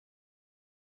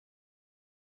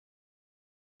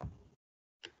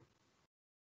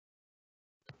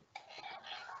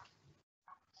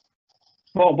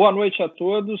Bom, boa noite a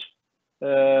todos.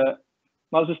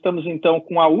 Nós estamos, então,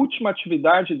 com a última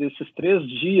atividade desses 3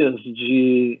 dias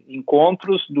de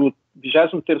encontros do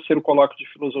 23º Colóquio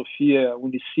de Filosofia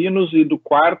Unisinos e do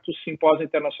 4º Simpósio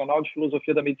Internacional de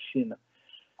Filosofia da Medicina.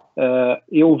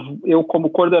 Eu, como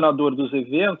coordenador dos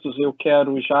eventos, eu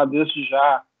quero desde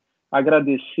já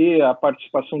agradecer a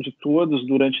participação de todos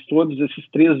durante todos esses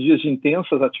 3 dias de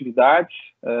intensas atividades.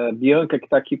 Bianca, que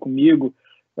está aqui comigo,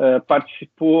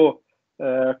 participou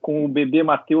com o bebê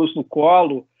Mateus no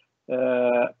colo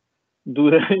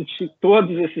durante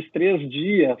todos esses 3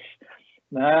 dias,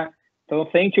 né? Então,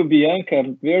 thank you, Bianca,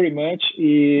 very much.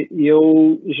 E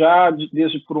eu já,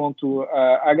 desde pronto,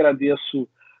 agradeço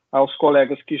aos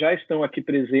colegas que já estão aqui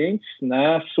presentes,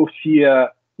 né? Sofia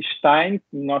Stein,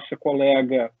 nossa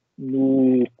colega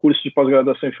no curso de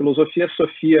pós-graduação em filosofia.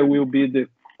 Sofia will be the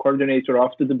coordinator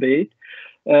of the debate.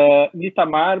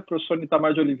 Nythamar, professor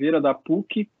Nythamar de Oliveira, da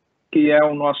PUC, que é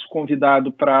o nosso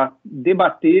convidado para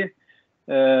debater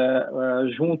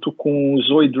junto com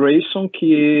Zoe Drayson,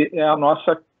 que é a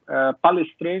nossa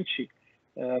palestrante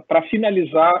para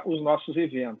finalizar os nossos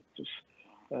eventos.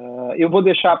 Eu vou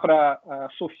deixar para a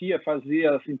Sofia fazer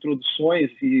as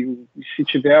introduções e se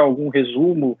tiver algum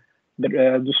resumo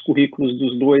dos currículos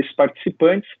dos 2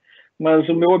 participantes, mas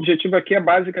o meu objetivo aqui é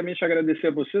basicamente agradecer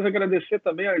a vocês, agradecer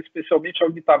também especialmente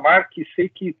ao Nythamar, que sei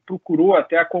que procurou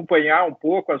até acompanhar um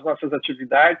pouco as nossas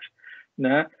atividades,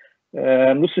 né?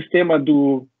 No sistema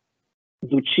do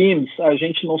Teams, a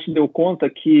gente não se deu conta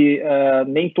que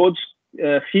nem todos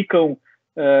ficam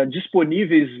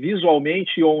disponíveis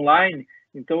visualmente e online,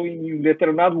 então em um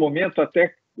determinado momento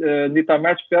até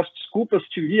Nythamar, te peço desculpas,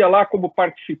 te via lá como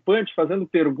participante fazendo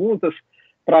perguntas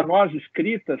para nós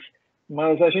escritas,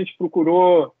 mas a gente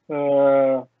procurou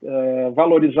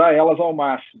valorizar elas ao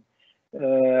máximo.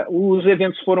 Os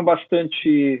eventos foram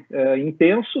bastante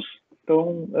intensos,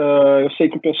 então eu sei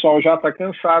que o pessoal já está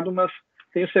cansado, mas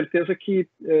tenho certeza que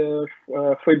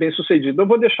foi bem sucedido. Eu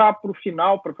vou deixar para o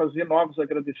final para fazer novos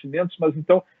agradecimentos, mas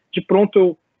então, de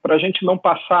pronto, para a gente não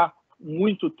passar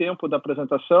muito tempo da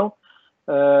apresentação,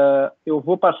 eu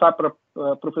vou passar para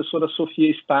a professora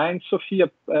Sofia Stein.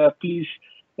 Sofia, please,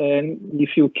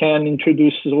 if you can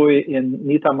introduce Zoe and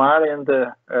Nythamar and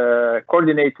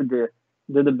coordinate the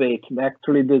debate,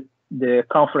 actually the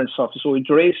conference of Zoe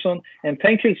Drayson. And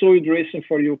thank you, Zoe Drayson,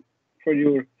 for your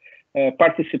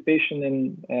participation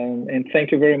and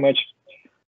thank you very much.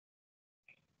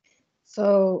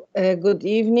 So, good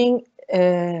evening.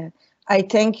 I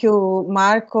thank you,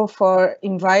 Marco, for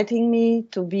inviting me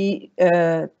to be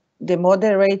the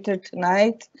moderator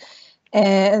tonight.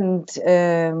 And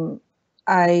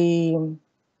I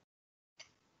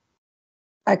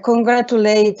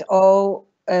congratulate all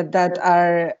that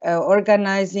are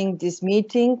organizing this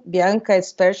meeting, Bianca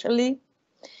especially.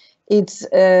 It's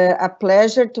a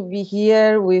pleasure to be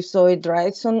here with Zoe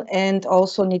Drayson and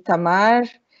also Nythamar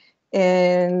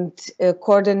and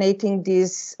coordinating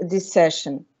this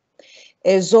session.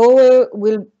 Zoe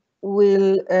will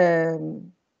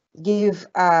give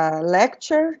a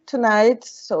lecture tonight,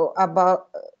 so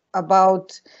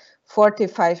about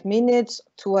 45 minutes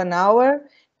to an hour,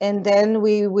 and then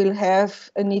we will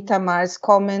have Nythamar's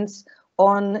comments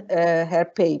on her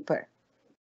paper.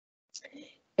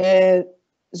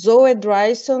 Zoe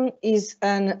Drayson is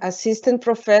an assistant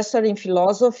professor in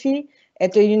philosophy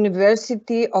at the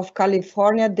University of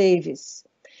California, Davis.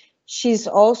 She's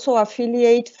also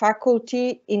affiliate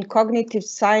faculty in cognitive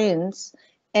science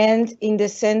and in the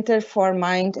Center for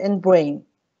Mind and Brain.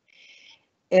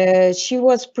 She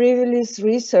was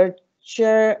previously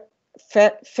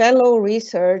fellow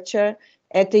researcher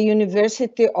at the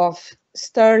University of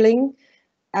Stirling,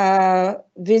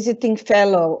 visiting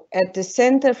fellow at the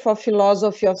Center for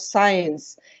Philosophy of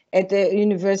Science at the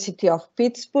University of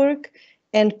Pittsburgh,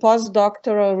 and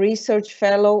postdoctoral research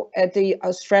fellow at the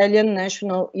Australian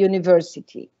National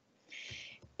University.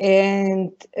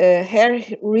 And her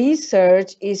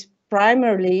research is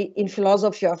primarily in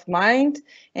philosophy of mind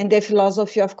and the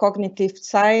philosophy of cognitive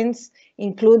science,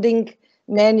 including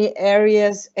many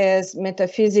areas as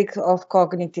metaphysics of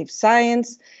cognitive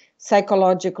science,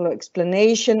 psychological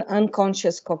explanation,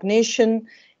 unconscious cognition,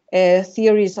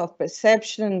 theories of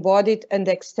perception, embodied and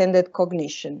extended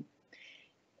cognition.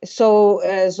 So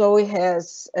Zoe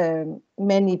has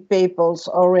many papers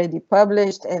already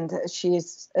published, and she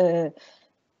is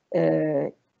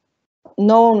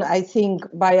known, I think,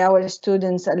 by our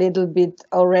students a little bit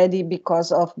already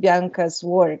because of Bianca's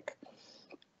work.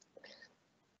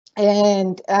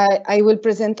 And I will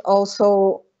present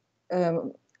also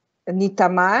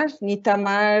Nythamar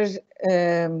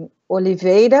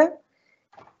Oliveira,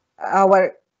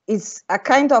 our is a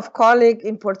kind of colleague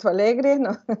in Porto Alegre.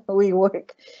 No? We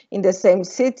work in the same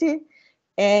city.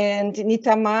 And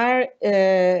Nythamar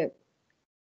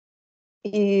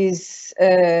is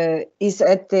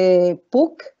at the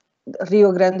PUC,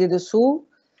 Rio Grande do Sul,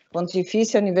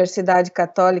 Pontifícia Universidade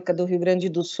Católica do Rio Grande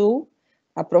do Sul,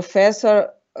 a professor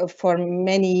for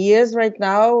many years right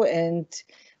now, and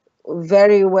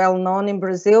very well known in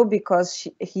Brazil because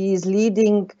he is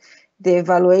leading the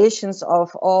evaluations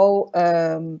of all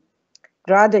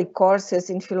graduate courses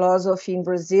in philosophy in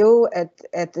Brazil at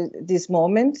this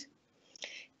moment.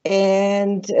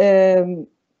 And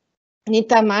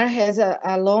Nythamar has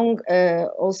a long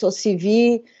also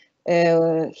CV.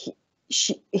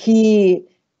 He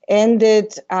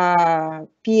ended a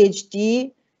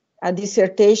PhD, a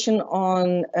dissertation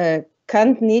on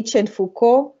Kant, Nietzsche, and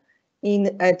Foucault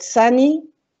at SUNY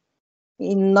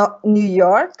in New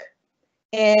York,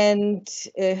 and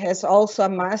has also a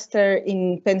master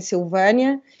in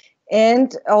Pennsylvania,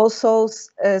 and also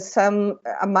a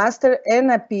master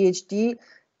and a PhD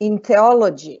in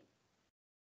theology,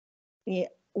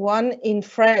 one in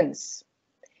France.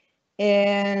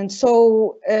 And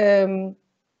so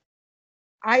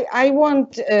I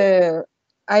won't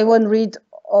read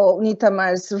all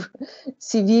Nythamar's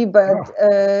CV, but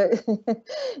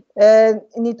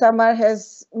Nythamar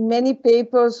has many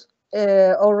papers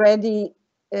already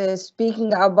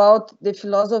speaking about the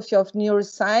philosophy of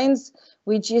neuroscience,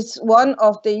 which is one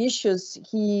of the issues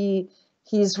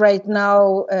he's right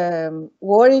now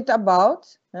worried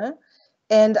about.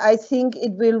 And I think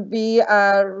it will be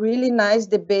a really nice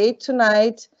debate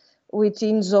tonight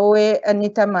between Zoe and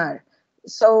Nythamar.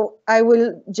 So I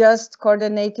will just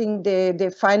coordinating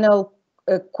the final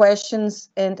questions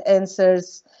and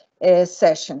answers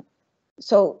session.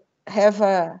 So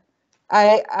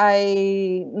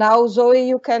now Zoe,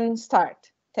 you can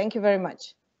start. Thank you very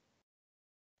much.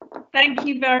 Thank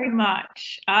you very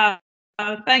much.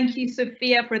 Thank you,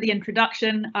 Sofia, for the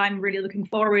introduction. I'm really looking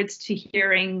forward to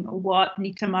hearing what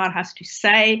Nythamar has to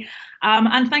say.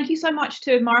 And thank you so much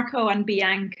to Marco and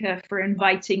Bianca for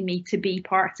inviting me to be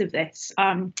part of this.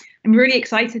 I'm really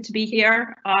excited to be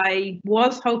here. I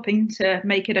was hoping to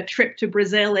make it a trip to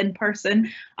Brazil in person,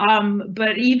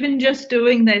 but even just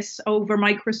doing this over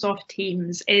Microsoft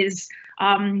Teams is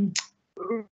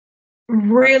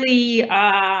really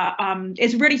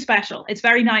it's really special. It's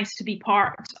very nice to be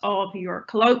part of your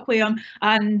colloquium,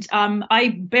 and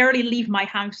I barely leave my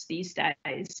house these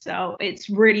days, so it's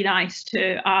really nice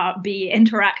to be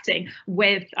interacting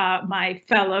with my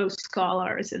fellow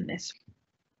scholars in this.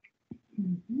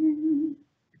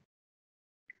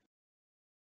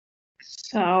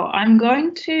 So I'm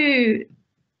going to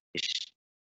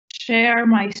share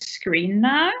my screen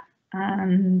now,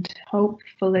 and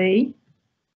hopefully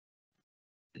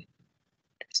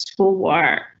will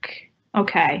work.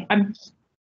 Okay, I'm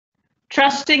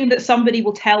trusting that somebody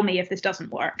will tell me if this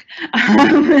doesn't work.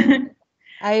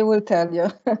 I will tell you.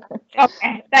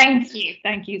 Okay,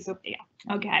 thank you, Sofia.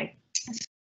 Okay,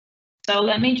 so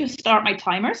let me just start my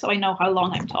timer so I know how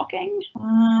long I'm talking.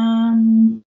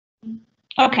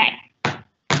 Okay,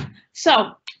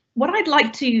 so what I'd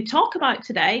like to talk about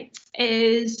today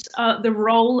is the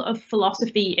role of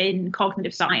philosophy in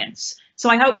cognitive science. So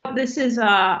I hope this is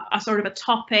a sort of a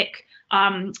topic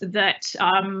that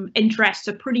interests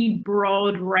a pretty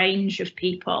broad range of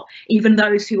people, even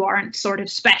those who aren't sort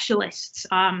of specialists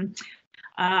in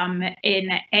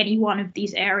any one of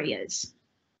these areas.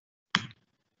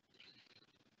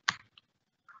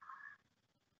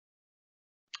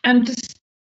 And to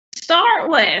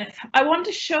start with, I want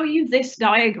to show you this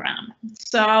diagram.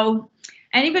 So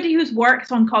anybody who's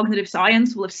worked on cognitive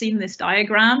science will have seen this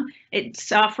diagram.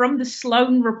 It's from the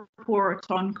Sloan Report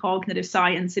on Cognitive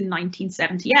Science in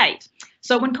 1978.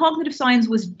 So when cognitive science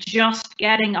was just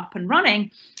getting up and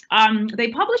running, they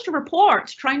published a report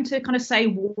trying to kind of say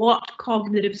what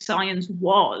cognitive science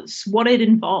was, what it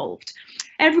involved.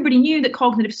 Everybody knew that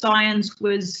cognitive science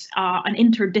was an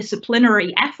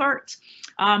interdisciplinary effort,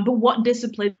 but what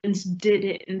disciplines did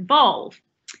it involve?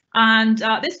 And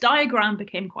this diagram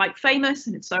became quite famous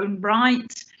in its own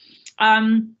right.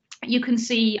 You can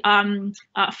see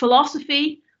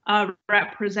philosophy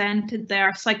represented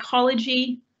there,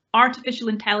 psychology, artificial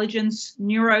intelligence,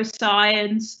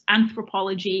 neuroscience,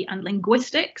 anthropology, and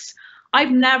linguistics.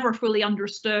 I've never fully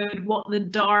understood what the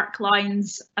dark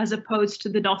lines as opposed to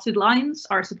the dotted lines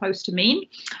are supposed to mean.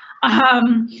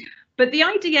 But the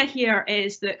idea here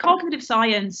is that cognitive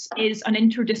science is an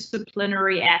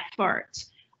interdisciplinary effort.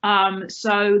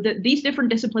 So that these different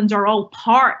disciplines are all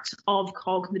part of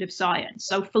cognitive science.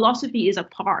 So philosophy is a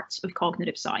part of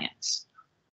cognitive science.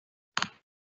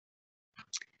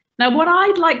 Now, what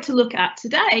I'd like to look at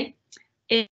today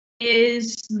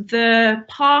is the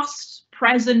past,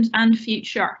 present, and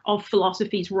future of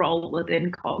philosophy's role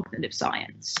within cognitive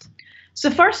science. So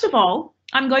first of all,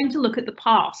 I'm going to look at the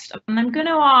past, and I'm going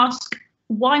to ask,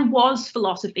 why was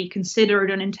philosophy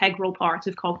considered an integral part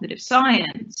of cognitive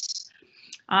science?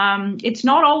 It's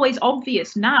not always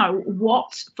obvious now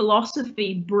what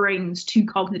philosophy brings to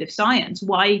cognitive science,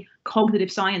 why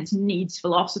cognitive science needs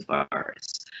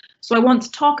philosophers. So I want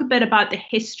to talk a bit about the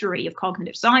history of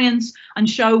cognitive science and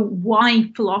show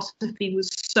why philosophy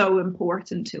was so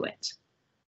important to it.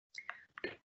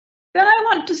 Then I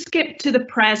want to skip to the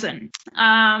present.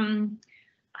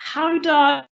 How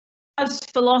does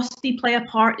philosophy play a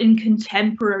part in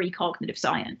contemporary cognitive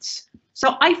science?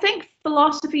 So I think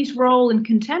philosophy's role in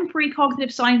contemporary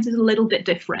cognitive science is a little bit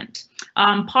different,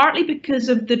 partly because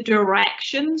of the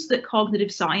directions that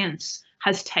cognitive science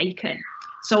has taken.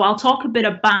 So I'll talk a bit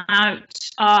about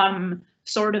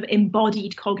sort of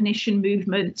embodied cognition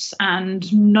movements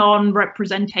and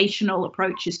non-representational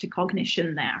approaches to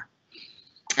cognition there.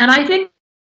 And I think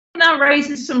that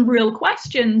raises some real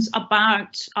questions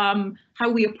about how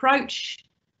we approach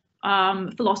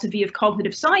philosophy of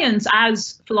cognitive science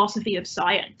as philosophy of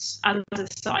science, as a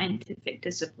scientific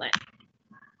discipline.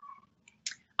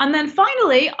 And then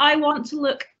finally, I want to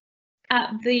look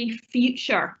at the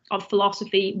future of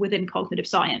philosophy within cognitive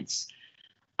science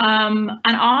and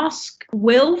ask,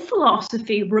 will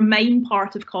philosophy remain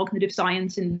part of cognitive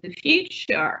science in the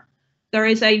future? There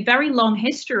is a very long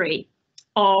history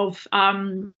of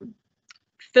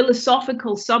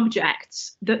philosophical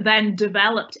subjects that then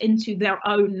developed into their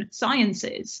own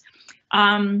sciences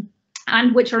and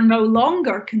which are no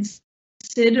longer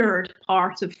considered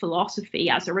part of philosophy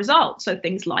as a result. So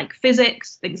things like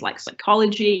physics, things like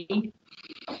psychology.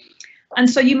 And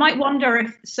so you might wonder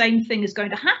if the same thing is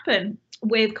going to happen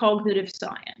with cognitive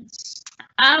science.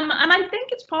 And I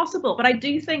think it's possible, but I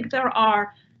do think there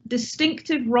are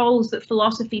distinctive roles that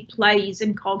philosophy plays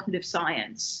in cognitive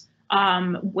science,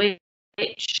 which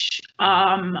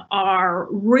are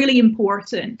really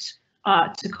important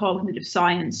to cognitive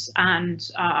science and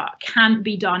can't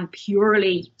be done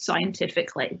purely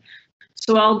scientifically.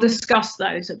 So I'll discuss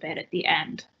those a bit at the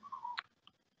end.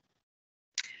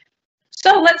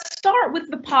 So let's start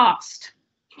with the past.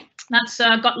 That's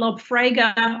Gottlob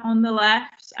Frege on the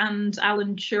left and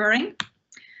Alan Turing.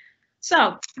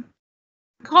 So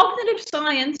cognitive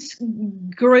science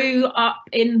grew up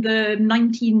in the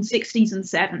 1960s and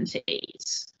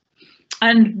 70s.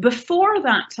 And before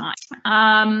that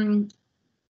time,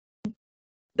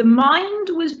 the mind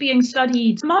was being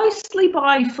studied mostly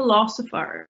by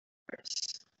philosophers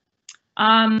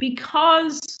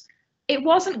because it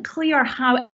wasn't clear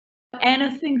how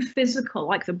anything physical,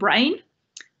 like the brain,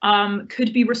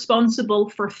 could be responsible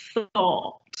for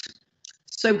thought.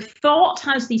 So thought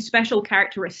has these special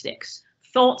characteristics.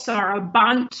 Thoughts are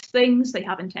about things, they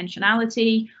have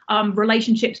intentionality.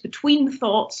 Relationships between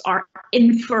thoughts are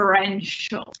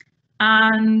inferential.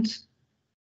 And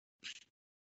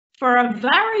for a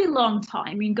very long time,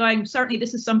 I mean, certainly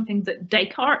this is something that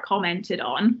Descartes commented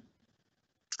on.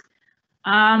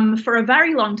 For a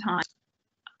very long time,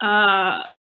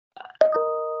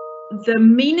 the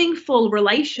meaningful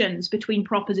relations between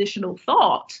propositional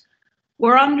thought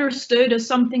were understood as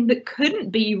something that couldn't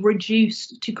be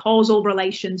reduced to causal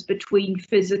relations between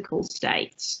physical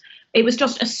states. It was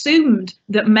just assumed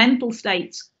that mental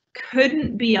states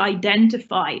couldn't be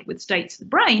identified with states of the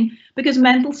brain because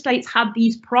mental states have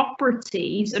these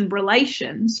properties and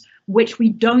relations which we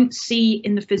don't see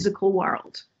in the physical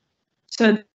world.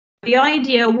 So the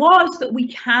idea was that we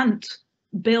can't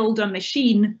build a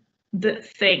machine that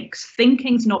thinks.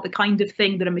 Thinking's not the kind of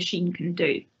thing that a machine can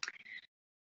do.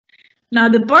 Now,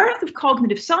 the birth of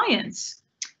cognitive science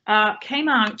came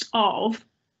out of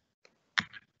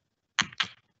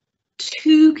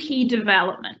two key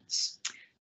developments.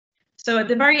 So at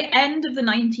the very end of the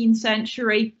 19th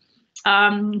century,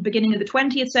 beginning of the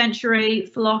 20th century,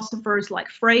 philosophers like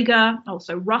Frege,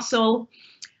 also Russell,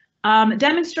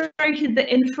 demonstrated that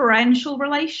inferential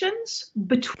relations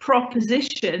between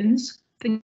propositions,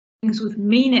 things with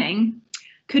meaning,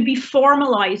 could be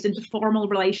formalized into formal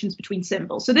relations between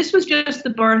symbols. So this was just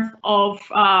the birth of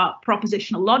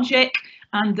propositional logic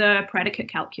and the predicate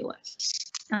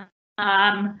calculus.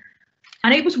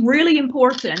 And it was really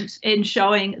important in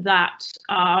showing that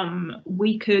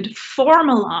we could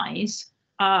formalize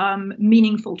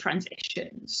meaningful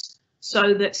transitions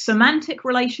so that semantic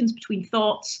relations between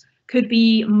thoughts could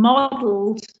be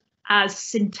modeled as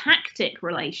syntactic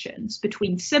relations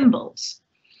between symbols.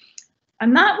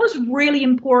 And that was really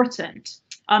important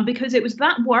because it was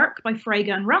that work by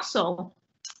Frege and Russell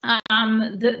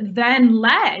that then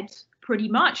led pretty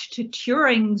much to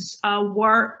Turing's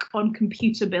work on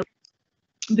computability.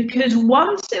 Because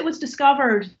once it was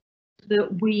discovered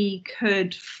that we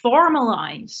could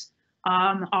formalize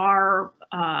our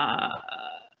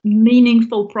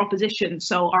meaningful propositions,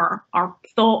 so our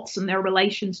thoughts and their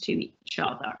relations to each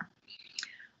other,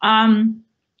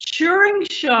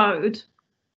 Turing showed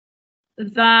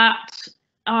that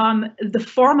the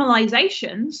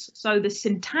formalizations, so the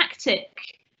syntactic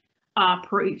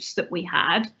proofs that we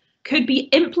had, could be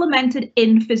implemented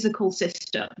in physical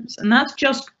systems. And that's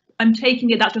just, I'm taking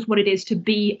it, that's just what it is to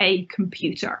be a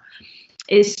computer,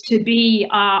 is to be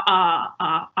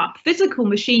a physical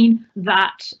machine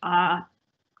that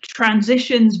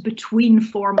transitions between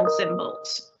formal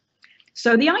symbols.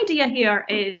 So the idea here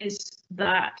is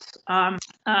that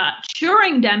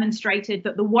Turing demonstrated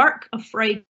that the work of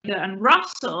Frege and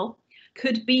Russell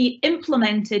could be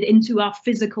implemented into a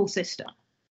physical system.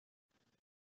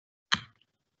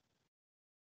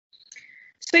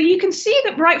 So you can see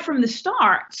that right from the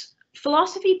start,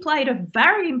 philosophy played a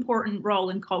very important role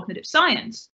in cognitive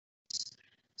science.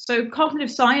 So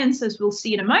cognitive science, as we'll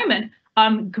see in a moment,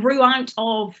 grew out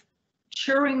of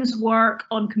Turing's work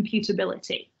on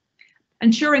computability.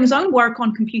 And Turing's own work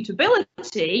on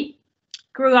computability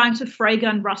grew out of Frege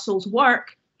and Russell's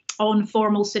work on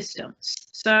formal systems.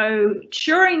 So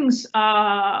Turing's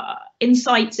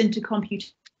insights into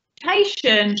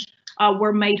computation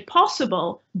were made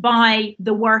possible by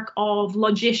the work of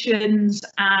logicians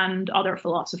and other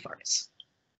philosophers.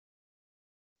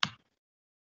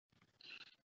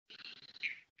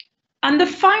 And the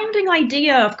founding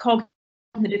idea of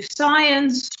cognitive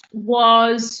science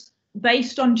was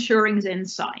based on Turing's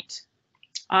insight.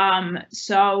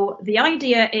 So the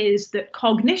idea is that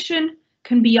cognition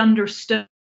can be understood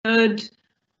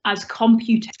as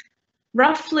computation,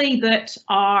 roughly that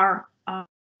our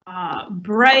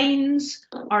brains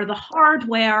are the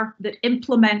hardware that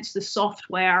implements the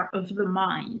software of the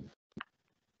mind.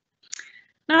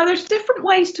 Now, there's different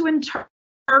ways to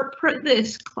interpret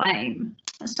this claim.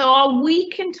 So a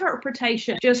weak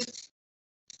interpretation just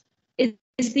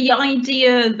is the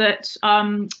idea that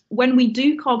when we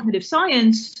do cognitive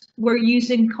science, we're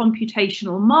using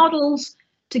computational models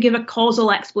to give a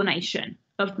causal explanation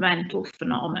of mental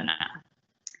phenomena.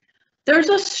 There's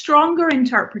a stronger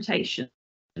interpretation,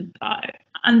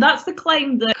 and that's the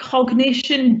claim that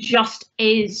cognition just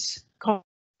is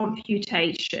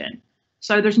computation.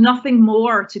 So there's nothing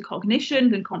more to cognition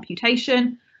than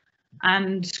computation,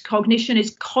 and cognition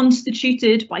is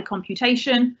constituted by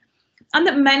computation, and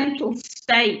that mental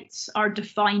states are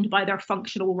defined by their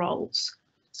functional roles.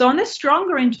 So on this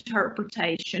stronger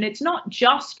interpretation, it's not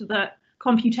just that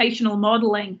computational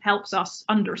modeling helps us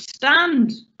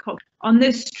understand cognition. On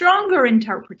this stronger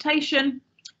interpretation,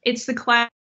 it's the claim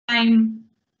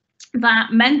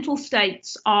that mental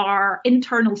states are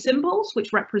internal symbols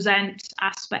which represent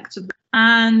aspects of,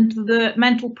 and the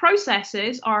mental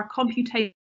processes are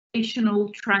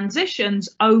computational transitions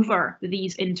over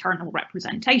these internal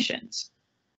representations.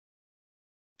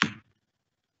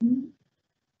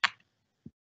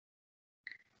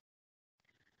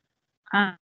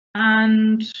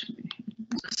 And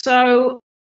so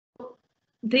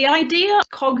the idea of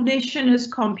cognition as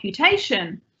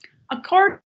computation,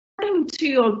 according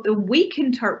to the weak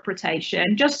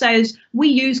interpretation, just says we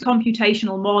use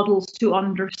computational models to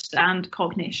understand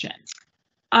cognition.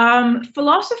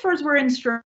 Philosophers were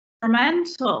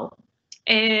instrumental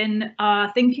in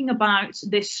thinking about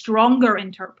this stronger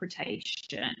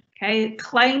interpretation, okay,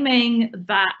 claiming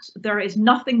that there is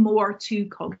nothing more to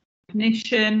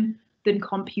cognition than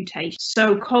computation.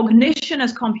 So cognition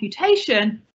as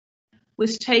computation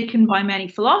was taken by many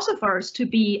philosophers to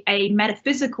be a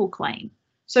metaphysical claim.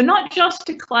 So not just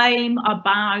a claim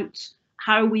about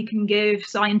how we can give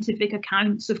scientific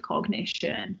accounts of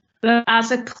cognition, but as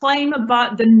a claim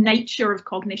about the nature of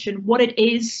cognition, what it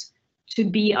is to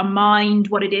be a mind,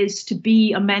 what it is to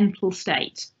be a mental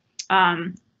state,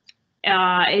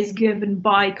 is given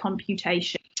by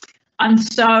computation. And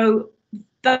so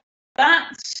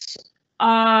that's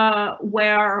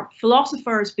where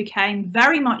philosophers became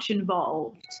very much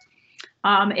involved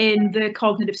in the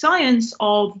cognitive science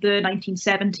of the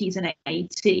 1970s and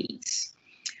 80s.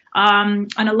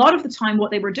 And a lot of the time what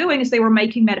they were doing is they were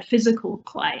making metaphysical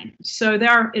claims. So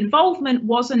their involvement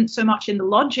wasn't so much in the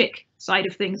logic side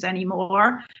of things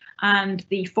anymore and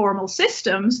the formal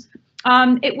systems,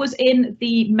 it was in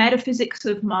the metaphysics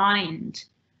of mind.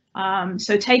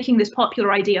 So taking this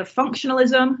popular idea of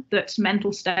functionalism, that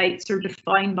mental states are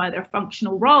defined by their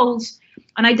functional roles,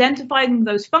 and identifying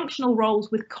those functional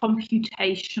roles with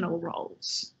computational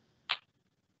roles.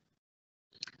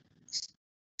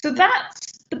 So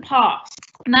that's the past.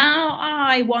 Now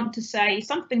I want to say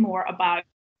something more about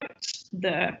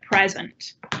the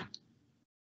present.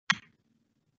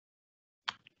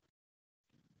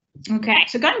 Okay,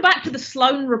 so going back to the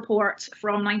Sloan report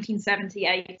from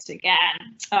 1978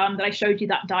 again, that I showed you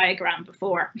that diagram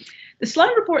before. The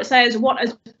Sloan report says what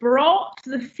has brought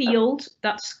the field,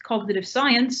 that's cognitive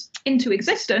science, into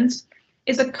existence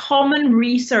is a common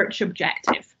research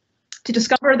objective: to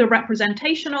discover the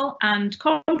representational and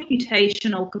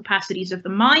computational capacities of the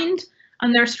mind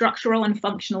and their structural and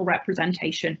functional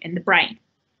representation in the brain.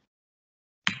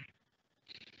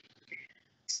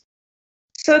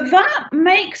 So that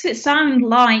makes it sound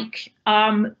like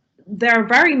they're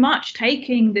very much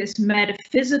taking this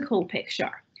metaphysical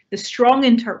picture, the strong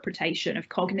interpretation of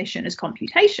cognition as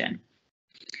computation.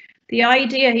 The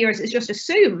idea here is it's just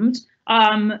assumed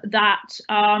that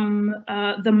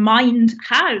the mind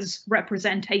has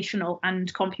representational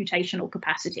and computational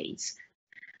capacities.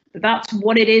 That's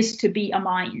what it is to be a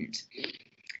mind.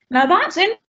 Now that's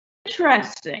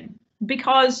interesting,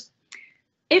 because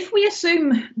if we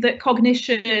assume that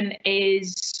cognition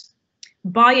is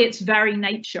by its very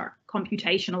nature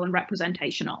computational and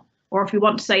representational, or if we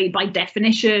want to say by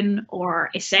definition or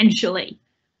essentially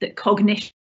that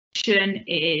cognition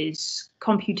is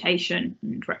computation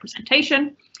and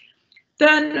representation,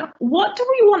 then what do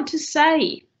we want to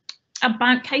say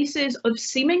about cases of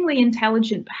seemingly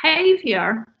intelligent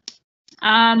behavior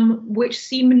which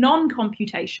seem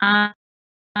non-computational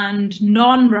and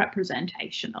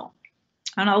non-representational?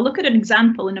 And I'll look at an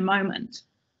example in a moment.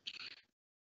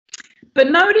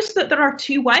 But notice that there are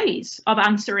two ways of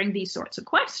answering these sorts of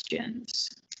questions.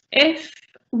 If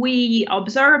we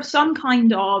observe some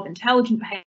kind of intelligent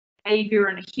behavior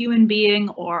in a human being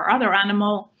or other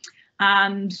animal,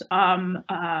 and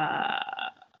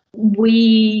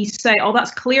we say, oh,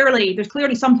 there's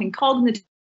clearly something cognitive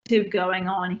going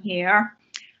on here.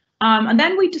 And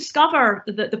then we discover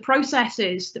that the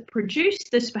processes that produce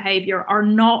this behavior are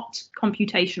not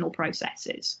computational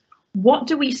processes. What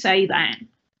do we say then?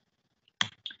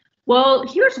 Well,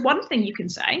 here's one thing you can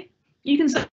say. You can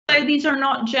say these are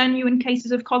not genuine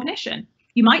cases of cognition.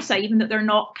 You might say even that they're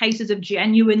not cases of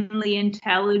genuinely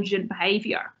intelligent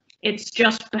behavior. It's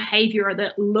just behavior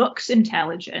that looks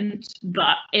intelligent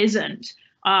but isn't,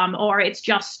 or it's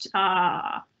just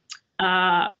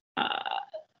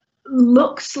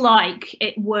looks like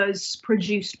it was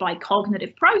produced by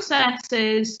cognitive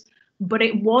processes, but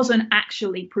it wasn't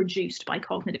actually produced by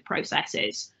cognitive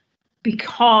processes,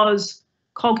 because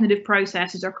cognitive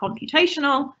processes are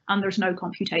computational and there's no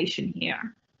computation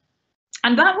here.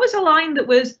 And that was a line that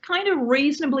was kind of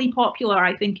reasonably popular,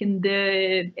 I think, in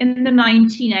the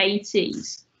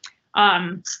 1980s.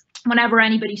 Whenever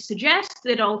anybody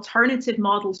suggested alternative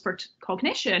models for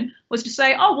cognition, was to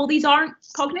say, oh, well, these aren't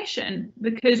cognition,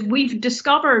 because we've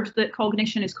discovered that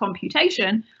cognition is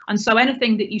computation, and so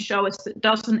anything that you show us that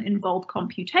doesn't involve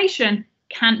computation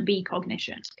can't be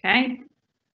cognition. Okay,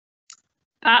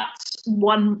 that's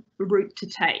one route to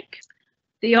take.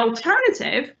 The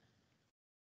alternative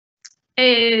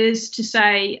is to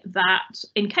say that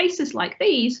in cases like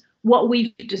these, what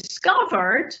we've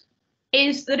discovered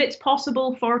is that it's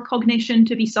possible for cognition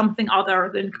to be something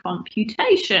other than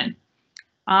computation.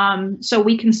 So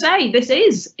we can say this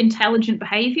is intelligent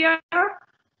behavior,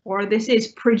 or this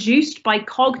is produced by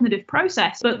cognitive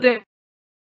process, but they're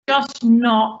just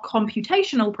not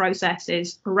computational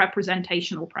processes or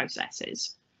representational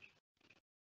processes.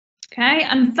 Okay,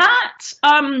 and that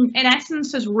in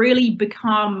essence has really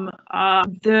become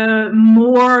the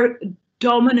more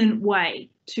dominant way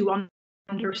to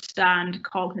understand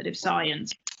cognitive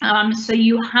science. So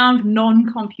you have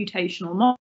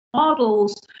non-computational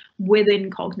models within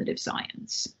cognitive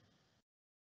science.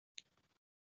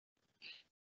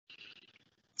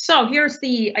 So here's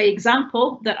the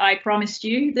example that I promised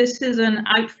you. This is an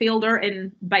outfielder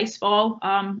in baseball.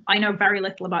 I know very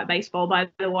little about baseball, by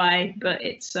the way, but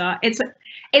it's a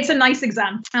nice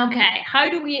example. Okay, how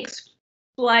do we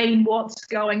explain what's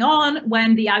going on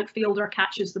when the outfielder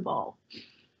catches the ball?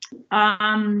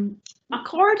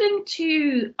 According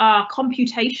to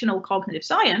computational cognitive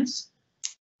science,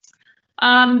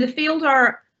 the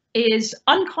fielder is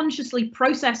unconsciously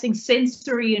processing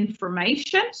sensory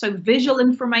information, so visual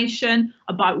information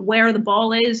about where the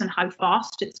ball is and how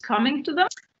fast it's coming to them.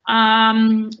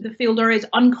 The fielder is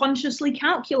unconsciously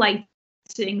calculating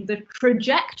the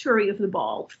trajectory of the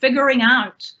ball, figuring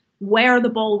out where the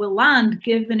ball will land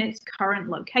given its current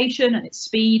location and its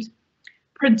speed,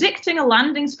 predicting a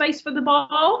landing space for the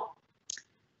ball,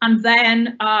 and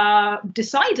then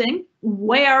deciding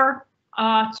where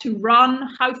to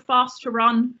run, how fast to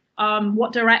run,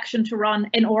 what direction to run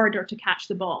in order to catch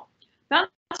the ball.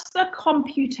 That's the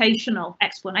computational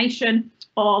explanation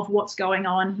of what's going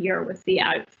on here with the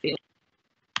outfield.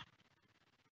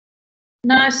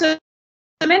 Now, so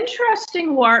some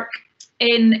interesting work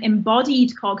in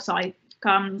embodied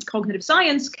cognitive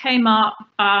science came up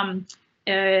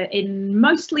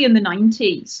mostly in the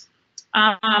 90s.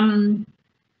 And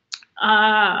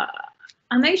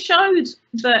they showed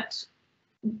that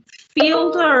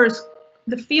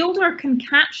the fielder can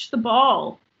catch the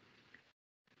ball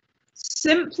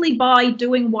simply by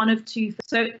doing one of two things.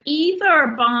 So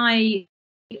either by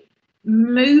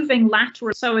moving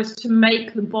laterally so as to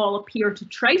make the ball appear to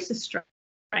trace a straight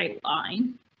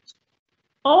line,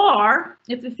 or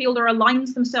if the fielder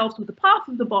aligns themselves with the path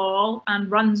of the ball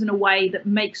and runs in a way that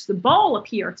makes the ball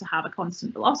appear to have a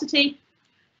constant velocity,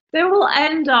 they will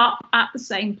end up at the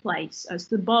same place as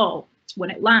the ball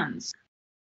when it lands.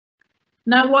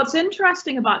 Now, what's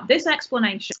interesting about this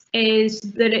explanation is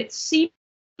that it seems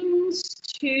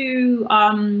to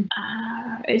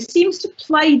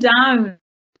play down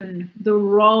the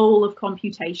role of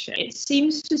computation. It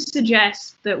seems to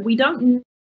suggest that we don't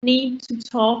need to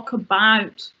talk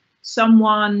about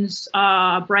someone's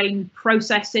brain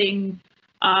processing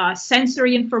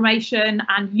sensory information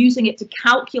and using it to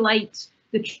calculate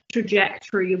the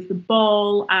trajectory of the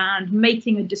ball and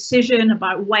making a decision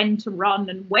about when to run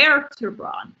and where to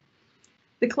run.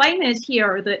 The claim is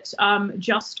here that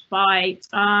just by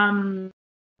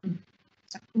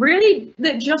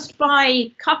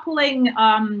coupling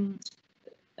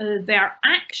their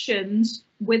actions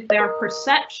with their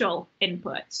perceptual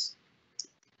inputs,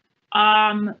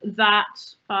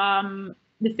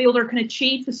 the fielder can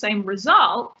achieve the same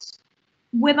result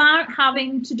without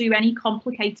having to do any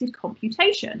complicated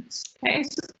computations. Okay,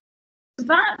 so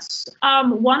that's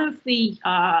one of the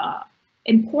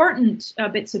important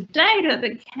bits of data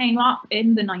that came up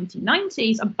in the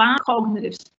 1990s about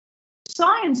cognitive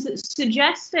science that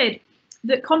suggested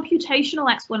that computational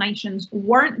explanations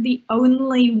weren't the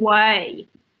only way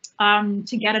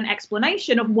to get an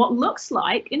explanation of what looks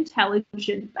like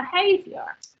intelligent behavior.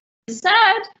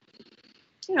 Instead,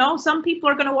 you know, some people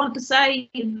are going to want to say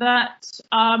that,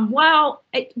 well,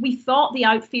 we thought the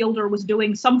outfielder was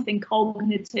doing something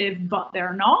cognitive, but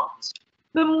they're not.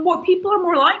 Then what people are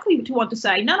more likely to want to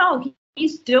say, no,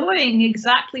 he's doing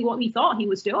exactly what we thought he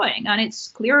was doing, and it's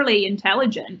clearly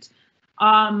intelligent,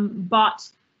 but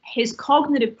his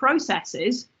cognitive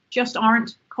processes just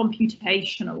aren't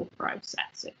computational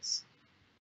processes.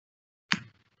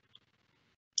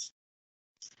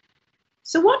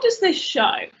 So what does this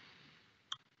show?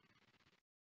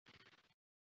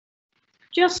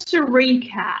 Just to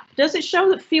recap, does it show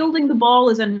that fielding the ball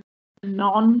is a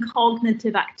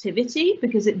non-cognitive activity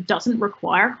because it doesn't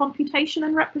require computation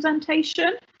and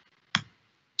representation?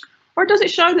 Or does it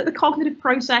show that the cognitive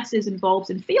processes involved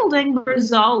in fielding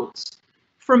result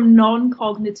from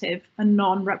non-cognitive and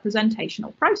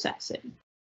non-representational processes?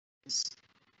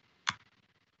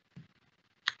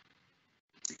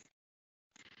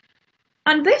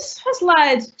 And this has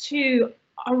led to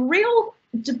a real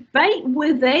debate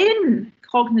within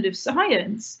cognitive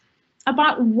science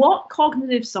about what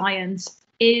cognitive science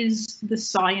is the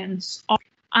science of.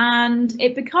 And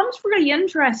it becomes really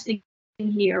interesting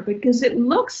here because it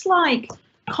looks like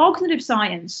cognitive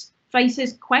science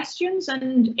faces questions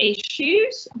and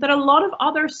issues that a lot of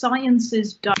other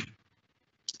sciences don't.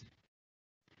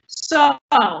 So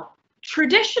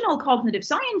traditional cognitive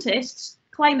scientists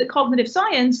claim that cognitive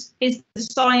science is the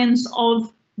science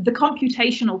of the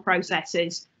computational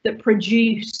processes that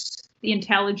produce the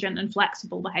intelligent and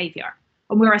flexible behavior.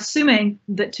 And we're assuming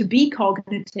that to be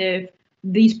cognitive,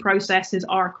 these processes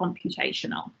are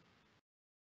computational.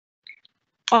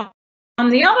 On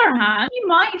the other hand, you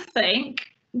might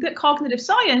think that cognitive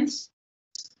science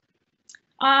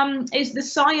is the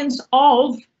science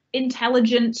of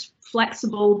intelligent,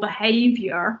 flexible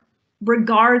behavior,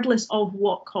 regardless of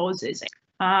what causes it.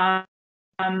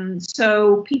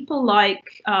 So people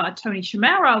like Tony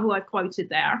Chimera, who I quoted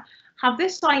there, have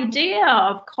this idea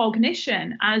of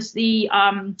cognition as the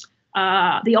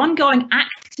ongoing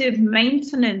active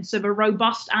maintenance of a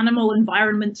robust animal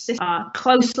environment system,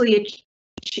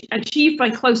 achieved by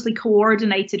closely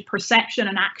coordinated perception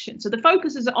and action. So the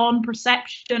focus is on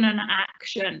perception and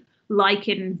action, like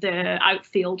in the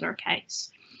outfielder case.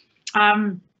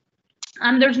 And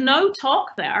there's no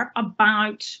talk there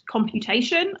about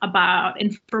computation, about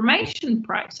information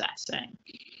processing.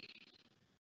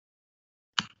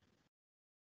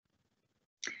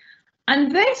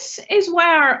 And this is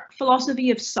where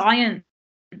philosophy of science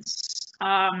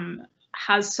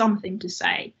has something to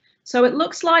say. So it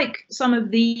looks like some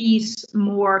of these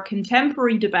more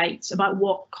contemporary debates about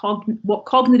what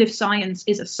cognitive science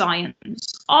is a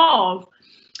science of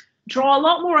draw a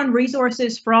lot more on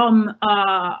resources from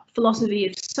philosophy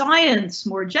of science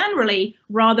more generally,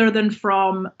 rather than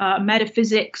from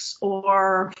metaphysics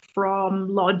or from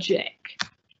logic.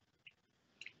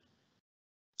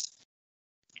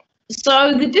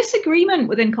 So the disagreement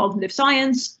within cognitive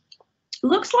science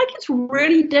looks like it's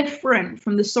really different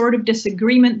from the sort of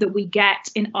disagreement that we get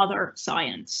in other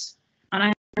science.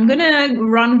 And I'm going to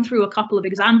run through a couple of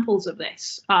examples of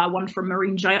this, one from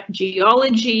marine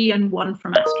geology and one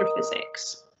from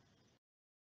astrophysics.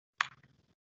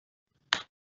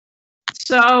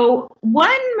 So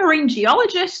when marine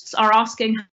geologists are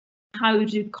asking how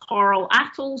do coral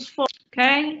atolls form,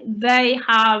 okay, they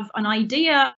have an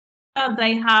idea.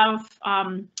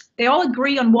 They all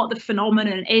agree on what the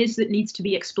phenomenon is that needs to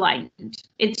be explained.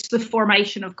 It's the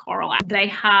formation of coral. They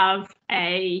have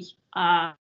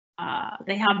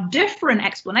different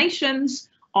explanations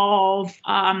of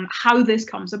how this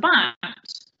comes about.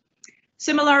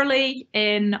 Similarly,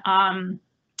 in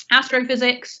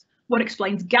astrophysics, what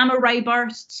explains gamma ray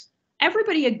bursts?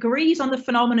 Everybody agrees on the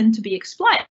phenomenon to be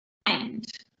explained.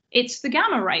 It's the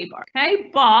gamma ray burst,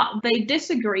 okay? But they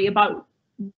disagree about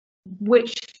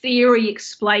which theory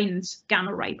explains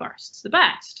gamma ray bursts the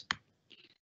best.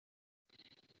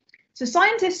 So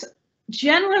scientists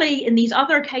generally, in these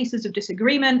other cases of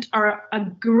disagreement, are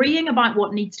agreeing about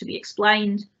what needs to be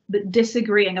explained, but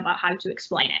disagreeing about how to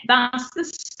explain it. That's the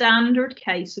standard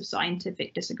case of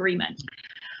scientific disagreement.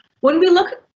 When we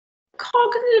look at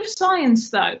cognitive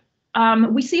science, though,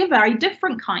 we see a very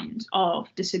different kind of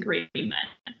disagreement.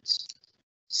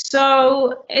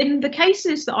 So in the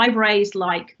cases that I've raised,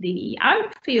 like the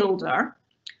outfielder,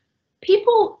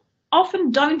 people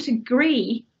often don't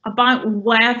agree about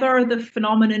whether the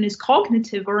phenomenon is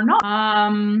cognitive or not.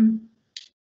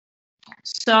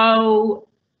 So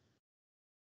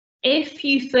if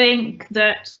you think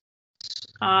that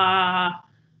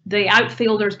the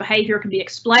outfielder's behavior can be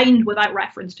explained without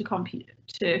reference to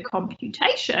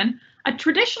computation, a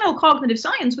traditional cognitive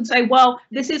science would say, well,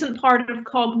 this isn't part of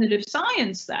cognitive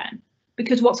science then,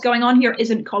 because what's going on here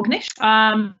isn't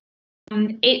cognition.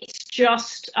 It's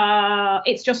just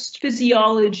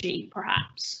physiology,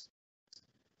 perhaps.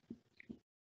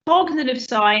 Cognitive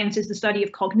science is the study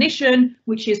of cognition,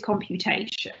 which is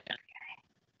computation.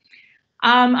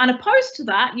 And opposed to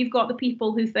that, you've got the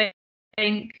people who think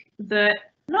that,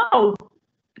 no,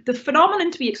 the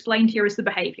phenomenon to be explained here is the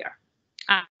behavior.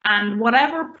 And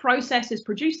whatever processes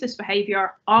produce this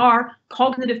behavior are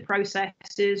cognitive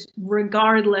processes,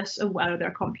 regardless of whether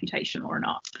they're computational or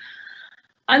not.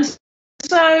 And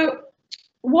so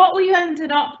what we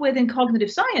ended up with in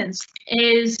cognitive science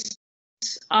is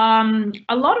a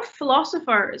lot of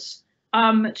philosophers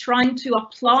trying to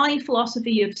apply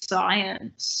philosophy of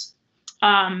science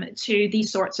to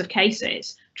these sorts of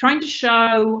cases, trying to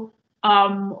show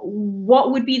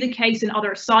what would be the case in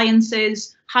other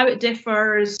sciences, how it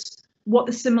differs, what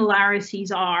the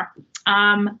similarities are,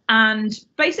 and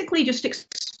basically just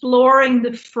exploring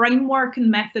the framework and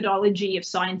methodology of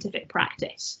scientific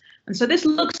practice. And so this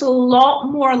looks a lot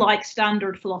more like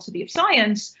standard philosophy of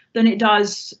science than it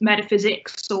does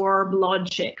metaphysics or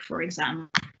logic, for example.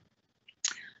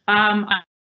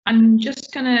 I'm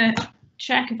just going to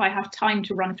check if I have time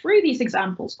to run through these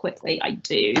examples quickly. I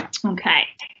do. Okay.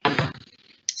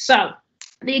 So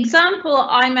the example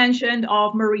I mentioned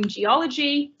of marine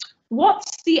geology,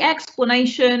 what's the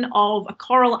explanation of a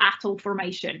coral atoll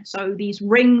formation? So these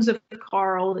rings of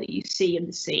coral that you see in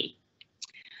the sea.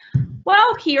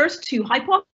 Well, here's two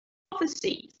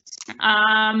hypotheses.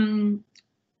 One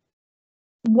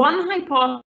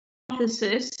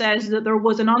hypothesis says that there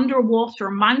was an underwater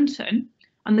mountain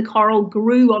and the coral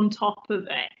grew on top of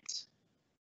it.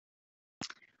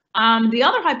 The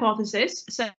other hypothesis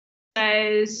says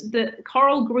that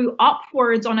coral grew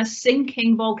upwards on a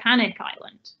sinking volcanic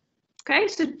island. Okay,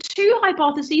 so two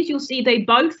hypotheses, you'll see they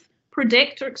both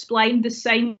predict or explain the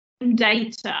same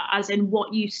data, as in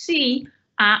what you see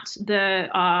at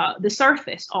the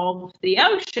surface of the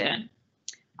ocean.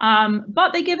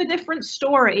 But they give a different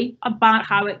story about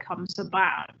how it comes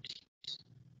about.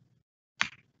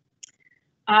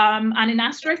 And in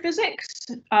astrophysics,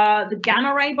 the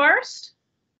gamma ray burst,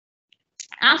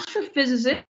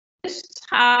 astrophysicists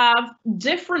have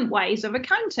different ways of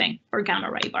accounting for gamma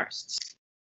ray bursts.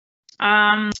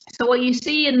 So what you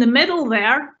see in the middle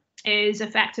there is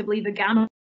effectively the gamma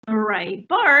ray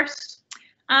burst.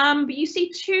 But you see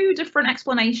two different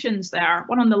explanations there.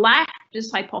 One on the left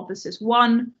is hypothesis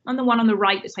 1, and the one on the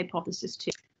right is hypothesis 2.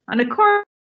 And according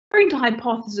to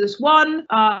hypothesis 1,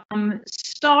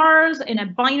 stars in a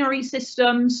binary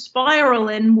system spiral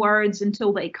inwards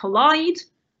until they collide,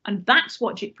 and that's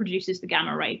what produces the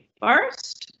gamma ray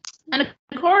burst. And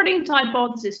according to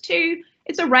hypothesis 2,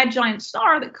 it's a red giant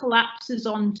star that collapses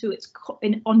onto its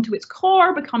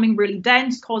core, becoming really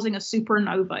dense, causing a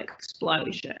supernova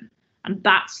explosion. And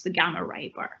that's the gamma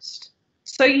ray burst.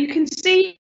 So you can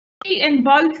see in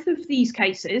both of these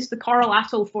cases, the coral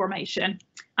atoll formation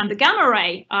and the gamma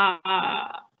ray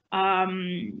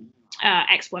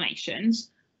explanations,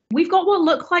 we've got what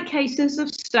look like cases of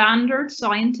standard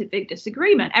scientific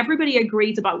disagreement. Everybody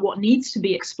agrees about what needs to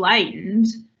be explained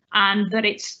and that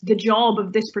it's the job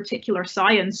of this particular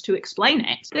science to explain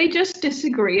it. They just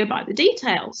disagree about the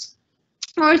details.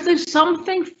 Whereas there's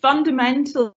something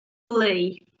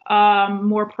fundamentally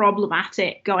more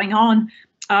problematic going on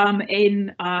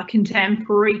in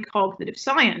contemporary cognitive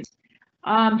science.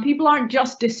 People aren't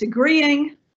just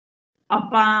disagreeing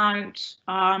about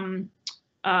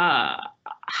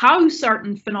how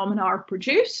certain phenomena are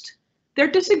produced.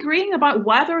 They're disagreeing about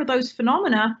whether those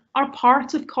phenomena are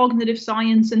part of cognitive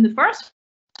science in the first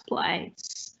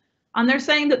place. And they're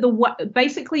saying that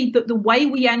basically the way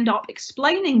we end up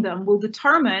explaining them will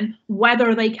determine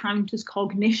whether they count as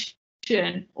cognition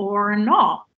or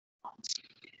not.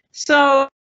 So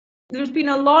there's been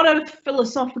a lot of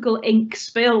philosophical ink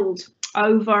spilled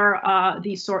over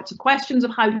these sorts of questions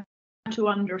of how to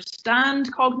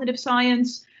understand cognitive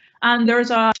science. And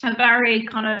there's a very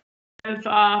kind of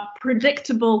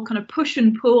predictable kind of push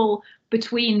and pull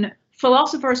between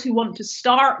philosophers who want to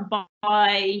start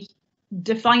by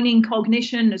defining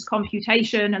cognition as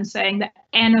computation and saying that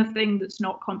anything that's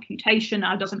not computation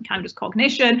now doesn't count as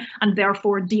cognition, and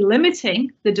therefore delimiting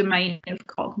the domain of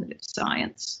cognitive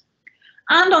science.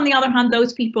 And on the other hand,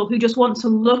 those people who just want to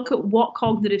look at what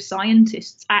cognitive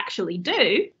scientists actually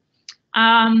do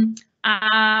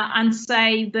and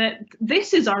say that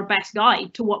this is our best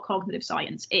guide to what cognitive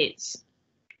science is.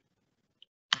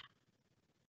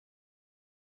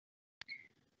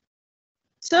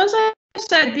 So as I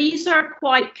said, these are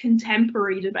quite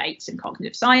contemporary debates in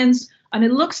cognitive science, and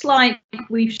it looks like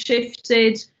we've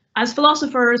shifted as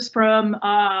philosophers from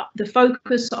the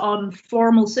focus on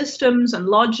formal systems and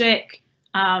logic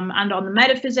and on the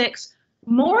metaphysics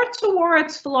more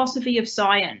towards philosophy of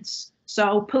science.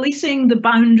 So policing the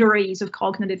boundaries of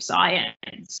cognitive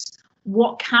science,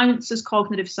 what counts as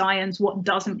cognitive science, what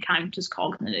doesn't count as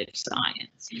cognitive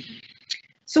science.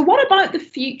 So what about the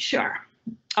future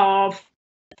of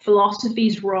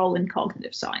philosophy's role in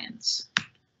cognitive science?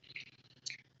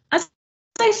 As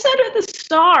I said at the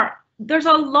start, there's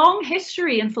a long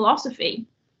history in philosophy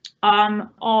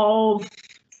of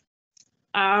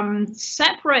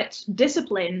separate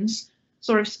disciplines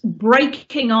sort of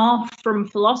breaking off from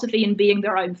philosophy and being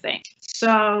their own thing.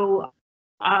 So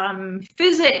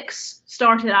physics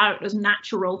started out as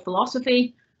natural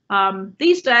philosophy.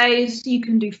 These days you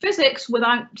can do physics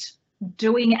without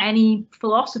doing any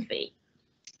philosophy.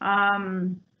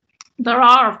 There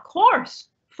are, of course,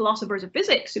 philosophers of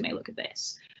physics who may look at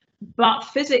this, but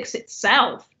physics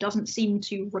itself doesn't seem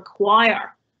to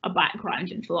require a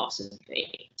background in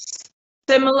philosophy.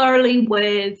 Similarly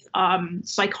with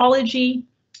psychology,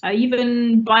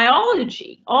 even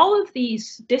biology, all of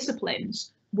these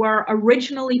disciplines were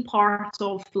originally part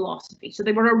of philosophy. So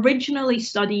they were originally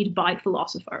studied by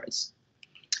philosophers.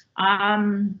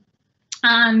 And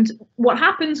what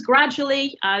happens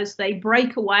gradually as they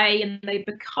break away and they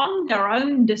become their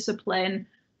own discipline,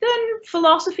 then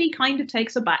philosophy kind of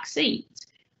takes a back seat.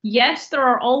 Yes, there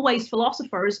are always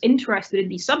philosophers interested in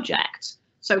these subjects.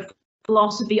 So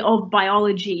philosophy of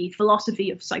biology,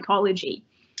 philosophy of psychology.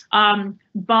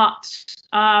 But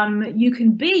you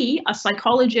can be a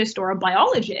psychologist or a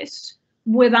biologist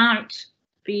without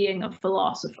being a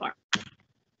philosopher.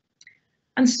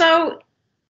 And so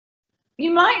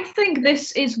you might think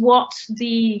this is what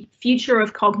the future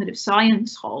of cognitive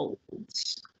science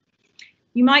holds.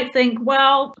 You might think,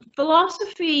 well,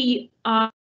 philosophy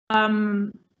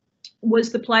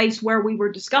was the place where we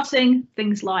were discussing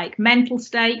things like mental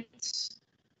states,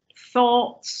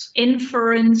 thoughts,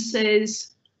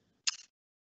 inferences.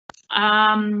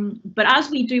 But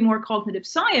as we do more cognitive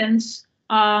science,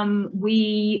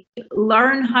 we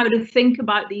learn how to think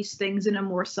about these things in a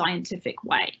more scientific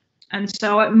way. And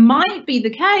so it might be the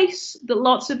case that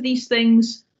lots of these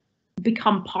things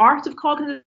become part of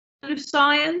cognitive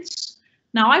science.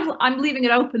 Now, I'm leaving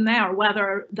it open there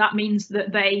whether that means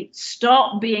that they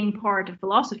stop being part of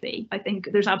philosophy. I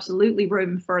think there's absolutely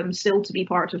room for them still to be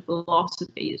part of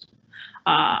philosophy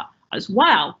as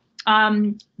well.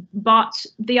 But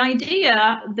the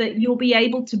idea that you'll be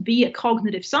able to be a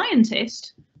cognitive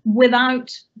scientist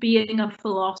without being a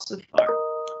philosopher.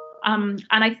 And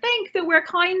I think that we're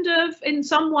kind of, in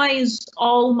some ways,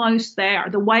 almost there.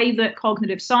 The way that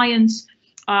cognitive science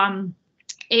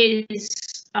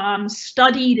is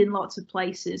studied in lots of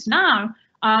places now,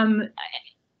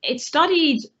 it's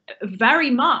studied very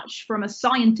much from a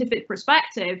scientific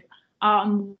perspective,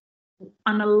 and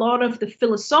a lot of the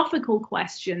philosophical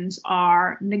questions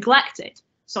are neglected.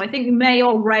 So I think we may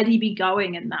already be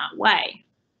going in that way.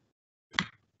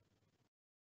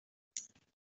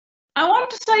 I want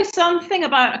to say something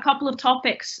about a couple of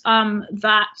topics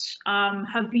that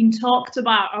have been talked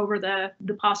about over the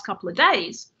past couple of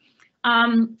days.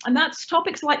 And that's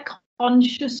topics like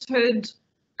consciousness,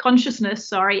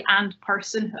 and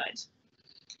personhood.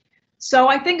 So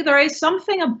I think there is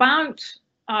something about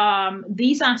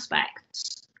these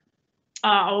aspects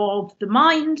of the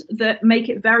mind that make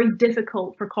it very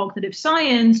difficult for cognitive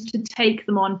science to take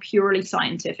them on purely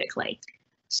scientifically.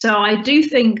 So I do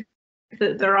think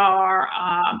that there are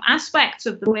aspects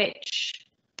of which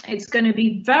it's going to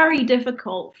be very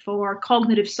difficult for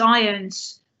cognitive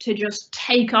science to just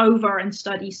take over and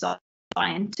study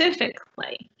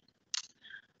scientifically.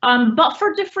 But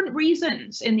for different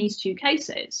reasons in these two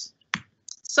cases.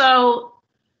 So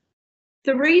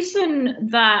the reason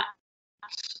that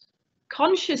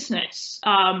consciousness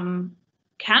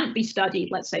can't be studied,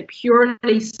 let's say,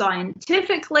 purely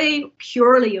scientifically,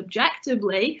 purely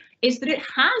objectively, is that it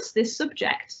has this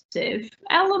subjective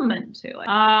element to it.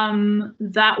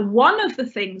 That one of the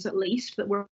things, at least, that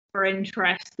we're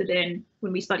interested in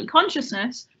when we study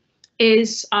consciousness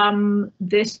is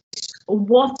this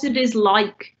what it is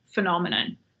like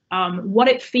phenomenon, what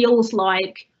it feels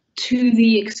like to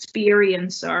the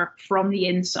experiencer from the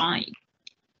inside.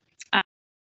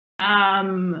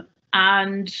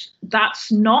 And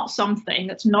that's not something,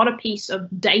 that's not a piece of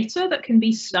data that can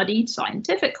be studied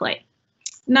scientifically.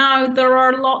 Now, there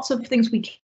are lots of things we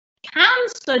can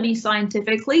study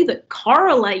scientifically that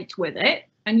correlate with it,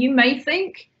 and you may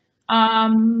think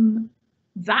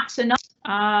that's enough.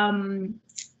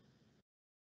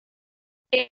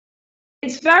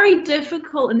 It's very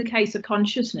difficult in the case of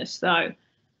consciousness, though,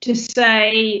 to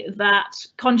say that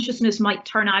consciousness might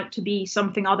turn out to be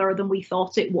something other than we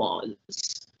thought it was.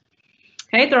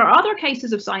 Okay, there are other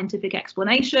cases of scientific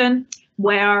explanation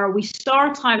where we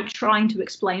start out trying to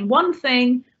explain one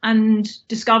thing and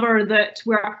discover that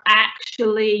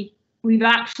we've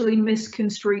actually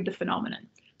misconstrued the phenomenon.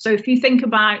 So if you think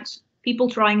about people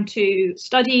trying to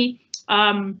study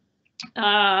the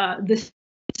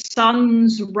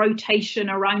sun's rotation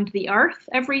around the Earth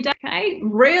every day, okay,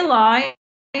 realize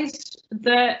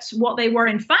that what they were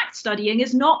in fact studying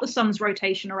is not the sun's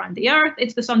rotation around the Earth,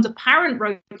 it's the sun's apparent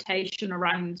rotation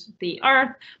around the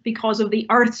Earth because of the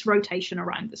Earth's rotation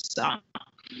around the sun.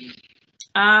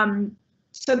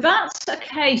 So that's a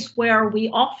case where we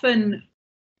often,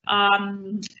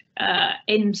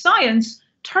 in science,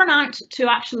 turn out to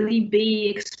actually be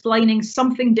explaining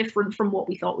something different from what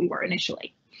we thought we were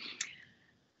initially.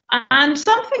 And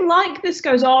something like this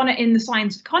goes on in the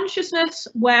science of consciousness,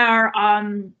 where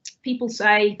people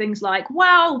say things like,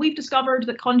 well, we've discovered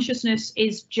that consciousness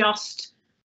is just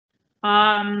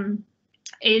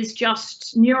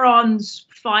neurons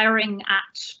firing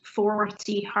at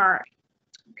 40 hertz.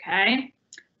 Okay.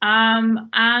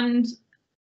 And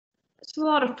so a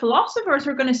lot of philosophers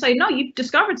are going to say, no, you've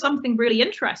discovered something really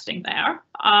interesting there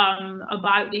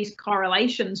about these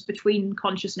correlations between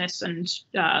consciousness and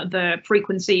the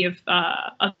frequency of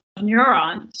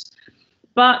neurons,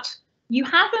 but you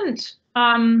haven't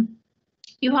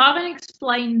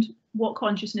explained what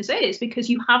consciousness is, because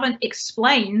you haven't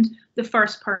explained the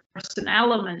first person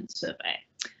elements of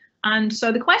it. And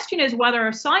so the question is whether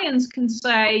science can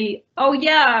say, oh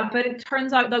yeah, but it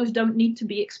turns out those don't need to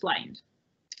be explained.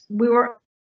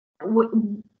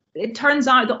 It turns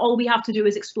out that all we have to do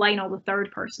is explain all the third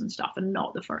person stuff and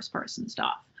not the first person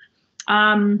stuff.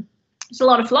 So a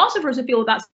lot of philosophers feel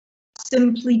that's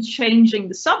simply changing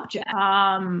the subject,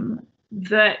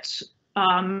 that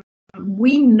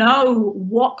we know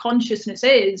what consciousness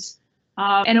is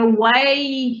in a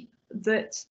way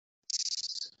that's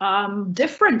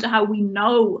different to how we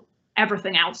know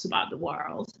everything else about the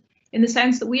world, in the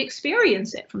sense that we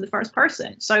experience it from the first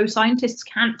person. So scientists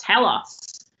can't tell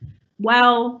us,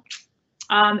 well,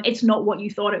 it's not what you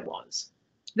thought it was.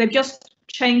 They've just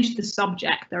changed the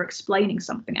subject. They're explaining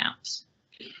something else.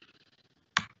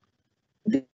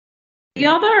 The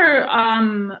other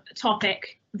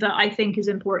topic that I think is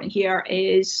important here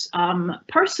is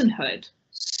personhood.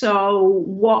 So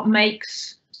what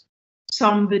makes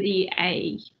somebody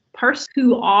a person?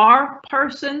 Who are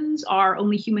persons? Are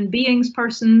only human beings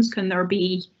persons? Can there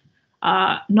be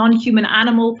non-human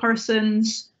animal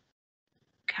persons?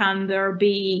 Can there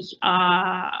be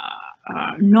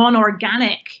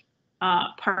non-organic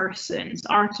persons,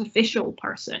 artificial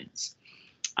persons?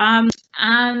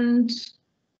 And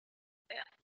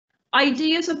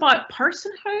ideas about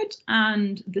personhood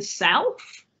and the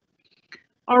self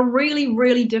are really,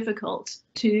 really difficult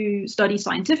to study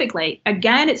scientifically.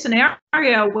 Again, it's an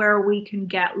area where we can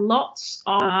get lots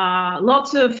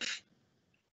of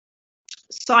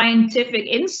scientific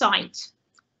insight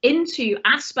into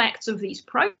aspects of these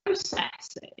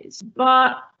processes,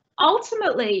 but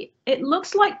ultimately it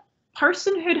looks like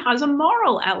personhood has a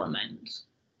moral element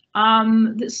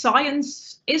that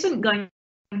science isn't going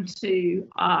to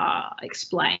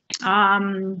explain.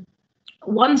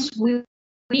 Once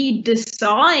we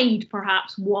decide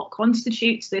perhaps what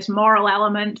constitutes this moral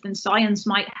element, then science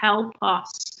might help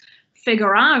us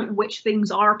figure out which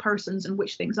things are persons and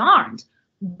which things aren't.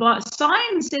 But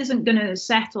science isn't going to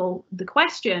settle the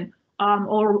question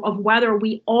or of whether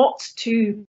we ought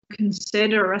to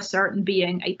consider a certain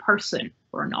being a person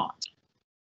or not.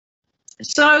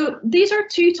 So these are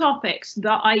two topics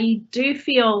that I do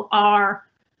feel are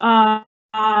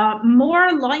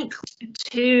more likely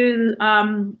to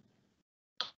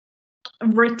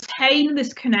retain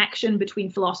this connection between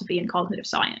philosophy and cognitive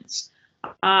science,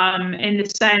 in the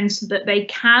sense that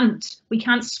we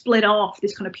can't split off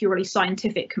this kind of purely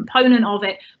scientific component of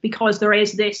it, because there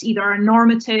is this either a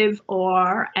normative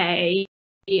or a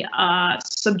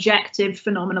subjective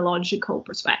phenomenological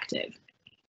perspective.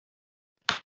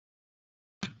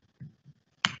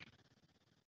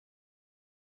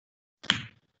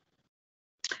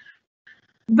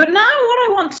 But now what I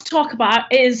want to talk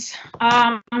about is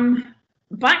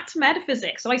back to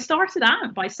metaphysics. So I started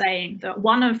out by saying that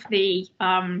one of the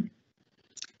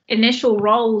initial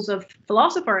roles of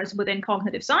philosophers within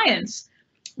cognitive science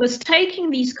was taking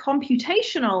these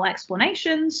computational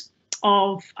explanations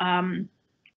of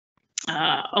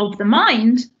the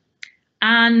mind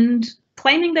and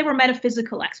claiming they were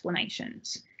metaphysical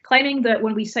explanations, claiming that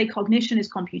when we say cognition is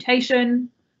computation,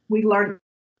 we learn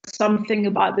something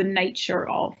about the nature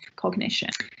of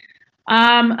cognition.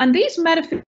 And these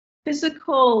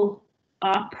metaphysical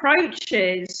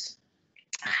approaches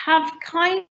have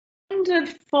kind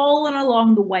of fallen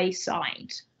along the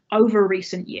wayside over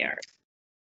recent years.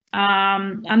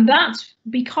 And that's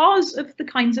because of the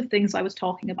kinds of things I was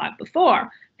talking about before.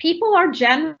 People are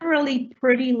generally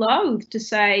pretty loath to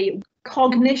say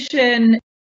cognition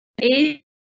is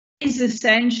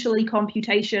essentially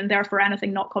computation, therefore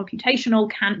anything not computational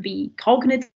can't be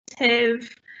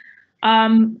cognitive.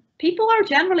 People are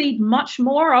generally much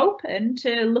more open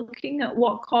to looking at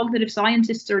what cognitive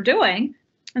scientists are doing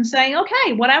and saying,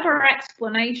 okay, whatever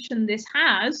explanation this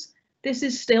has, this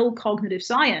is still cognitive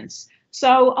science.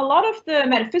 So a lot of the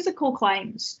metaphysical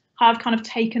claims have kind of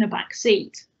taken a back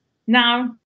seat.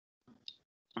 Now,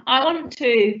 I want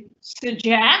to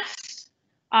suggest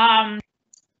that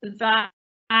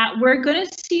we're going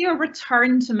to see a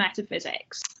return to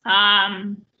metaphysics.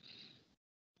 My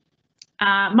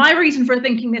reason for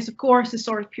thinking this, of course, is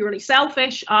sort of purely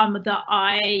selfish, that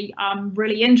I am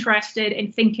really interested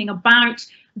in thinking about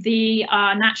the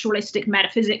naturalistic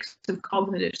metaphysics of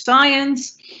cognitive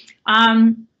science.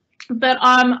 But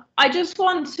I just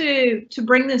want to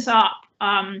bring this up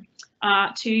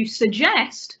to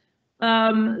suggest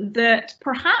that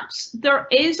perhaps there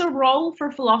is a role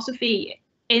for philosophy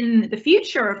in the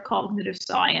future of cognitive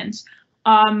science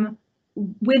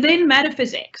within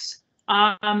metaphysics,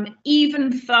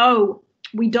 even though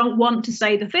we don't want to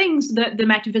say the things that the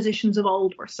metaphysicians of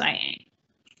old were saying.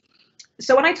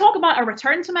 So when I talk about a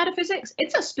return to metaphysics,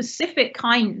 it's a specific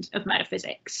kind of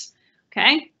metaphysics,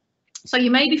 okay? So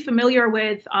you may be familiar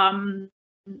with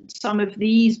some of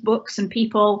these books and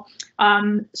people.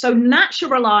 So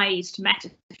naturalized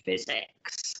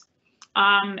metaphysics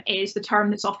is the term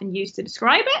that's often used to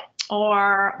describe it,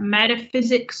 or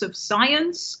metaphysics of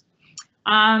science.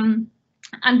 And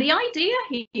the idea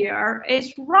here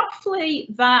is roughly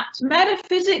that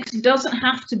metaphysics doesn't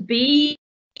have to be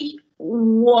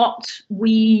what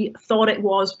we thought it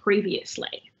was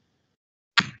previously.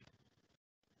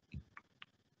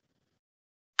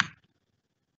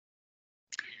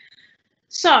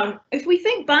 So if we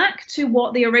think back to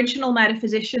what the original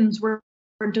metaphysicians were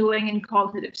doing in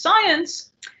cognitive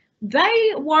science,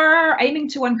 they were aiming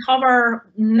to uncover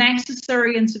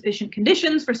necessary and sufficient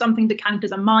conditions for something to count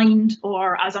as a mind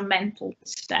or as a mental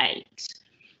state.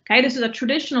 Okay, this is a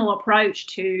traditional approach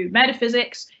to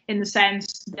metaphysics in the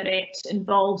sense that it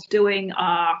involves doing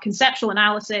conceptual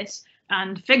analysis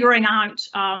and figuring out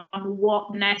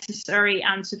what necessary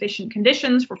and sufficient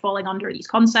conditions for falling under these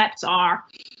concepts are.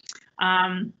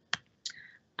 All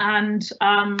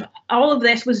of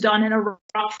this was done in a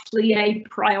roughly a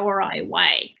priori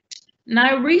way.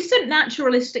 Now, recent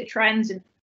naturalistic trends in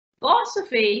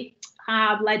philosophy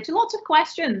have led to lots of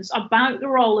questions about the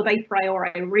role of a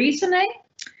priori reasoning,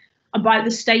 about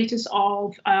the status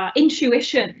of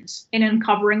intuitions in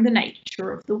uncovering the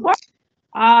nature of the world.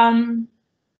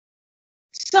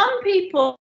 Some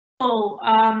people, so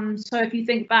if you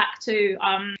think back to,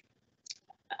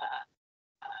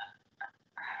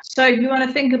 so if you want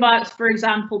to think about, for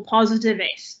example,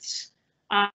 positivists,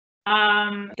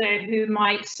 who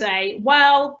might say,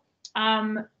 well,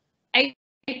 a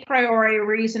priori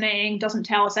reasoning doesn't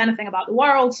tell us anything about the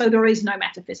world, so there is no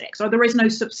metaphysics, or there is no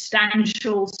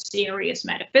substantial, serious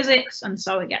metaphysics, and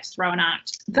so it gets thrown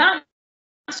out.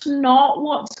 That's not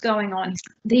what's going on.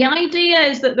 The idea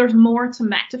is that there's more to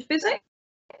metaphysics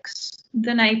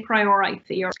than a priori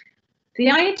theory.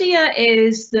 The idea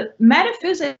is that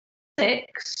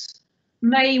metaphysics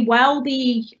may well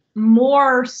be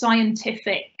more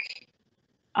scientific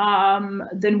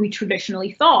than we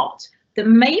traditionally thought. That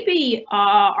maybe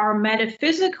our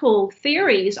metaphysical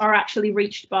theories are actually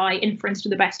reached by inference to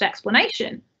the best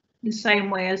explanation, the same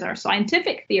way as our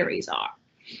scientific theories are.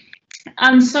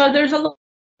 And so there's a lot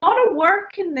of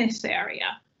work in this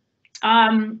area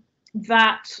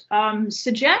that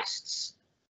suggests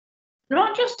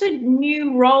not just a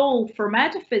new role for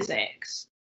metaphysics,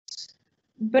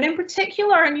 but in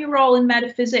particular a new role in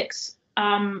metaphysics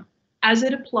as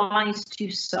it applies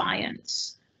to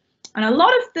science. And a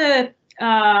lot of the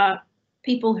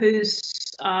people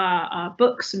whose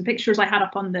books and pictures I had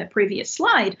up on the previous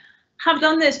slide have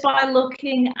done this by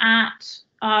looking at,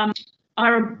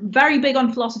 are very big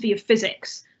on philosophy of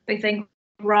physics. They think,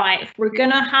 right, if we're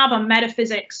going to have a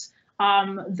metaphysics,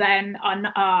 then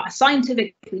a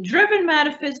scientifically driven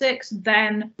metaphysics,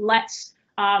 then let's,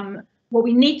 what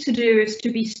we need to do is to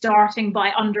be starting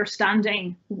by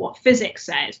understanding what physics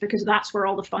says, because that's where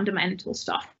all the fundamental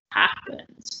stuff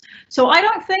happens. So I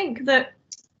don't think that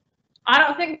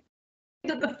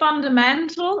the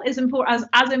fundamental is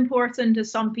as important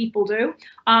as some people do,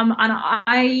 and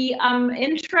I am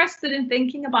interested in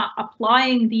thinking about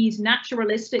applying these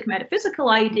naturalistic metaphysical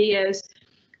ideas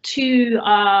to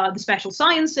the special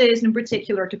sciences, and in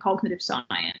particular to cognitive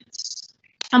science.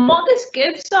 And what this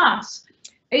gives us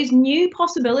is new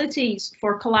possibilities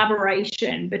for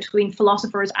collaboration between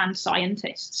philosophers and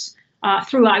scientists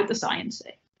throughout the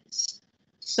sciences.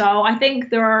 So I think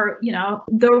there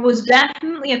was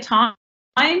definitely a time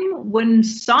when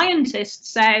scientists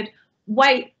said,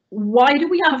 wait, why do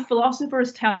we have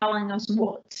philosophers telling us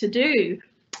what to do?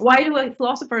 Why do we have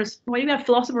philosophers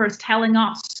telling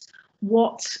us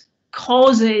what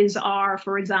causes are,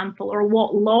 for example, or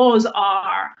what laws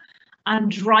are, and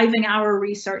driving our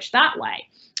research that way?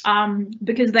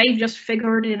 Because they've just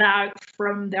figured it out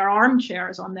from their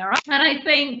armchairs on their own. And I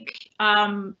think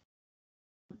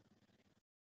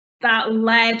that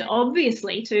led,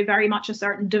 obviously, to very much a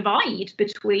certain divide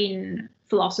between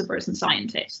philosophers and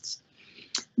scientists.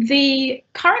 The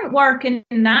current work in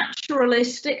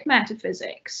naturalistic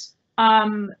metaphysics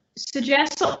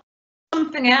suggests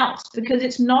something else, because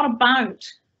it's not about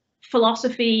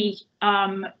philosophy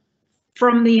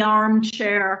from the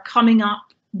armchair coming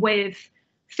up with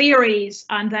theories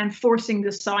and then forcing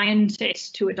the scientists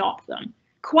to adopt them.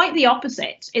 Quite the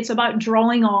opposite. It's about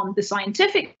drawing on the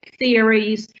scientific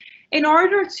theories in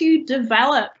order to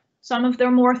develop some of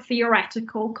their more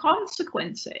theoretical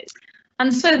consequences.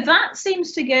 And so that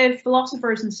seems to give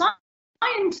philosophers and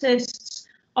scientists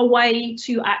a way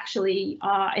to actually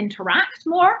interact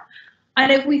more.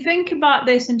 And if we think about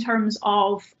this in terms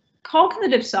of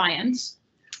cognitive science,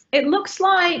 it looks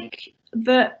like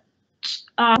that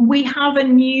we have a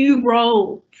new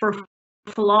role for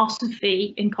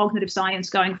philosophy in cognitive science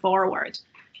going forward.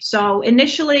 So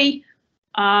initially,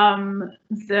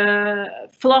 the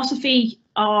philosophy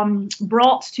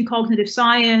brought to cognitive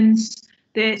science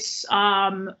this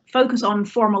focus on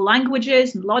formal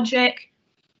languages and logic,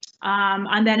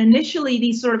 and then initially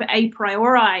these sort of a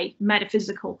priori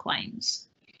metaphysical claims.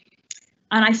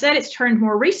 And I said it's turned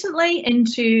more recently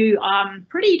into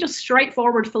pretty just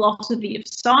straightforward philosophy of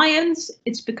science.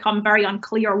 It's become very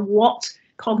unclear what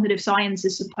cognitive science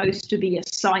is supposed to be a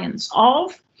science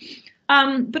of.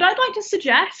 But I'd like to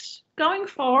suggest, going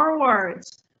forward,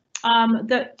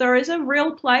 that there is a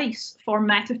real place for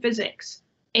metaphysics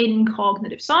in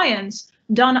cognitive science,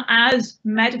 done as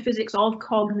metaphysics of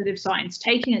cognitive science,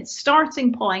 taking its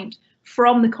starting point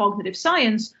from the cognitive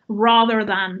science rather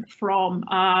than from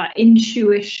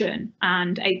intuition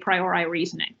and a priori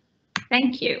reasoning.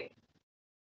 Thank you.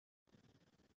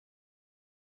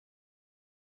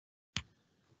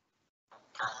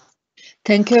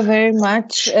 Thank you very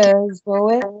much,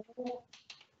 Zoe,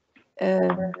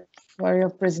 for your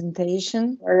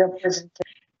presentation.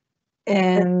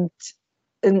 And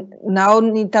now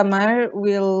Nythamar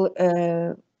will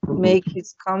make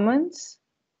his comments.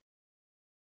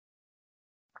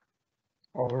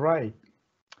 All right.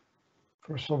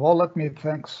 First of all, let me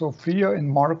thank Sofia and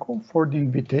Marco for the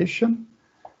invitation.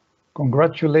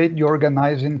 Congratulate the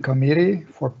organizing committee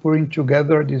for putting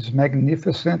together this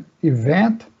magnificent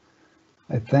event.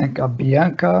 I thank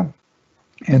Bianca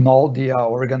and all the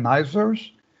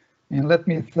organizers. And let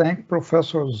me thank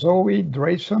Professor Zoe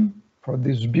Drayson for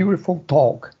this beautiful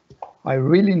talk. I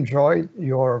really enjoyed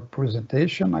your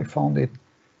presentation. I found it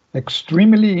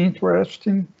extremely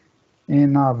interesting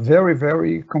and very,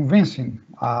 very convincing.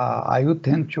 I would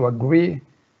tend to agree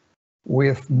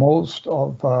with most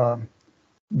of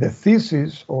the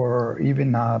theses or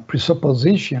even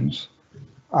presuppositions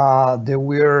that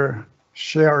were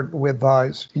shared with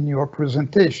us in your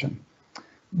presentation.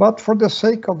 But for the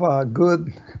sake of a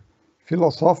good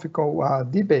philosophical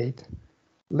debate,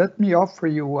 let me offer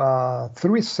you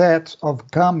 3 sets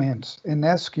of comments and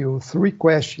ask you 3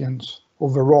 questions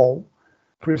overall,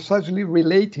 precisely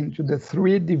relating to the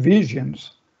 3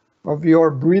 divisions of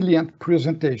your brilliant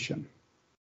presentation.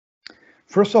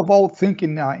 First of all,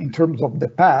 thinking in terms of the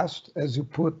past, as you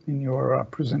put in your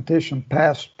presentation,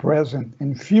 past, present,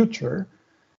 and future.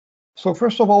 So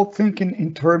first of all, thinking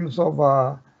in terms of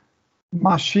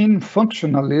machine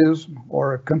functionalism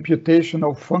or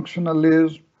computational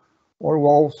functionalism, or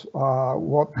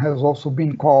what has also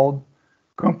been called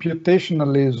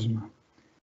computationalism.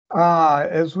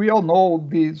 As we all know,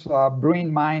 this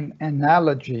brain-mind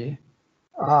analogy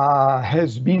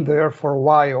has been there for a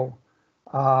while,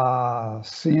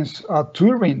 since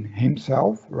Turing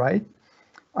himself, right?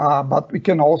 But we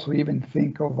can also even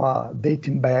think of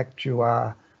dating back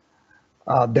to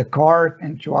Descartes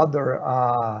and to other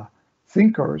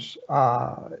thinkers,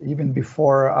 even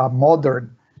before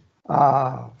modern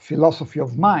philosophy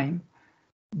of mind.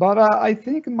 But I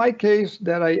think in my case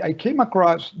that I came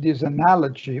across this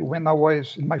analogy when I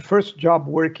was in my first job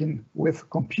working with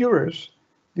computers.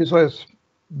 This was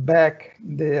back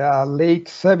in the late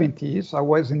 70s. I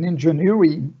was an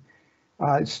engineering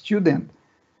student.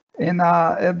 And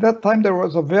at that time, there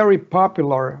was a very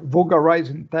popular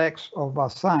vulgarizing text of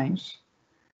science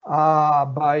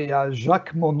by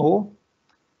Jacques Monod,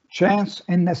 Chance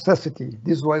and Necessity.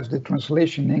 This was the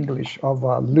translation in English of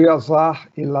Le Hasard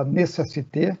et la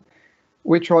Nécessité,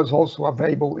 which was also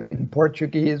available in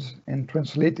Portuguese and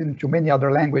translated into many other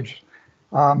languages.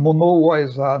 Monod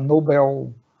was a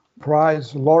Nobel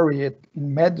Prize laureate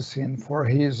in medicine for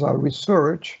his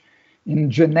research in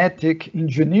genetic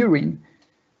engineering.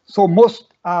 So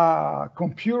most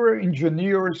computer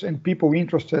engineers and people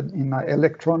interested in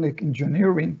electronic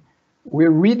engineering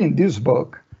were reading this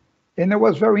book. And it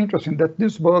was very interesting that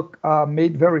this book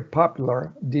made very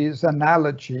popular this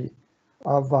analogy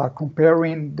of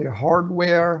comparing the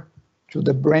hardware to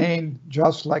the brain,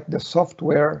 just like the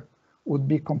software would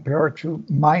be compared to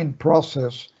mind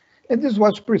process. And this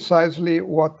was precisely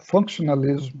what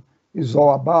functionalism is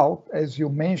all about, as you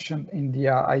mentioned in the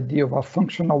idea of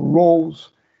functional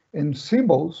roles and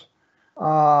symbols.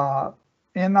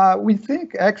 And we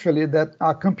think actually that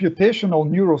computational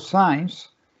neuroscience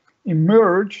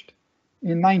emerged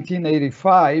in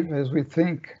 1985, as we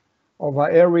think of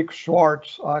Eric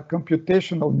Schwartz's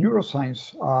computational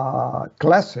neuroscience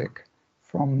classic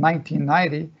from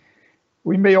 1990.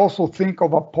 We may also think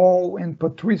of Paul and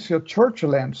Patricia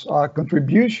Churchland's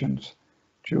contributions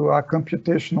to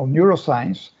computational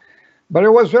neuroscience. But it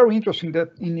was very interesting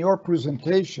that in your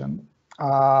presentation,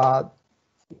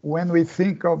 when we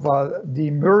think of the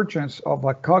emergence of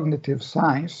cognitive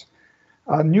science,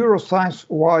 neuroscience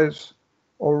was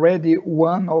already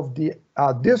one of the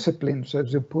disciplines,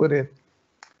 as you put it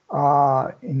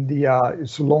in the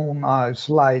Sloan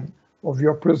slide of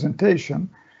your presentation.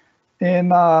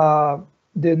 And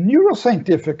the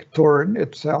neuroscientific turn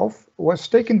itself was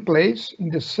taking place in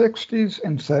the 60s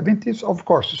and 70s, of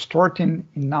course, starting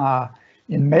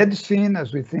in medicine,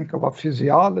 as we think about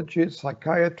physiology,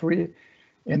 psychiatry,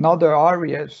 and other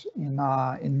areas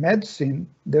in medicine,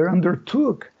 they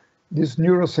undertook this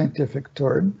neuroscientific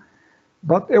turn.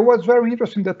 But it was very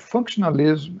interesting that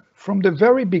functionalism, from the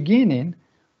very beginning,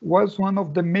 was one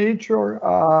of the major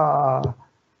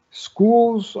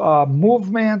schools,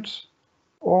 movements,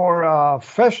 or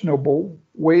fashionable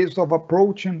ways of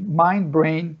approaching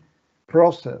mind-brain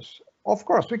process. Of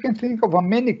course, we can think of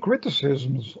many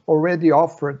criticisms already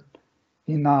offered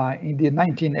in the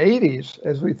 1980s,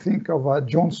 as we think of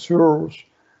John Searle's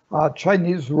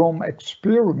Chinese Room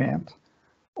experiment,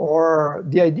 or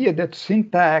the idea that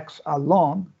syntax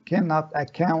alone cannot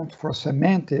account for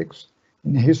semantics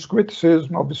in his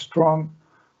criticism of strong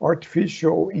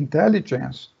artificial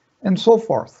intelligence, and so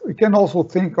forth. We can also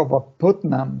think of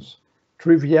Putnam's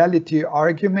triviality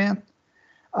argument,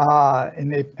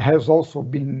 and it has also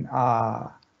been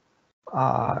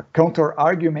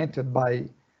counter-argumented by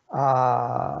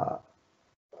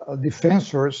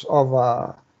defensors of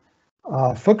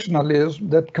functionalism,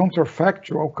 that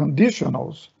counterfactual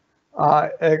conditionals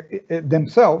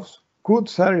themselves could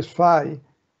satisfy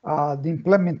the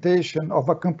implementation of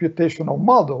a computational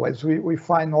model, as we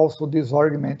find also these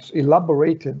arguments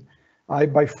elaborated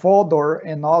by Fodor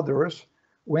and others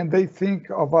when they think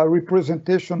of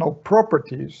representational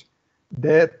properties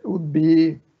that would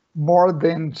be more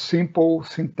than simple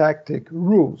syntactic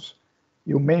rules.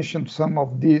 You mentioned some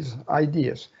of these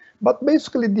ideas. But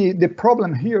basically the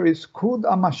problem here is, could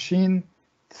a machine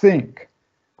think?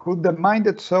 Could the mind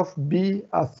itself be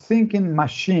a thinking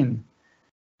machine?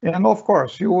 And of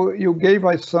course, you gave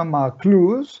us some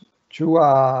clues to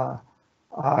a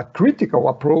critical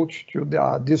approach to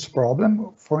this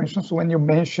problem. For instance, when you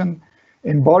mention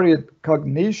embodied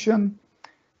cognition,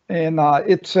 and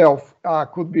itself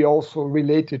could be also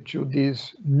related to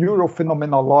this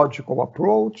neurophenomenological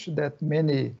approach that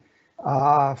many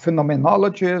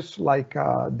phenomenologists like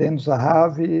Dan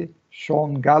Zahavi,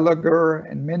 Sean Gallagher,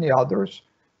 and many others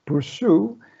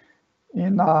pursue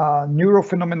in a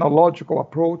neurophenomenological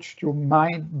approach to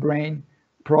mind-brain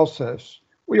process.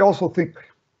 We also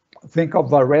think of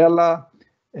Varela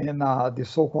and the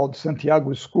so-called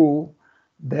Santiago School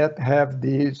that have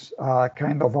this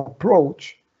kind of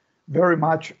approach very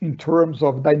much in terms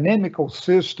of dynamical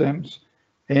systems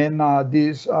and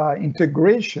this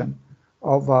integration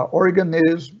of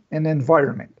organism and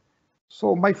environment.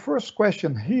 So my first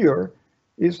question here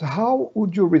is, how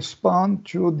would you respond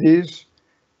to this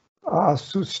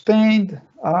sustained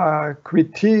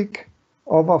critique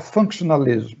of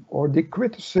functionalism, or the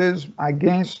criticism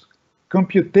against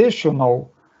computational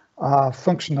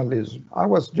functionalism? I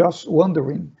was just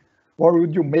wondering, what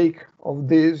would you make of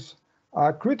these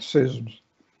criticisms?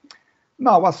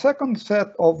 Now, a second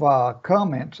set of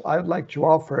comments I would like to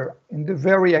offer in the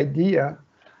very idea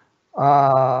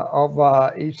of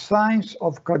a science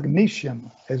of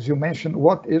cognition. As you mentioned,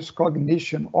 what is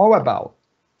cognition all about?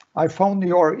 I found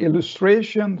your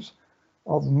illustrations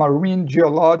of marine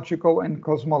geological and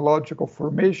cosmological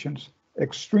formations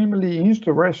extremely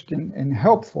interesting and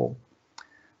helpful.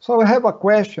 So I have a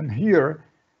question here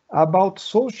about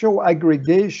social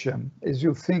aggregation as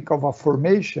you think of a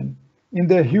formation in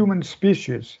the human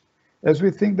species, as we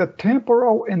think that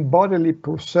temporal and bodily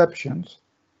perceptions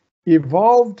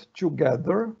evolved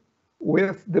together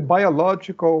with the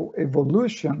biological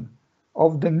evolution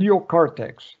of the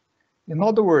neocortex. In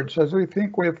other words, as we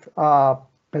think with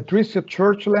Patricia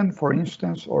Churchland, for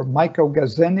instance, or Michael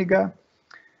Gazzaniga,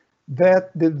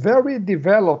 that the very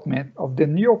development of the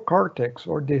neocortex,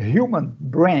 or the human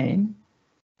brain,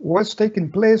 was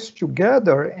taking place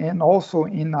together and also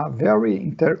in a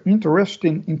very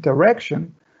interesting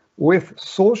interaction with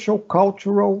social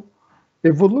cultural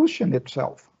evolution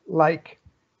itself, like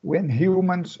when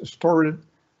humans started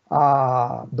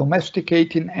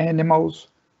domesticating animals,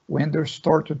 when they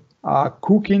started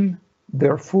cooking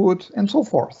their food, and so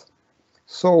forth.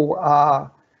 So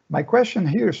my question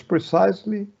here is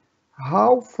precisely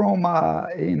how, from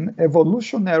an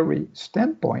evolutionary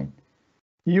standpoint,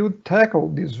 you tackle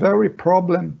this very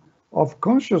problem of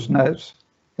consciousness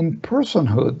and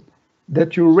personhood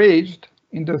that you raised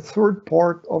in the third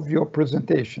part of your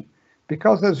presentation.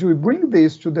 Because as we bring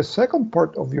this to the second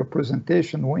part of your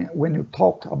presentation, when you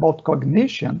talked about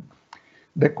cognition,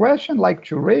 the question I'd like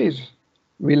to raise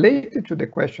related to the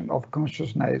question of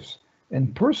consciousness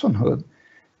and personhood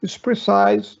is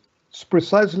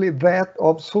precisely that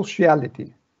of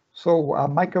sociality. So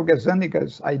Michael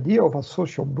Gazzaniga's idea of a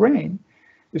social brain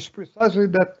is precisely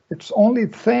that it's only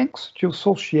thanks to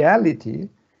sociality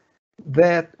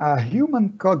that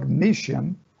human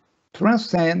cognition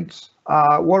transcends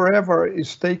whatever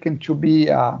is taken to be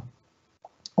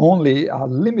only a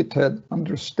limited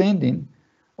understanding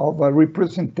of a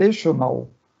representational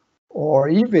or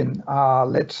even,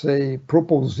 let's say,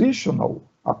 propositional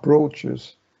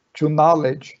approaches to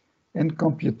knowledge and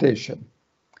computation.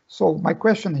 So my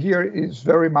question here is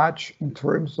very much in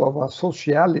terms of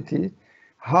sociality.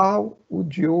 How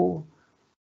would you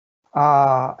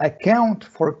account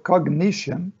for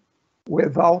cognition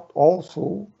without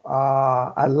also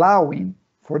allowing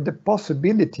for the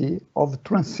possibility of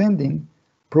transcending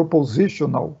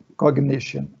propositional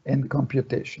cognition and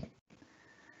computation?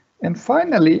 And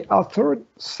finally, a third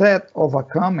set of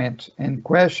comments and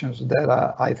questions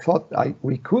that I thought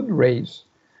we could raise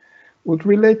would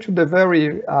relate to the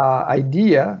very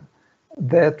idea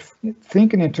that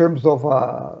thinking in terms of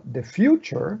the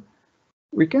future,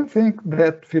 we can think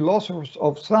that philosophers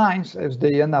of science, as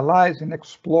they analyze and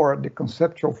explore the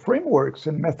conceptual frameworks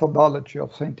and methodology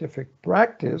of scientific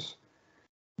practice,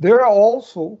 they're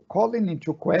also calling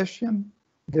into question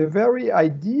the very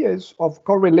ideas of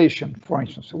correlation, for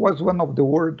instance. It was one of the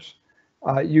words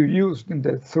you used in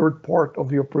the third part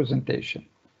of your presentation.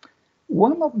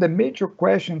 One of the major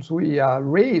questions we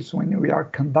raise when we are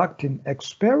conducting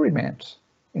experiments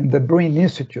in the Brain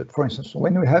Institute, for instance,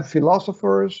 when we have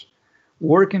philosophers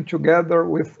working together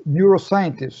with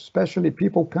neuroscientists, especially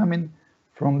people coming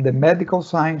from the medical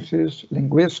sciences,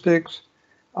 linguistics,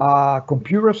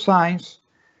 computer science,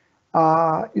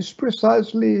 is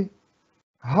precisely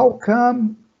how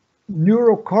come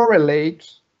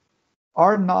neurocorrelates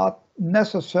are not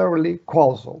necessarily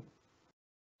causal.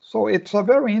 So it's a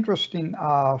very interesting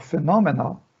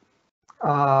phenomena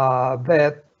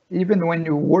that even when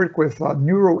you work with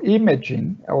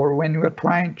neuroimaging, or when you are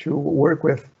trying to work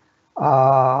with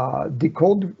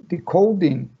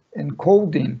decoding and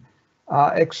coding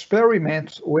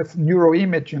experiments with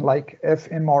neuroimaging like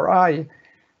fMRI,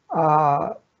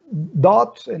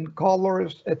 dots and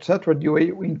colors, etc., the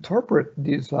way we interpret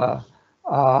this flow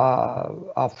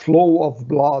of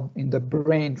blood in the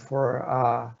brain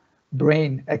for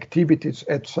brain activities,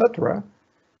 etc.,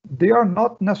 they are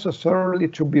not necessarily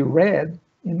to be read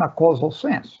in a causal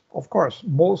sense. Of course,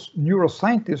 most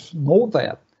neuroscientists know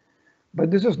that,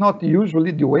 but this is not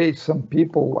usually the way some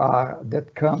people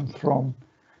that come from,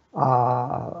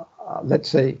 let's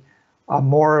say, a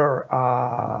more,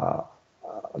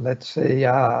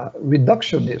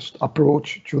 reductionist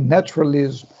approach to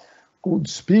naturalism could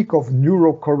speak of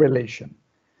neurocorrelation,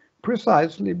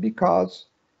 precisely because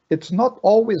it's not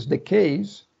always the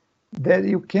case that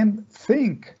you can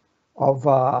think of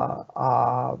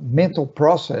a mental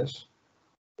process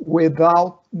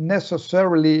without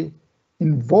necessarily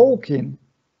invoking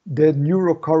the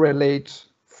neurocorrelates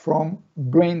from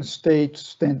brain state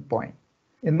standpoint.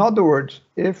 In other words,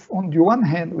 if on the one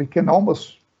hand we can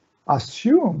almost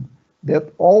assume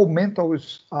that all mental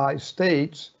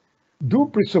states do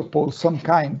presuppose some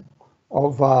kind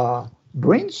of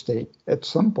brain state at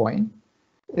some point,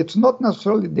 it's not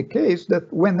necessarily the case that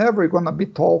whenever you're going to be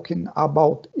talking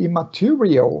about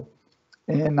immaterial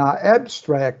and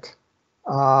abstract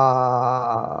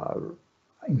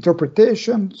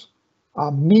interpretations,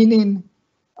 meaning,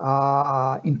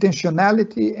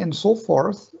 intentionality, and so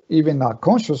forth, even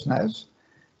consciousness,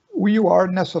 we are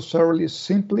necessarily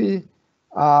simply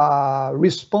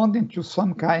responding to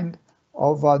some kind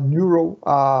of a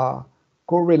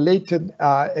neuro-correlated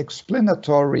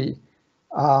explanatory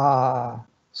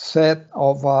set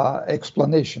of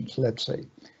explanations, let's say.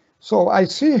 So I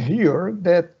see here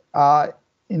that at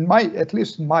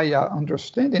least in my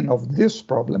understanding of this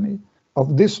problem, or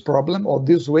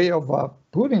this way of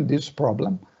putting this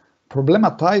problem,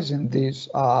 problematizing this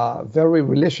very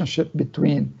relationship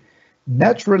between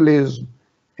naturalism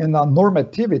and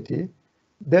normativity,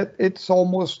 that it's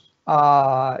almost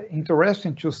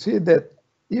interesting to see that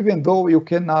even though you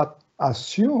cannot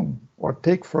assume or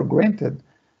take for granted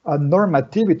a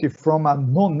normativity from a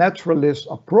non-naturalist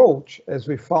approach, as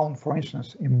we found, for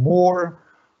instance, in Moore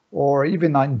or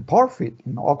even in Parfit,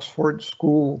 in Oxford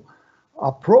School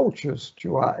approaches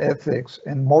to ethics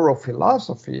and moral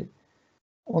philosophy.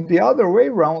 On the other way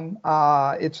around,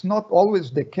 it's not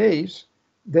always the case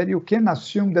that you can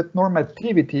assume that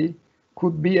normativity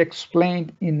could be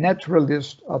explained in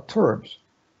naturalist terms.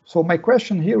 So my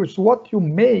question here is what you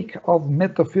make of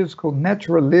metaphysical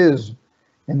naturalism,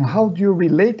 and how do you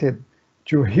relate it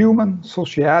to human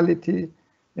sociality,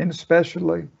 and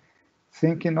especially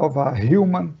thinking of a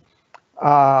human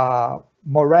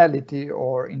morality,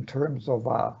 or in terms of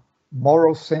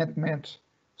moral sentiments,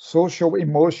 social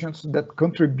emotions that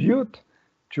contribute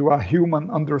to a human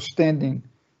understanding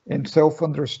and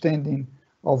self-understanding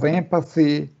of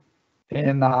empathy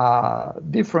and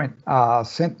different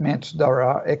sentiments that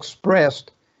are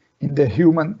expressed in the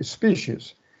human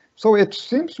species. So it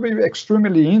seems to be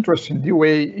extremely interesting the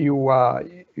way you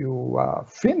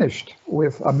finished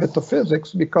with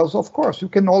metaphysics, because of course you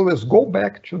can always go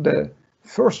back to the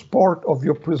first part of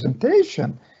your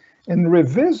presentation and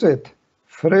revisit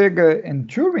Frege and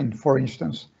Turing, for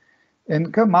instance,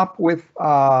 and come up with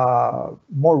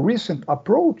more recent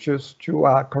approaches to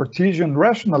Cartesian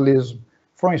rationalism,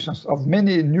 for instance, of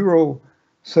many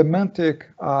neurosemantic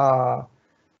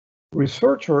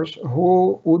researchers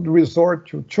who would resort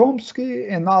to Chomsky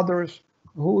and others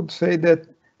who would say that,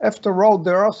 after all,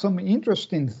 there are some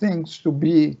interesting things to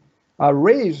be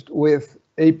raised with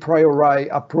a priori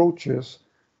approaches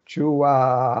to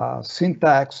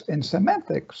syntax and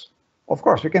semantics. Of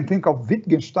course, you can think of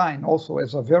Wittgenstein also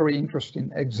as a very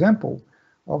interesting example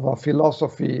of a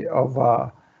philosophy of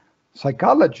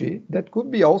psychology that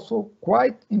could be also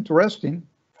quite interesting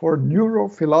for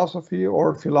neurophilosophy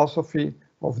or philosophy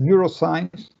of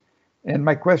neuroscience. And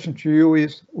my question to you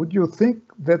is, would you think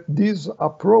that these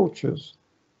approaches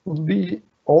would be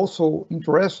also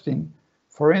interesting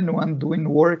for anyone doing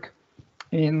work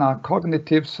in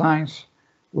cognitive science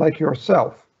like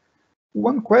yourself?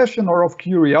 One question or of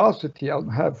curiosity I'll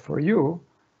have for you,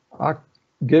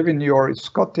 given your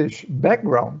Scottish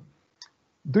background,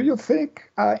 do you think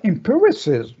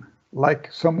empiricism, like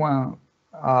someone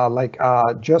like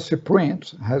Jesse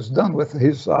Prince has done with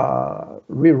his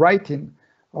rewriting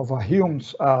of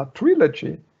Hume's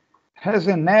trilogy, has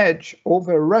an edge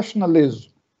over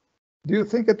rationalism? Do you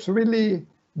think it's really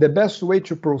the best way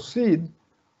to proceed,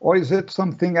 or is it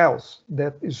something else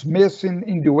that is missing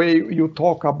in the way you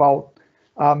talk about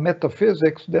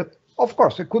metaphysics that, of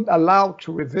course, it could allow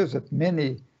to revisit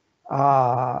many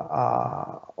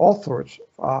authors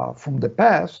from the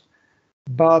past,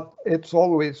 but it's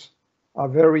always a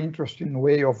very interesting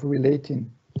way of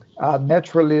relating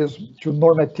naturalism to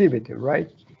normativity,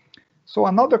 right? So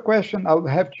another question I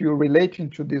would have to you relating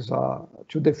to this,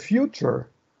 to the future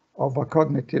of a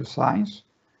cognitive science.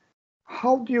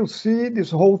 How do you see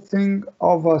this whole thing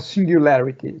of a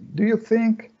singularity? Do you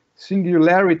think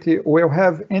singularity will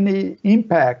have any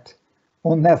impact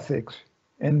on ethics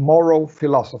and moral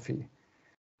philosophy?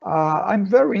 I'm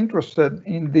very interested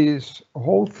in this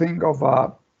whole thing of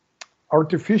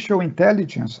artificial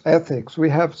intelligence ethics. We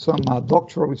have some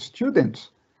doctoral students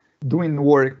doing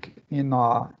work in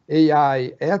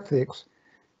AI ethics.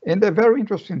 And a very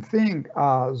interesting thing,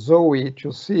 Zoe,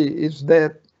 to see is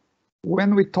that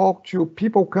when we talk to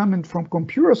people coming from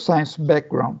computer science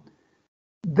background,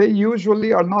 they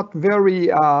usually are not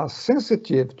very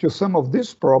sensitive to some of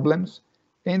these problems,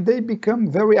 and they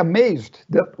become very amazed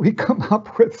that we come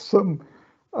up with some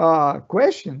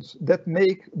questions that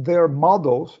make their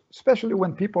models, especially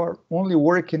when people are only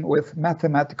working with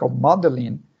mathematical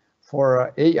modeling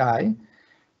for AI,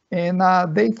 and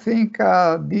they think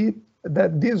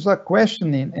that this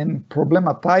questioning and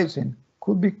problematizing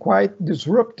could be quite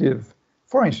disruptive.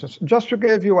 For instance, just to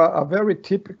give you a very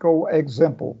typical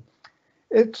example,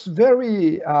 it's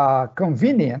very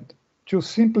convenient to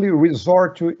simply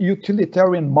resort to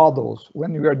utilitarian models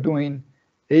when we are doing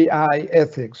AI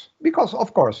ethics, because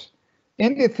of course,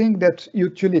 anything that's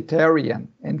utilitarian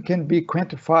and can be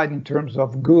quantified in terms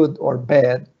of good or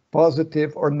bad,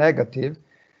 positive or negative,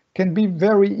 can be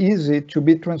very easy to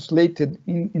be translated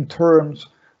in terms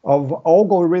of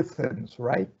algorithms,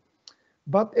 right?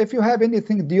 But if you have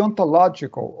anything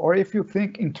deontological, or if you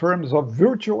think in terms of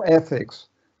virtual ethics,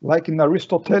 like in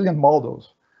Aristotelian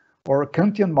models or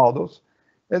Kantian models,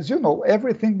 as you know,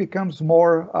 everything becomes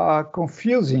more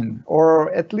confusing,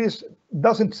 or at least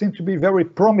doesn't seem to be very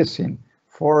promising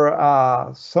for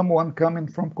someone coming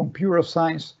from computer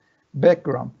science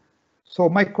background. So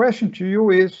my question to you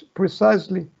is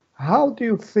precisely, how do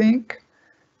you think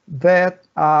that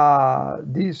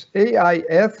these AI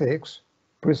ethics,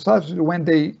 precisely when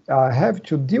they have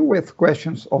to deal with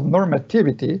questions of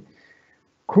normativity,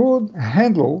 could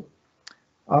handle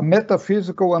a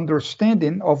metaphysical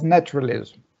understanding of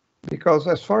naturalism? Because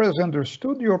as far as I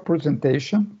understood your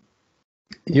presentation,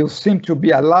 you seem to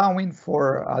be allowing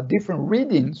for different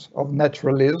readings of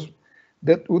naturalism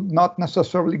that would not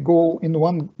necessarily go in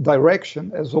one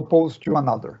direction as opposed to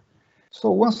another.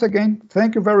 So once again,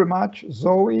 thank you very much,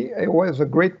 Zoe. It was a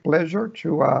great pleasure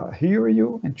to hear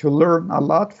you and to learn a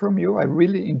lot from you. I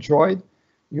really enjoyed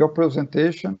your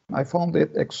presentation. I found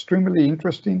it extremely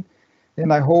interesting,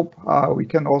 and I hope we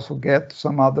can also get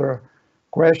some other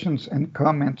questions and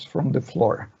comments from the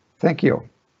floor. Thank you.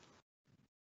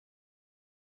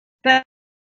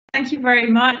 Thank you very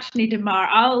much, Nythamar.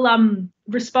 I'll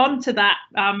respond to that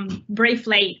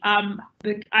briefly.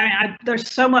 There's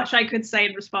so much I could say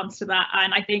in response to that,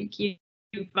 and I think you've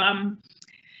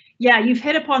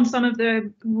hit upon some of the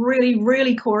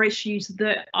really core issues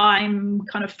that I'm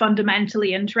kind of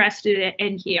fundamentally interested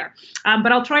in here.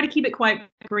 But I'll try to keep it quite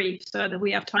brief so that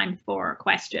we have time for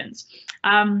questions.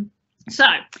 So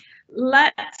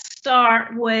let's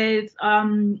start with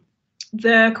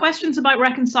the questions about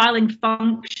reconciling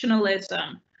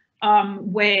functionalism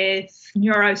with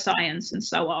neuroscience and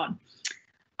so on.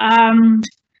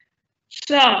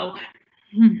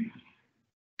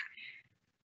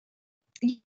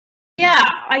 Yeah,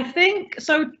 I think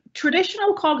so.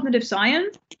 traditional cognitive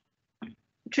science,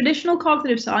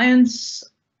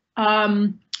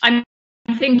 I'm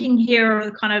thinking here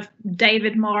the kind of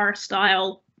David Marr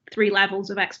style 3 levels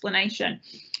of explanation.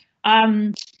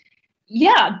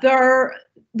 Yeah, they're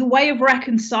the way of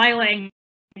reconciling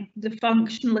the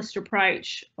functionalist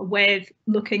approach with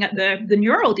looking at the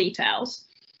neural details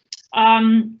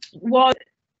was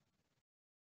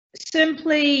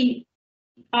simply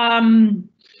to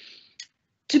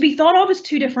be thought of as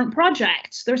 2 different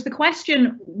projects. There's the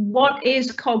question, what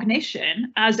is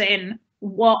cognition, as in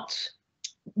what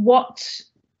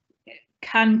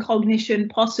can cognition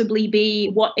possibly be,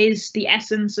 what is the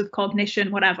essence of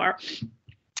cognition, whatever.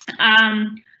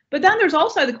 But then there's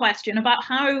also the question about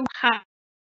how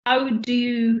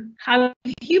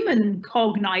human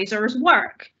cognizers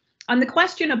work. And the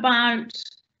question about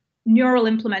neural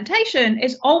implementation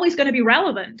is always going to be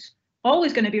relevant,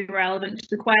 to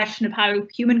the question of how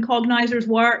human cognizers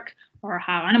work, or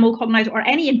how animal cognizers, or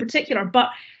any in particular.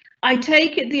 But I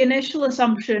take it the initial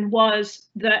assumption was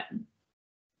that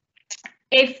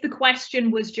if the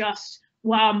question was just,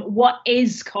 what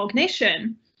is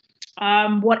cognition?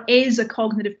 What is a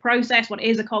cognitive process? What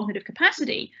is a cognitive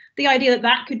capacity? The idea that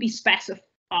that could be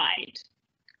specified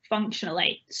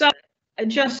functionally. So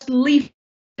just leaving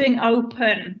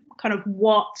open kind of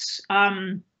what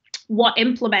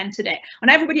implemented it.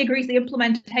 And everybody agrees the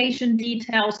implementation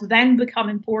details then become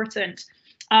important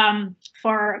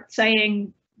for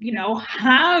saying, you know,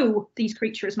 how these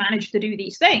creatures manage to do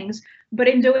these things. But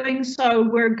in doing so,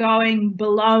 we're going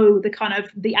below the kind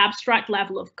of the abstract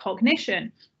level of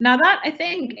cognition. Now that, I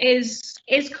think, is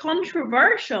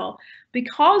controversial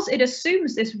because it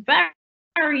assumes this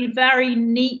very, very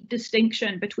neat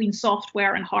distinction between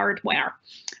software and hardware.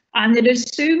 And it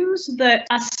assumes that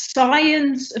a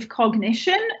science of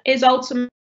cognition is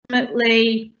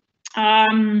ultimately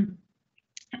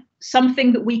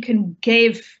something that we can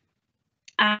give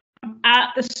at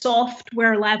the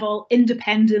software level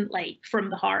independently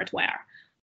from the hardware.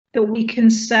 That we can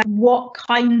say what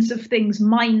kinds of things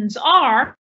minds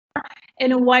are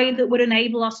in a way that would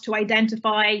enable us to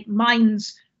identify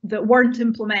minds that weren't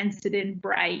implemented in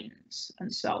brains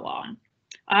and so on.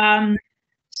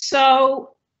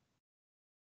 So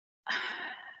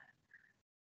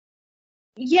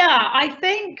yeah,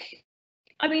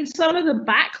 I mean, some of the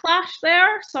backlash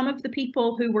there, some of the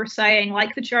people who were saying,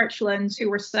 like the Churchlands, who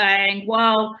were saying,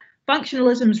 well,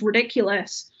 functionalism is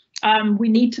ridiculous. We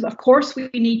need to, of course, we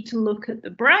need to look at the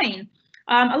brain.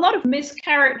 A lot of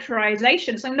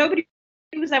mischaracterization. So nobody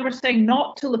was ever saying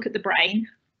not to look at the brain.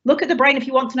 Look at the brain if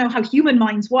you want to know how human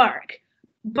minds work.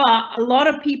 But a lot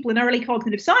of people in early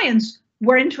cognitive science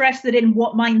were interested in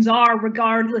what minds are,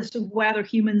 regardless of whether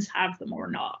humans have them or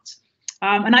not.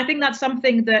 And I think that's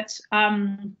something that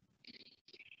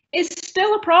is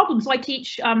still a problem. So I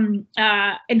teach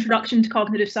Introduction to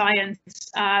Cognitive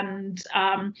Science, and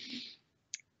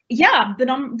yeah,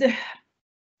 the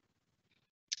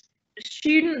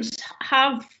students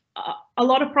have a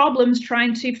lot of problems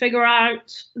trying to figure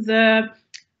out the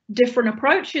different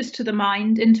approaches to the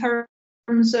mind in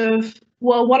terms of,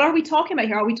 well, what are we talking about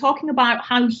here? Are we talking about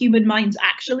how human minds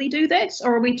actually do this,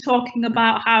 or are we talking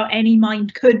about how any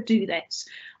mind could do this?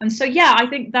 And so, yeah, I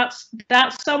think that's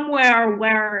somewhere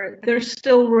where there's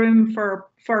still room for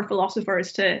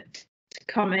philosophers to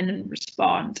come in and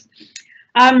respond.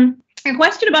 A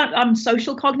question about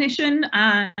social cognition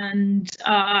and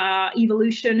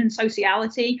evolution and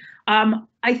sociality,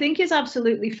 I think is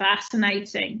absolutely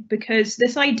fascinating, because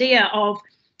this idea of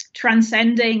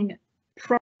transcending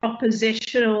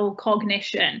propositional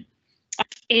cognition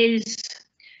is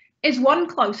one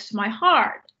close to my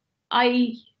heart.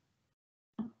 I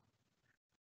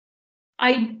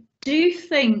do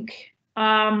think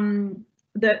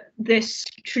that this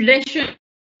tradition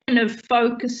of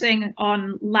focusing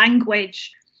on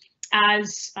language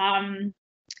as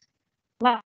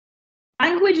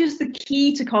language is the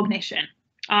key to cognition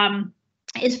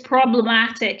is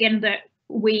problematic in that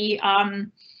we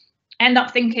end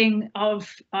up thinking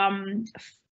of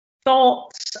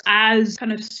thoughts as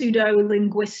kind of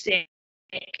pseudo-linguistic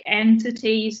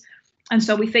entities. And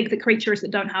so we think that creatures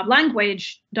that don't have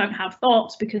language don't have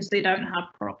thoughts because they don't have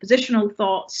propositional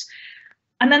thoughts.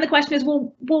 And then the question is,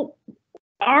 well,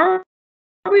 are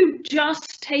we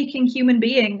just taking human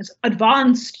beings,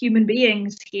 advanced human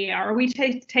beings here? Are we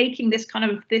taking this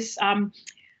kind of this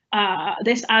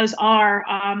as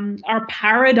our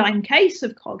paradigm case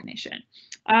of cognition?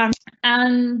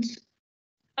 And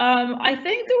I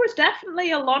think there was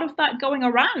definitely a lot of that going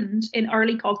around in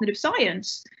early cognitive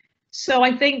science. So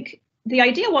I think the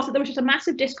idea was that there was just a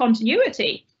massive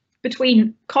discontinuity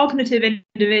between cognitive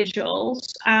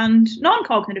individuals and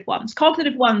non-cognitive ones.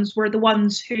 Cognitive ones were the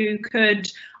ones who could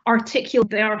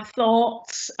articulate their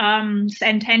thoughts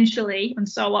sententially and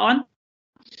so on,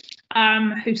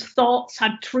 whose thoughts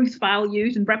had truth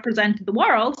values and represented the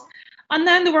world. And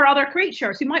then there were other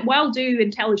creatures who might well do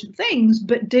intelligent things,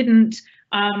 but didn't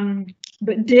have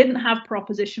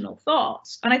propositional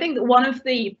thoughts. And I think that one of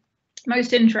the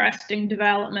most interesting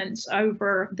developments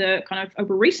over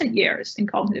recent years in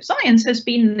cognitive science has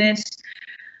been this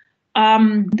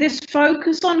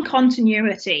focus on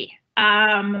continuity,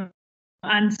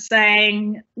 and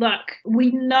saying, look, we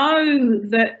know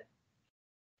that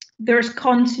there's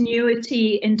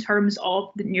continuity in terms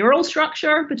of the neural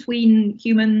structure between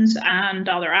humans and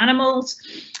other animals.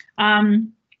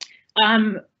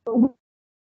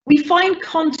 We find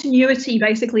continuity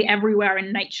basically everywhere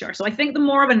in nature. So I think the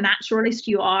more of a naturalist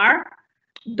you are,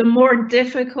 the more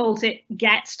difficult it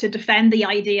gets to defend the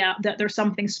idea that there's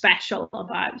something special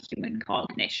about human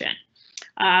cognition.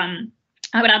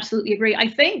 I would absolutely agree.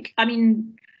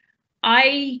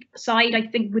 I side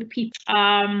with people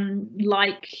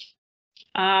like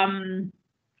Andy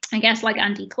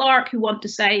Clark, who want to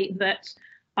say that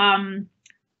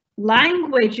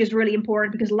language is really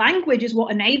important because language is what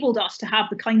enabled us to have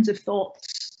the kinds of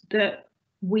thoughts that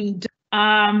we do.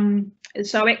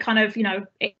 So it kind of,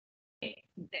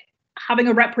 having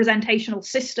a representational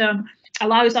system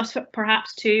allows us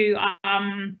perhaps to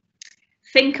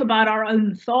think about our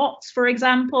own thoughts, for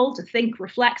example, to think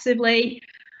reflexively.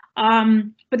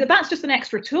 But that's just an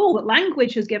extra tool that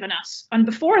language has given us. And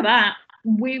before that,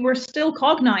 we were still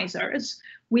cognizers.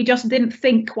 We just didn't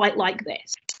think quite like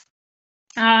this.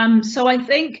 So I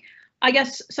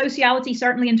guess sociality,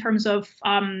 certainly in terms of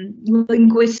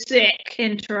linguistic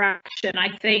interaction,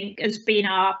 I think has been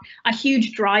a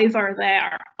huge driver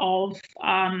there of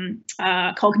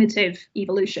cognitive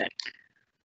evolution.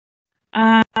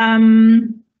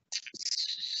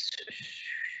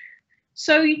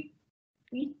 So you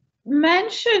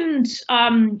mentioned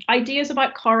ideas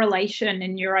about correlation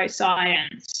in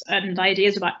neuroscience and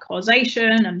ideas about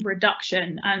causation and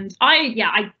reduction, and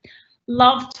I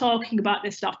love talking about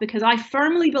this stuff because I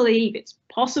firmly believe it's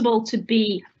possible to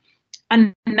be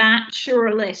a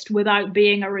naturalist without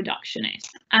being a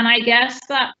reductionist. And I guess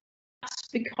that's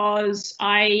because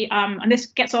and this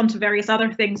gets on to various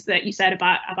other things that you said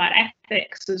about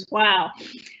ethics as well.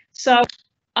 So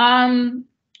on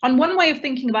one way of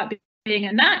thinking about being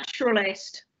a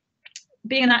naturalist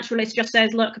just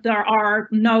says, look, there are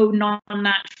no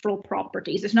non-natural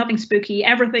properties. There's nothing spooky.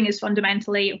 Everything is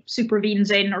fundamentally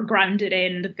supervenes in or grounded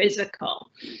in the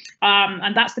physical.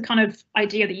 And that's the kind of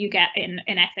idea that you get in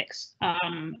ethics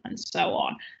and so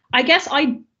on. I guess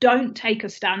I don't take a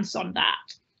stance on that.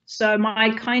 So my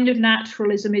kind of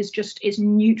naturalism is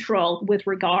neutral with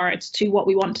regards to what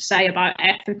we want to say about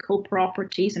ethical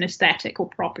properties and aesthetical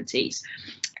properties.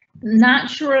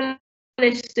 Naturalistic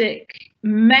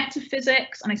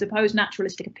metaphysics and I suppose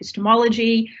naturalistic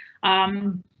epistemology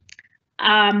are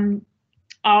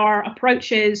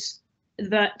approaches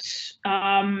that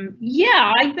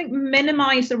I think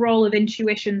minimize the role of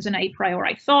intuitions and a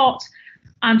priori thought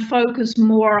and focus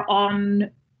more on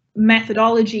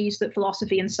methodologies that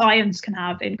philosophy and science can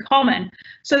have in common.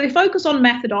 So they focus on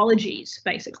methodologies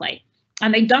basically,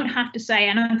 and they don't have to say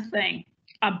anything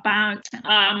about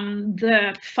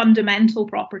the fundamental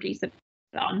properties that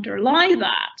underlie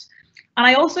that. And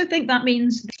I also think that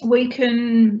means we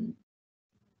can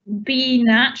be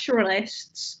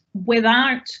naturalists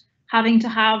without having to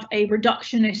have a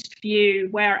reductionist view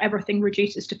where everything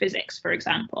reduces to physics, for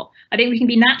example. I think we can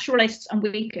be naturalists and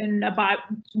we can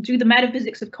do the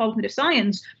metaphysics of cognitive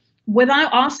science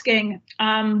without asking,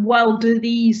 well, do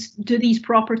these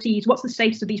properties, what's the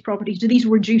status of these properties? Do these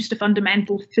reduce to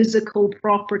fundamental physical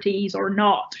properties or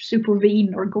not,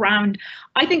 supervene or ground?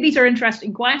 I think these are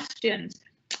interesting questions,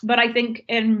 but I think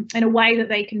in a way that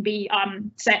they can be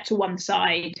set to one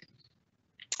side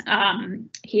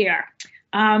here.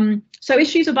 So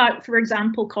issues about, for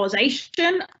example,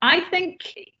 causation, I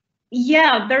think,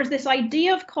 there's this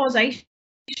idea of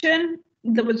causation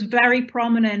that was very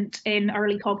prominent in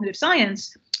early cognitive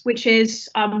science, which is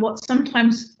what's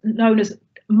sometimes known as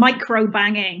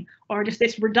micro-banging, or just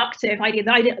this reductive idea,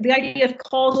 the idea of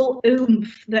causal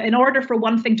oomph, that in order for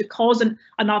one thing to cause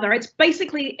another, it's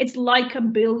like a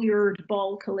billiard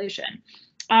ball collision.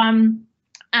 In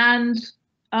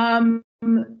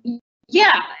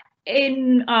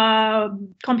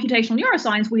computational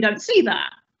neuroscience, we don't see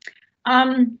that.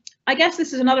 I guess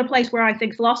this is another place where I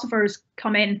think philosophers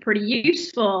come in pretty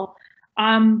useful,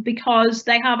 because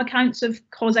they have accounts of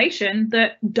causation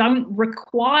that don't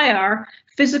require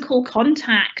physical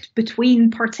contact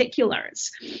between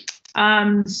particulars.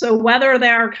 So whether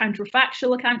they're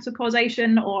counterfactual accounts of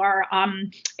causation or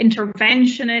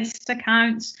interventionist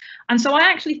accounts. And so I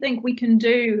actually think we can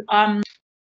do,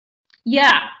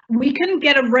 we can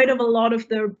get rid of a lot of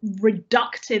the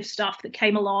reductive stuff that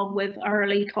came along with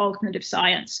early cognitive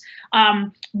science,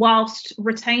 whilst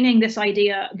retaining this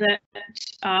idea that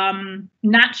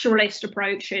naturalist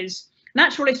approaches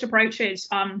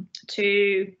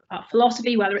to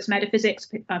philosophy, whether it's metaphysics,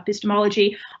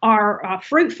 epistemology, are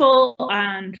fruitful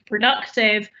and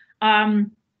productive,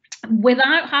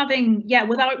 without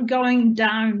going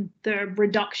down the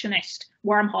reductionist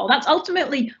wormhole. That's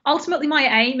ultimately my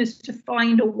aim, is to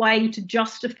find a way to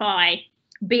justify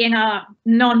being a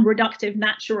non-reductive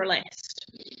naturalist.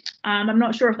 I'm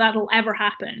not sure if that'll ever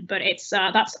happen, but it's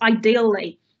that's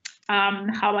ideally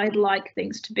how I'd like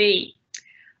things to be.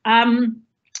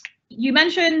 You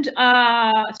mentioned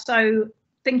so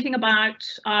thinking about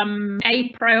a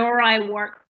priori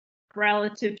work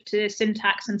relative to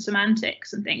syntax and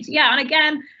semantics and things. Yeah, and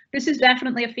again, this is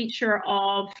definitely a feature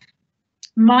of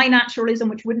my naturalism,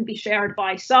 which wouldn't be shared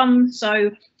by some.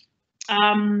 So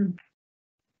John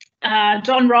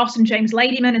Ross and James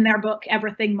Ladyman in their book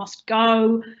Everything Must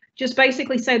Go just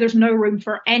basically say there's no room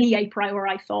for any a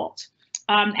priori thought,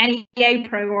 any a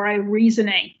priori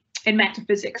reasoning in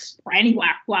metaphysics or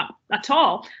anywhere, well, at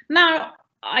all. Now,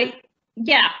 I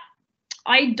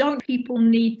don't think people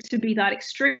need to be that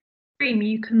extreme.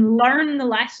 You can learn the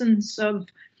lessons of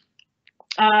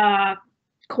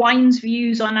Quine's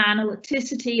views on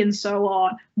analyticity and so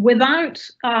on without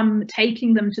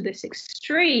taking them to this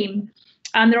extreme.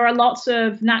 And there are lots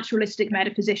of naturalistic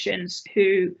metaphysicians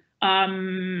who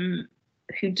do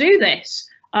this.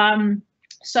 Who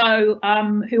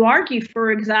argue,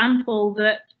 for example,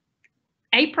 that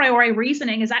a priori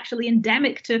reasoning is actually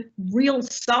endemic to real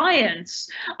science,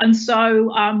 and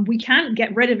so we can't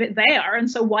get rid of it there, and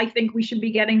so why think we should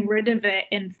be getting rid of it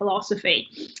in philosophy?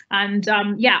 And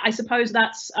I suppose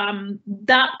that's a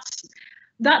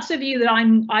view that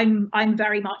I'm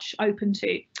very much open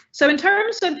to. So in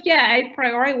terms of a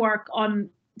priori work on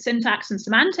syntax and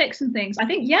semantics and things, I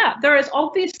think there is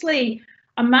obviously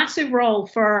a massive role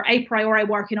for a priori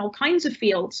work in all kinds of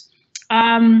fields.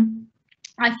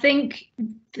 I think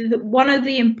one of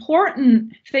the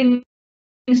important things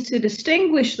to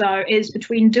distinguish, though, is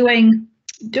between doing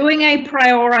a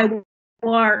priori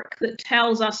work that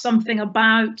tells us something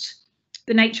about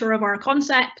the nature of our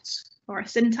concepts, or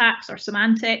syntax, or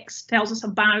semantics, tells us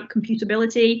about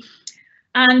computability,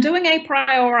 and doing a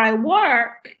priori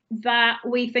work that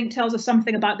we think tells us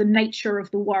something about the nature of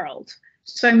the world.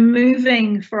 So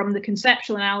moving from the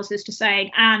conceptual analysis to saying,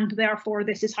 and therefore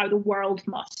this is how the world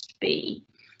must be.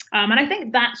 And I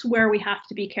think that's where we have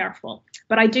to be careful.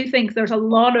 But I do think there's a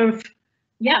lot of,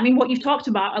 what you've talked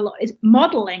about a lot is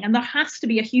modeling, and there has to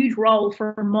be a huge role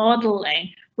for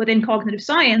modeling within cognitive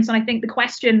science. And I think the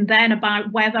question then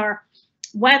about whether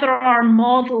our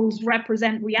models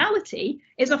represent reality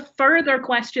is a further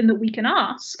question that we can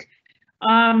ask,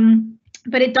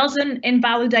 but it doesn't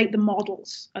invalidate the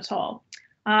models at all.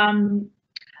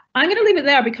 I'm going to leave it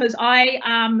there because I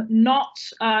am not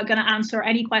going to answer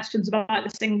any questions about the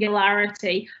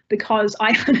singularity, because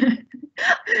I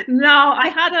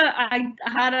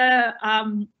had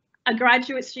a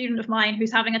graduate student of mine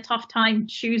who's having a tough time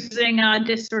choosing a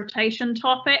dissertation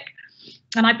topic,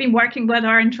 and I've been working with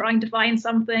her and trying to find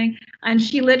something, and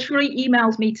she literally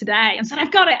emailed me today and said,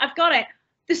 I've got it,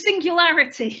 the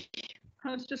singularity.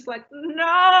 I was just like,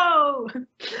 no.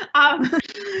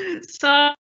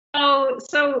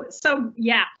 So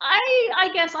yeah, I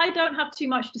guess I don't have too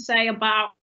much to say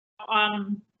about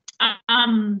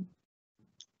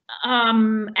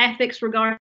ethics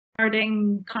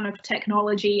regarding kind of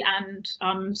technology and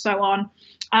so on,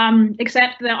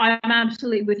 except that I'm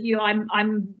absolutely with you.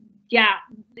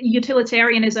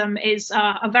 Utilitarianism is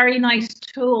a very nice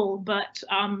tool, but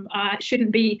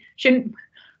shouldn't be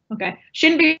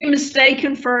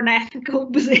mistaken for an ethical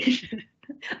position.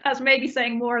 That's maybe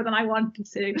saying more than I wanted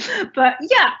to, but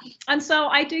yeah. And so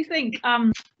I do think,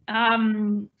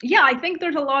 I think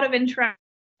there's a lot of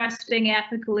interesting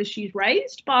ethical issues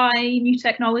raised by new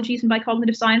technologies and by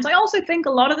cognitive science. I also think a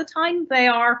lot of the time they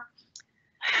are,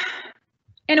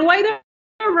 in a way, they're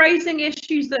raising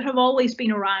issues that have always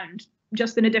been around,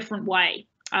 just in a different way.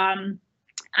 I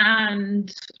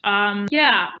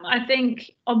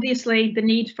think obviously the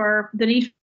need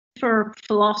for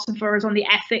philosophers on the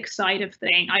ethics side of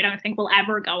things, I don't think will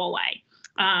ever go away.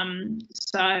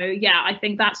 So yeah, I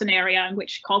think that's an area in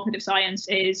which cognitive science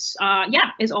is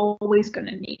always going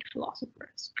to need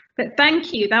philosophers. But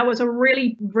thank you. That was a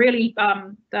really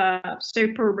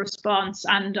super response,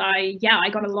 and I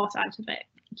got a lot out of it.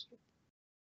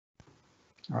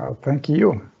 Thank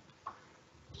you.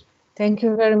 Thank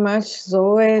you very much,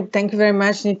 Zoe. Thank you very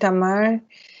much, Nythamar.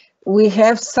 We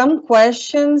have some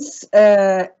questions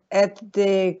at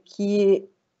the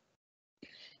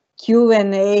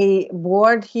Q&A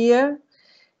board here.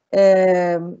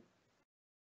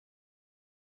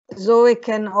 Zoe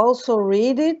can also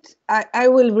read it. I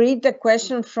will read the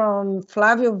question from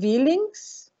Flavio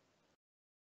Willings.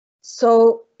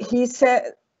 So he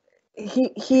said,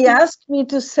 he asked me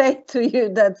to say to you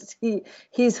that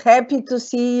he's happy to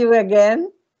see you again.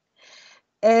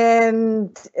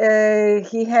 And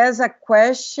he has a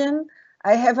question.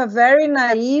 I have a very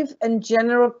naive and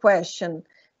general question.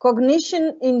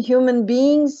 Cognition in human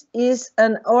beings is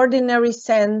an ordinary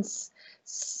sense,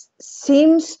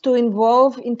 seems to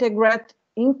involve integrative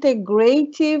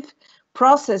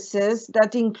processes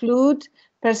that include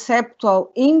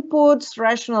perceptual inputs,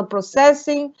 rational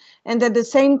processing, and at the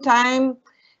same time,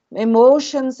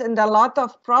 emotions and a lot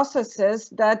of processes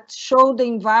that show the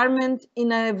environment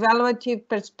in an evaluative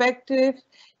perspective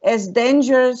as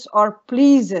dangerous or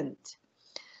pleasant.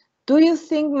 Do you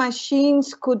think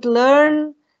machines could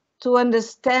learn to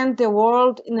understand the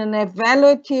world in an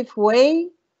evaluative way?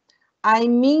 I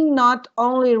mean, not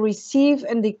only receive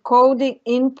and decoding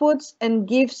inputs and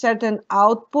give certain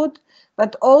output,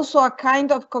 but also a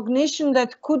kind of cognition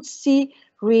that could see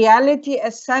reality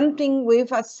as something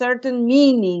with a certain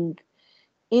meaning,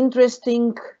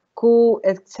 interesting, cool,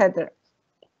 etc.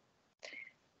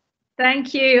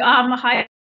 Thank you. Hi,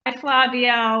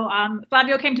 Flavio.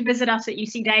 Flavio came to visit us at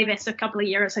UC Davis a couple of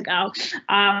years ago.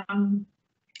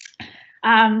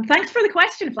 Thanks for the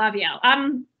question, Flavio.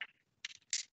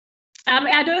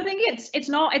 I don't think it's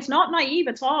not naive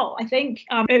at all. I think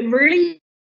it really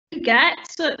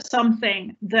gets at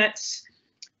something that's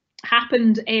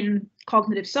happened in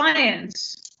cognitive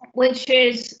science, which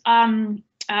is, as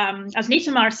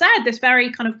Nythamar said, this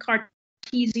very kind of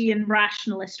Cartesian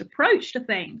rationalist approach to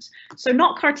things. So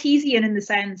not Cartesian in the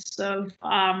sense of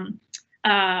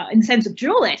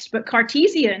dualist, but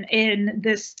Cartesian in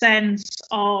the sense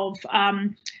of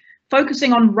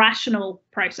focusing on rational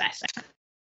processing.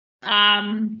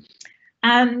 And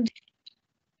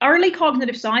early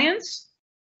cognitive science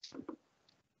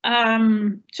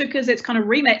took as its kind of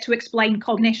remit to explain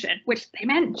cognition, which they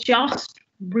meant just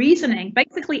reasoning,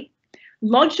 basically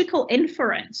logical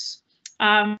inference,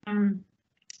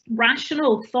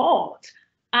 rational thought.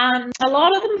 And a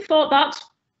lot of them thought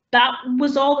that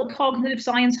was all that cognitive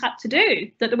science had to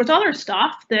do, that there was other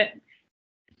stuff that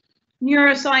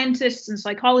neuroscientists and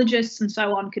psychologists and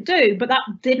so on could do, but that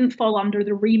didn't fall under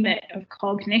the remit of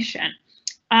cognition.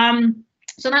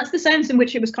 So that's the sense in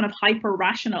which it was kind of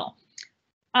hyper-rational.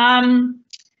 And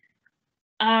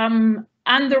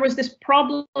there was this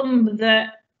problem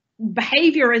that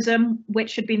behaviorism,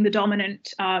 which had been the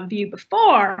dominant view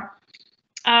before,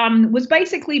 was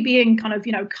basically being kind of,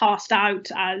 cast out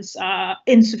as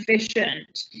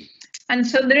insufficient. And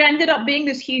so there ended up being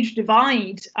this huge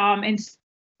divide in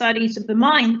studies of the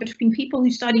mind between people who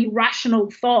study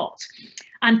rational thought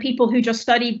and people who just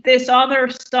studied this other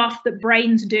stuff that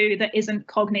brains do that isn't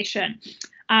cognition.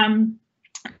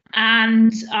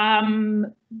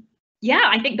 Yeah,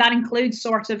 I think that includes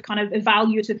sort of kind of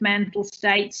evaluative mental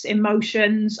states,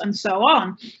 emotions, and so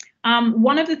on.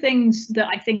 One of the things that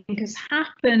I think has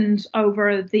happened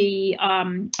over the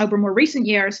over more recent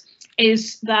years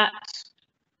is that,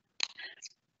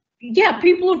 yeah,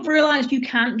 people have realized you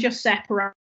can't just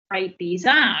separate these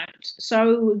out.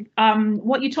 So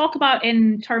what you talk about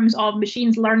in terms of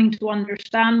machines learning to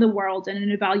understand the world in an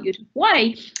evaluative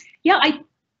way, yeah, I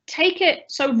take it,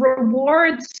 so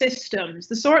reward systems,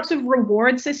 the sorts of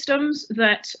reward systems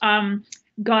that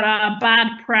got a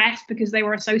bad press because they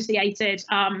were associated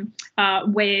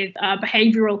with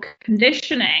behavioral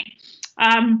conditioning.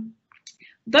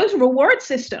 Those reward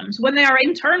systems, when they are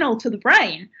internal to the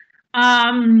brain,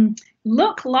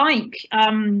 look like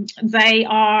they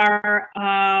are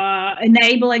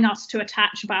enabling us to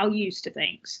attach values to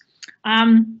things.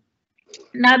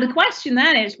 Now, the question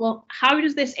then is, well, how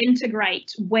does this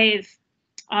integrate with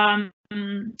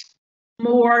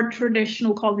more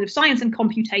traditional cognitive science and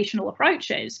computational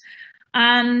approaches?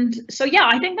 And so, yeah,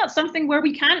 I think that's something where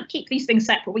we can't keep these things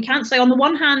separate. We can't say, on the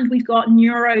one hand, we've got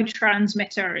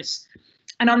neurotransmitters,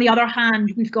 and on the other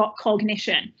hand, we've got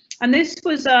cognition. And this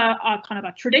was a kind of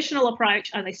a traditional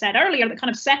approach, as I said earlier, that kind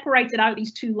of separated out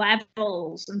these two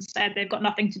levels and said they've got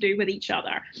nothing to do with each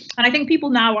other. And I think people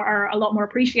now are a lot more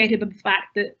appreciative of the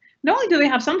fact that not only do they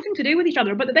have something to do with each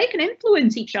other, but that they can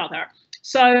influence each other.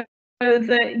 So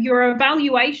that your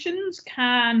evaluations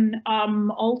can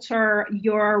alter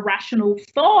your rational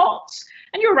thoughts,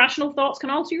 and your rational thoughts can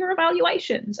alter your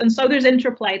evaluations. And so there's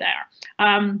interplay there.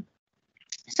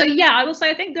 So yeah, I will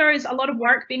say I think there is a lot of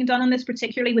work being done on this,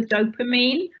 particularly with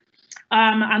dopamine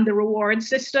and the reward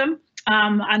system,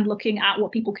 and looking at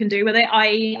what people can do with it.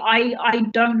 I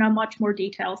don't know much more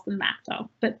details than that, though.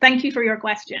 But thank you for your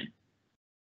question.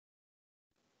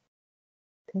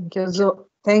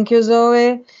 Thank you,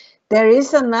 Zoe. There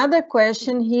is another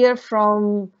question here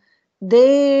from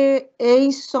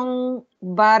Deison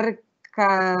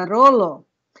Barcarolo,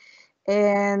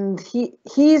 and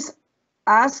he's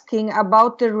asking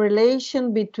about the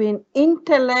relation between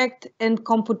intellect and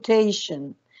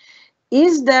computation.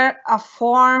 Is there a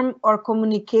form or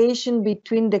communication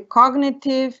between the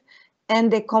cognitive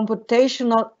and the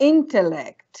computational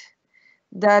intellect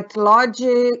that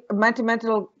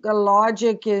mathematical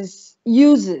logic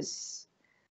uses?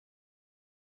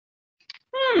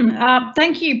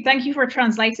 Thank you for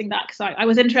translating that, because I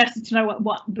was interested to know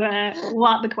what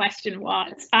the question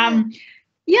was.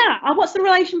 Yeah, what's the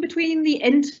relation between the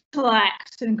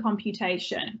intellect and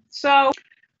computation? So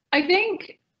I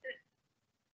think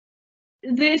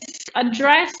this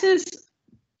addresses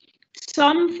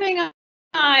something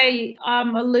I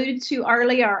alluded to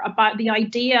earlier about the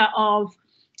idea of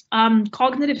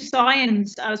cognitive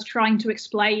science as trying to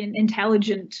explain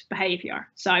intelligent behavior.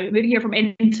 So moving here from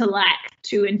intellect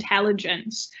to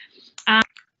intelligence.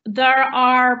 There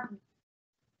are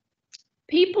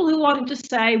people who want to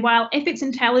say, well, if it's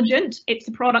intelligent, it's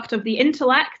the product of the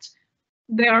intellect,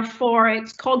 therefore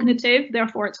it's cognitive,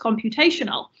 therefore it's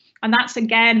computational. And that's,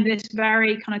 again, this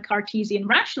very kind of Cartesian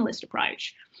rationalist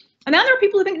approach. And then there are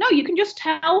people who think, no, you can just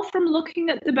tell from looking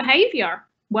at the behavior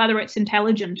whether it's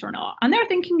intelligent or not. And they're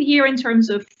thinking here in terms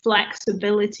of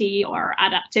flexibility or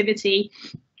adaptivity.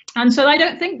 And so they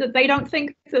don't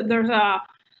think that there's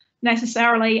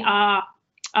necessarily a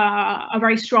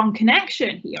very strong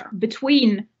connection here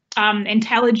between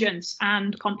intelligence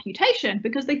and computation,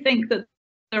 because they think that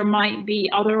there might be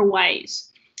other ways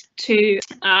to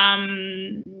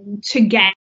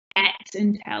get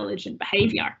intelligent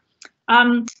behavior.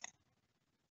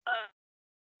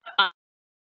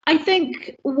 I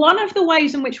think one of the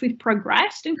ways in which we've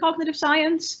progressed in cognitive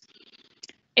science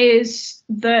is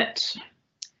that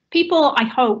people, I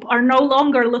hope, are no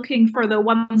longer looking for the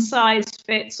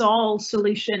one-size-fits-all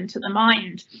solution to the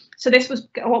mind. So this was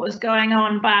what was going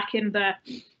on back in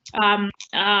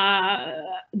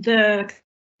the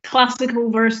classical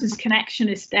versus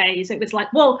connectionist days. It was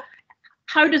like, well,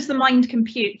 how does the mind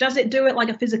compute? Does it do it like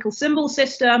a physical symbol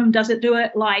system? Does it do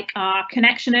it like a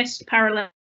connectionist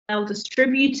parallel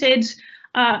distributed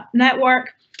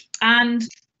network? And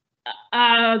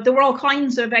there were all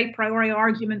kinds of a priori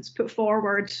arguments put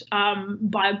forward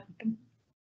by,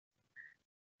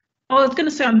 I was going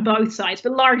to say on both sides,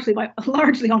 but largely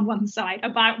on one side,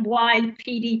 about why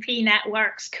PDP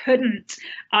networks couldn't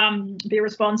be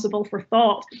responsible for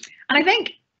thought. And I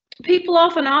think people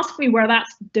often ask me where that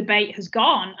debate has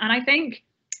gone, and I think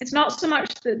it's not so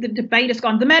much that the debate has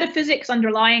gone, the metaphysics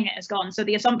underlying it has gone. So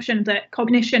the assumption that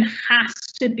cognition has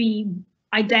to be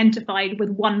identified with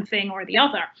one thing or the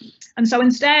other. And so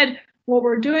instead, what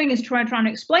we're doing is trying to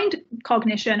explain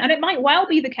cognition, and it might well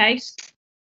be the case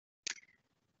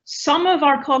some of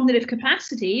our cognitive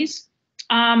capacities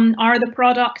are the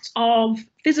product of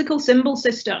physical symbol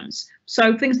systems.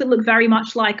 So things that look very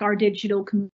much like our digital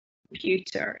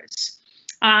computers.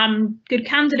 Good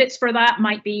candidates for that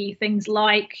might be things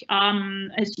like,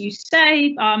 as you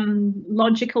say,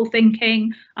 logical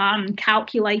thinking,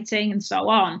 calculating, and so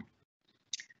on.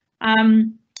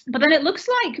 But then it looks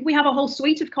like we have a whole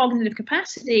suite of cognitive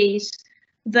capacities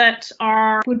that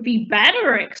would be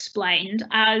better explained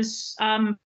as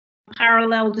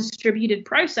parallel distributed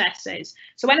processes.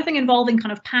 So anything involving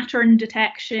kind of pattern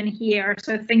detection here,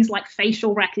 so things like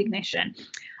facial recognition,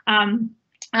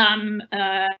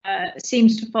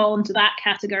 seems to fall into that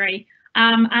category.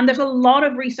 And there's a lot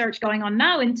of research going on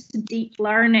now into deep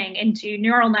learning, into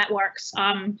neural networks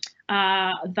that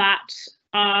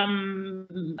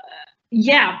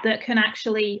can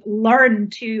actually learn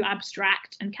to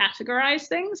abstract and categorize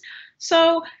things.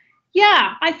 So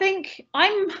yeah, I think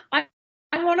I'm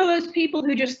one of those people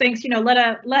who just thinks, you know, let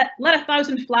a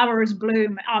thousand flowers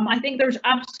bloom. I think there's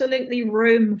absolutely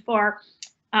room for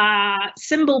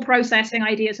symbol processing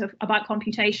ideas about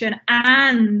computation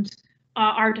and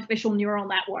artificial neural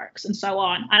networks and so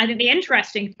on. And I think the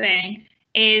interesting thing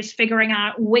is figuring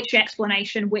out which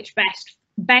explanation, which best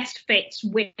fits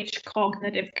which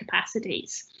cognitive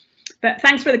capacities. But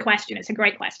thanks for the question. It's a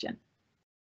great question.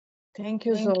 Thank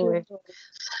you, Zoe.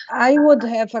 I would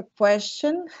have a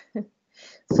question.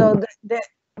 So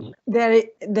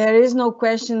there is no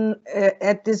question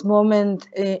at this moment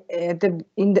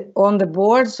on the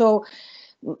board. So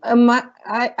I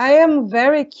am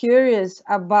very curious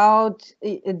about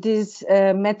this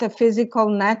metaphysical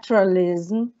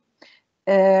naturalism.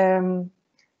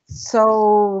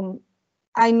 So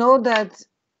I know that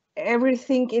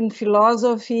everything in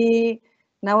philosophy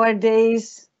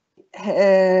nowadays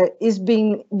is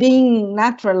being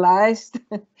naturalized.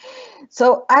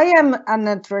 So I am a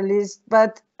naturalist,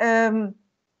 but and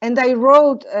I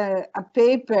wrote a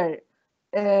paper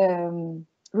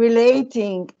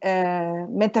relating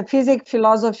metaphysic,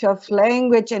 philosophy of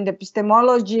language, and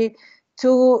epistemology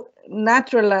to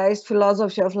naturalized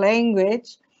philosophy of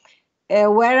language,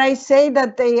 where I say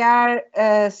that they are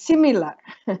similar,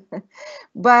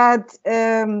 but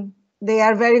they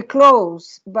are very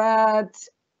close. But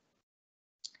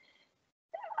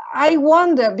I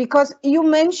wonder, because you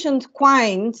mentioned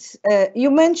Quine, and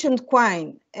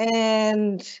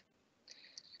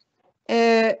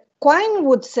Quine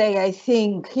would say, I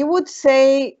think, he would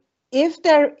say, if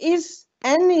there is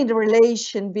any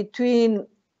relation between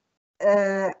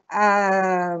any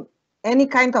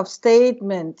kind of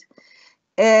statement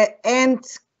and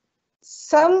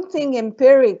something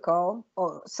empirical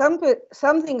or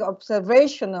something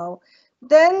observational,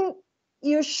 then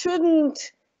you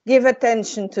shouldn't give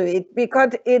attention to it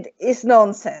because it is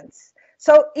nonsense.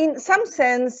 So in some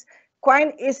sense,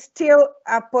 Quine is still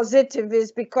a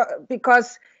positivist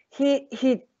because he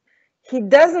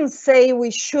doesn't say we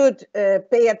should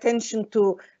pay attention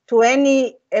to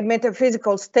any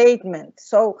metaphysical statement.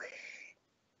 So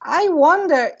I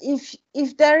wonder if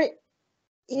there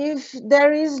is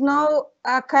no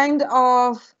a kind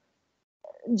of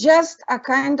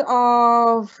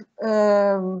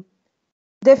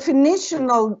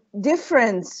definitional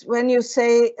difference when you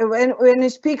say when you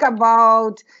speak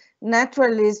about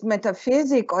naturalist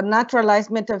metaphysic or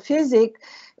naturalized metaphysic.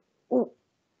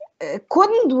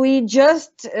 Couldn't we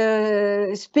just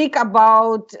speak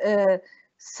about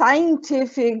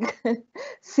scientific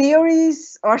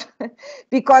theories, or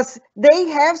because they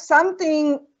have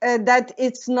something that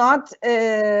it's not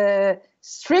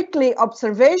strictly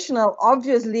observational,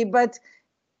 obviously, but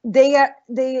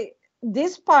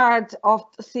this part of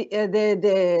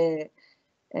the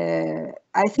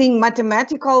I think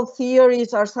mathematical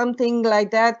theories or something like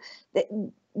that,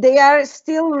 they are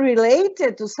still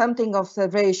related to something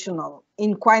observational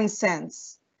in Quine's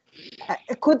sense.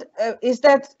 Could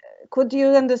you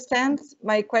understand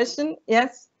my question?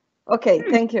 Yes. Okay.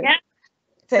 Thank you. Yeah.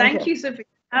 Thank you, Sofia.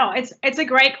 Oh, it's a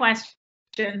great question.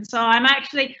 So I'm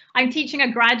teaching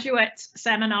a graduate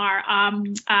seminar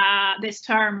this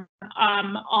term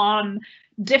on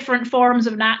different forms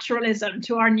of naturalism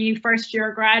to our new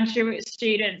first-year graduate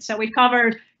students. So we've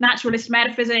covered naturalist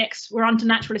metaphysics. We're on to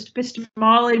naturalist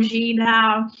epistemology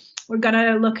now. We're going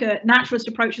to look at naturalist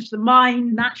approaches to the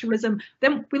mind, naturalism.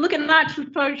 Then we look at naturalist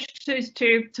approaches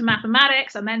to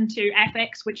mathematics, and then to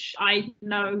ethics, which I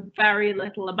know very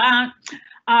little about.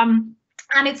 And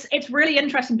it's really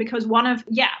interesting because one of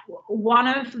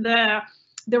the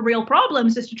real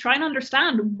problems is to try and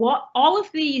understand what all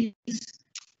of these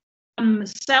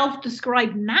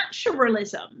self-described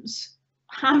naturalisms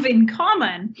have in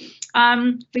common,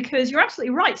 because you're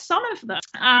absolutely right. Some of them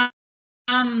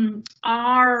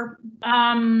are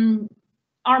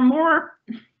more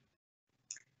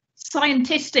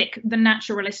scientific than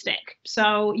naturalistic.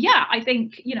 So yeah, I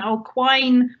think, you know,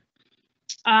 Quine's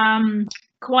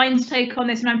take on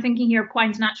this, and I'm thinking here of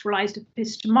Quine's naturalized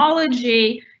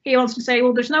epistemology. He wants to say,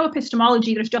 well, there's no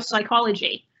epistemology, there's just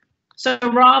psychology. So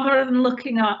rather than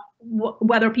looking at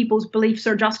whether people's beliefs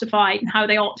are justified and how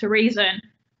they ought to reason,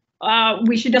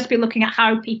 we should just be looking at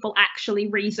how people actually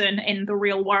reason in the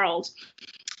real world.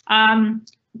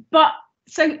 But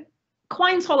so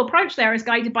Quine's whole approach there is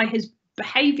guided by his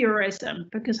behaviorism,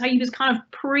 because he was kind of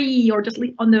or just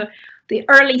on the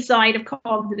early side of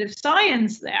cognitive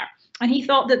science there. And he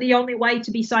thought that the only way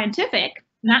to be scientific,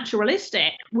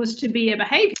 naturalistic, was to be a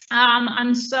behavior.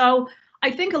 And so I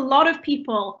think a lot of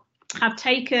people have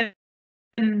taken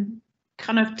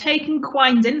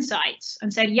Quine's insights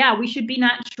and said, yeah, we should be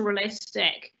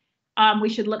naturalistic. We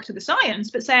should look to the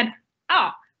science, but said,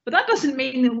 but that doesn't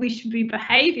mean that we should be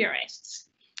behaviorists.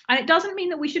 And it doesn't mean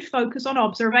that we should focus on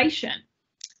observation.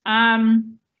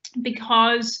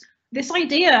 Because this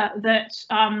idea that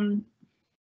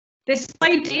this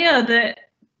idea that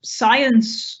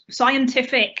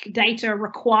scientific data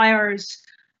requires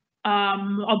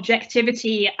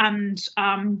objectivity and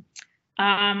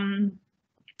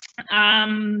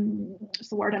what's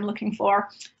the word I'm looking for?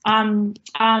 And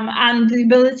the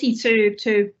ability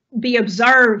to be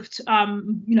observed,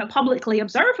 you know, publicly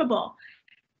observable.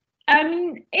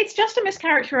 It's just a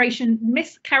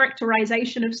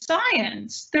mischaracterization of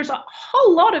science. There's a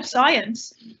whole lot of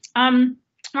science.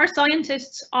 Our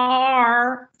scientists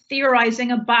are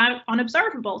theorizing about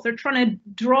unobservables. They're trying to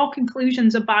draw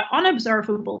conclusions about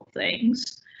unobservable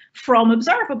things from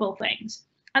observable things.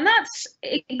 And that's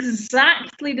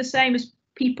exactly the same as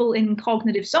people in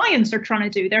cognitive science are trying to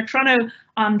do. They're trying to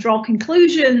draw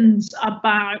conclusions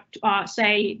about,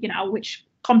 say, you know, which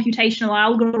computational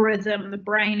algorithm the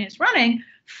brain is running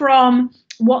from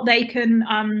what they can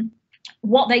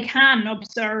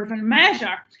observe and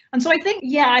measure. And so I think,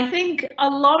 yeah, I think a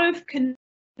lot of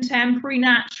contemporary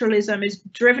naturalism is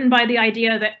driven by the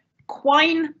idea that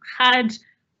Quine had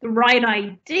the right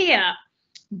idea,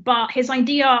 but his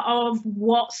idea of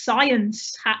what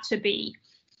science had to be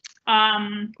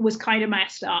was kind of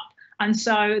messed up. And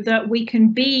so that we can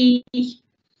be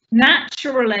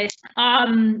naturalists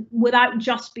without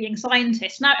just being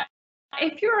scientists. Now,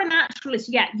 if you're a naturalist,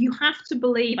 yeah, you have to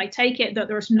believe, I take it, that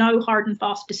there's no hard and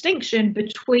fast distinction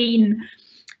between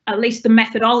at least the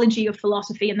methodology of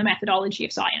philosophy and the methodology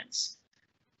of science.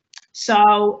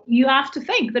 So you have to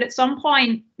think that at some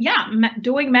point, yeah,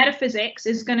 doing metaphysics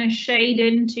is going to shade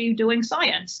into doing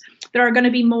science. There are going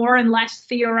to be more and less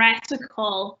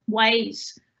theoretical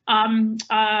ways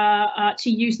to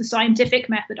use the scientific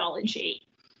methodology.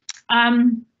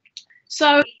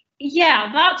 So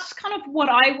yeah, that's kind of what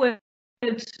I would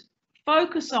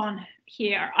focus on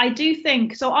here. I do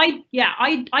think so. I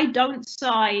don't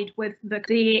side with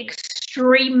the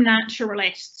extreme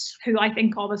naturalists who I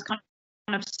think of as kind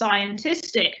of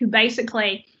scientistic, who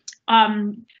basically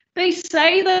they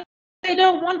say that they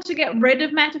don't want to get rid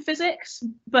of metaphysics,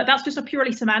 but that's just a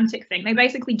purely semantic thing. They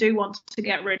basically do want to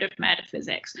get rid of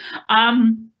metaphysics.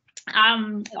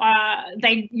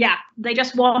 They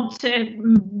just want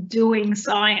to doing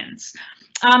science.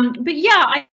 But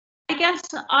yeah, I guess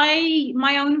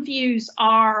my own views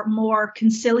are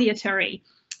conciliatory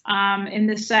in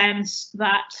the sense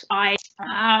that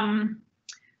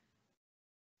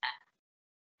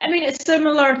it's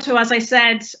similar to, as I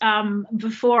said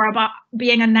before, about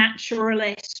being a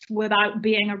naturalist without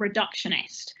being a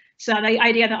reductionist. So the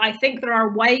idea that I think there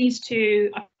are ways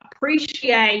to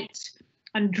appreciate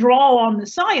and draw on the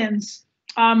science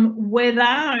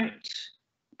without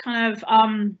kind of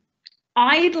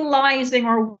idolizing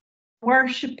or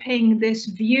worshipping this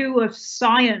view of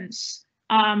science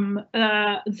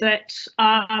that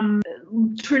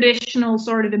traditional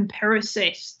sort of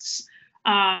empiricists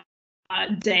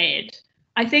did.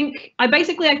 I think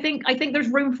there's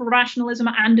room for rationalism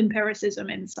and empiricism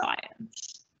in science.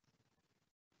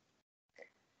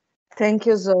 Thank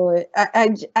you, Zoe.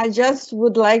 I just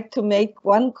would like to make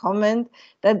one comment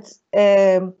that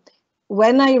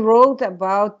when I wrote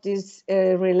about this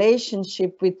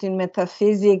relationship between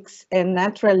metaphysics and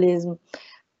naturalism,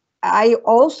 I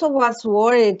also was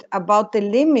worried about the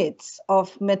limits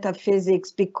of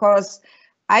metaphysics, because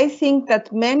I think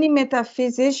that many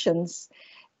metaphysicians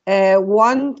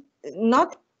want,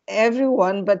 not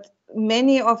everyone, but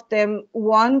many of them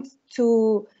want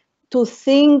to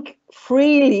think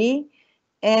freely.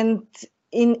 And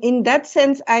in that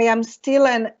sense, I am still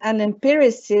an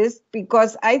empiricist,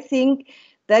 because I think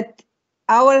that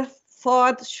our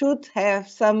thought should have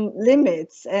some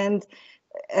limits. And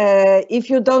if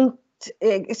you don't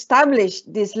establish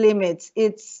these limits,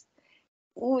 it's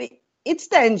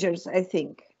dangerous, I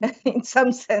think, in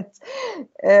some sense.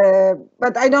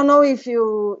 But I don't know if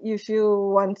you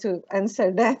want to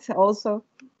answer that also.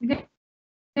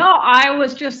 No, I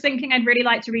was just thinking I'd really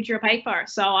like to read your paper,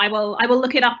 so I will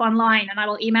look it up online, and I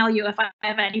will email you if I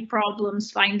have any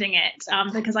problems finding it,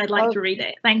 because I'd like to read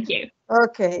it. Thank you.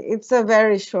 Okay, it's a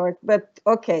very short, but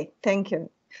okay, thank you.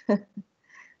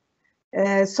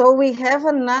 So we have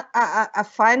a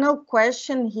final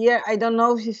question here. I don't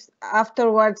know if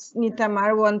afterwards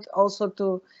Nythamar wants also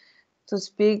to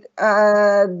speak.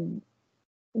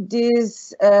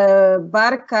 This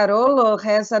Barcarolo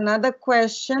has another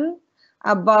question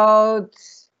about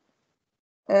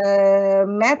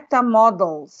meta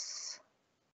models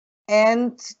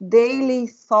and daily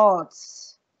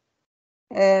thoughts.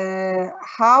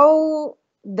 How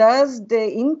does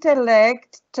the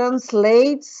intellect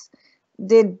translates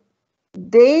the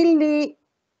daily,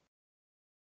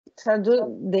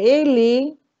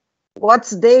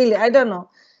 what's daily? I don't know.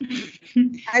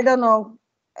 I don't know.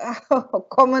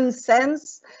 common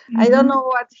sense. I don't know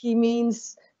what he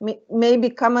means. Maybe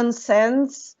common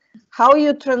sense. How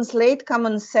you translate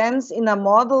common sense in a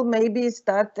model? Maybe is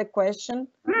that the question?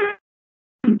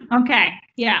 Okay.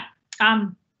 Yeah.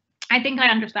 I think I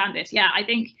understand this. Yeah. I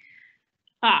think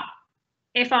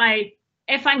if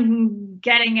I'm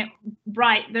getting it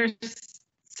right, there's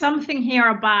something here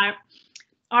about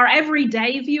our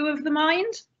everyday view of the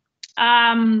mind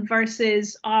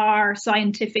versus our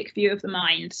scientific view of the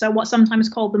mind. So what's sometimes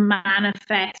called the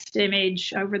manifest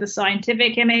image over the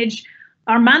scientific image.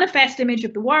 Our manifest image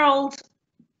of the world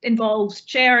involves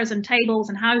chairs and tables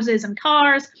and houses and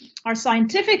cars. Our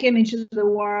scientific image of the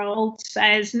world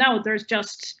says, no, there's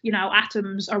just, you know,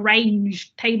 atoms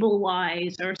arranged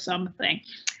table-wise or something.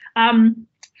 And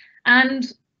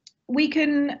we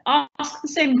can ask the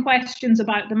same questions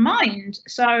about the mind.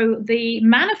 So the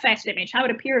manifest image, how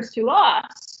it appears to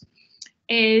us,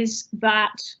 is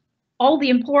that all the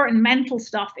important mental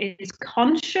stuff is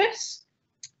conscious,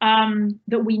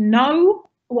 that we know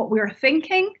what we're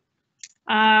thinking,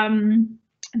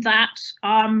 that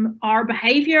our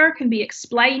behavior can be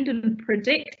explained and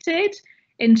predicted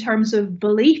in terms of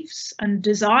beliefs and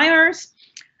desires.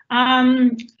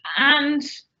 And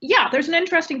yeah, there's an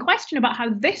interesting question about how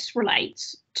this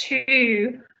relates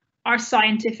to our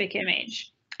scientific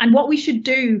image and what we should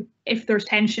do if there's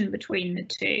tension between the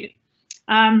two.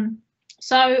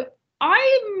 So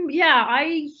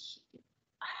I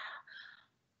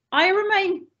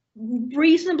remain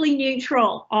reasonably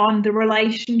neutral on the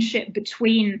relationship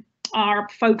between our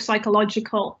folk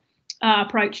psychological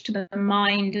approach to the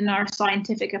mind and our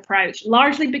scientific approach,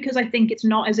 largely because I think it's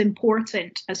not as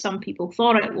important as some people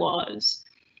thought it was.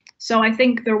 So I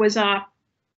think there was a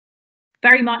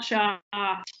very much a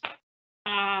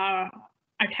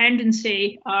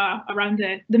tendency around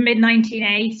the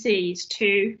mid-1980s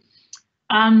to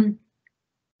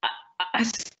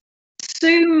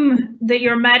assume that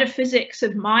your metaphysics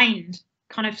of mind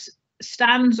kind of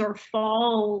stands or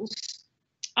falls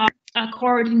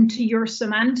according to your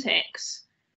semantics,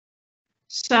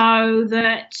 so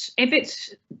that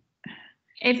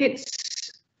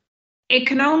it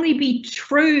can only be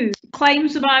true.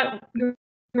 Claims about your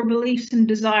beliefs and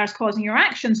desires causing your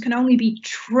actions can only be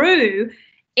true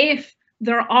if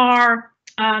there are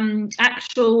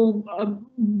actual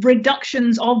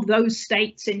reductions of those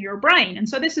states in your brain. And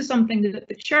so this is something that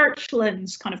the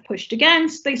Churchlands kind of pushed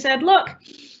against. They said, look,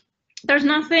 there's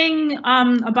nothing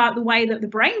about the way that the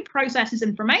brain processes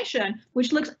information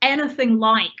which looks anything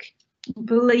like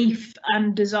belief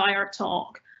and desire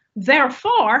talk.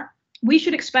 Therefore, we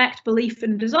should expect belief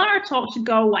and desire talk to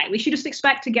go away. We should just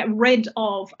expect to get rid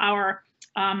of our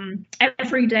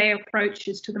everyday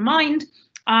approaches to the mind.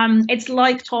 It's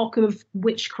like talk of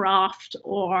witchcraft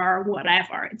or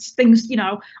whatever. It's things, you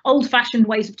know, old-fashioned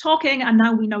ways of talking, and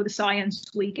now we know the science,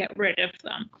 we get rid of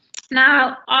them.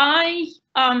 Now, I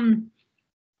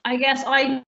guess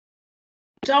I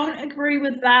don't agree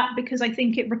with that, because I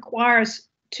think it requires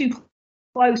too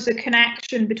close a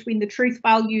connection between the truth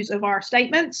values of our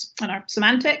statements and our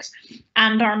semantics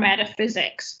and our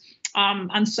metaphysics.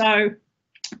 And so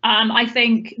I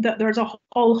think that there's a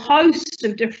whole host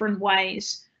of different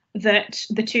ways that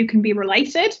the two can be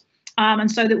related, and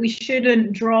so that we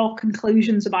shouldn't draw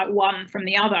conclusions about one from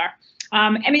the other.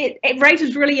 I mean, it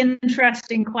raises really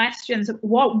interesting questions.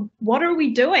 What are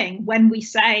we doing when we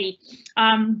say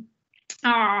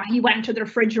he went to the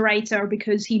refrigerator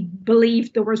because he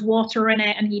believed there was water in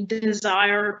it and he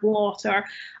desired water?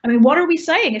 I mean, what are we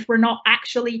saying if we're not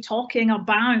actually talking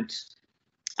about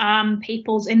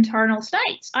people's internal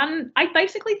states? And I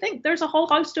basically think there's a whole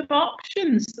host of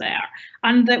options there,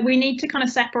 and that we need to kind of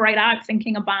separate out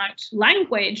thinking about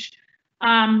language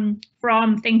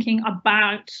from thinking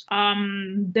about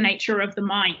the nature of the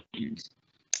mind.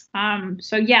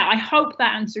 So yeah, I hope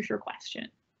that answers your question.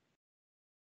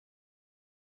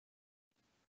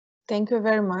 Thank you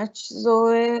very much,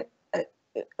 Zoe.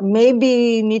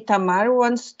 Maybe Nythamar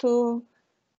wants to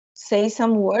say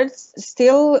some words,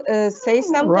 still say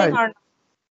something? Right. Or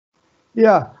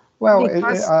yeah, well,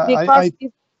 because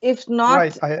if not,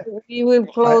 right, we will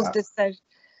close the session.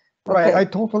 Right, okay. I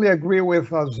totally agree with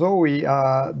Zoe.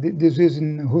 This is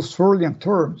in Husserlian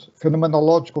terms,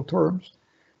 phenomenological terms,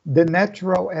 the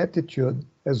natural attitude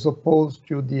as opposed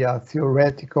to the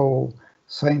theoretical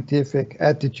scientific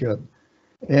attitude.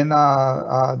 And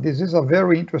this is a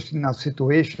very interesting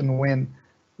situation when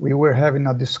we were having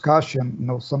a discussion, you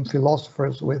know, some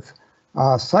philosophers with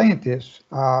scientists,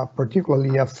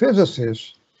 particularly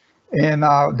physicists, and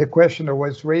the question that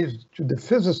was raised to the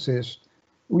physicists,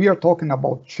 we are talking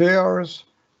about chairs,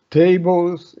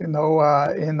 tables, you know,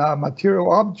 and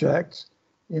material objects,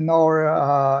 in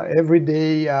our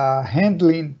everyday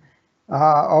handling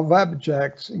of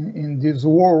objects in this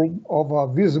world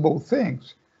of visible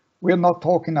things. We're not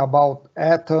talking about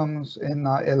atoms and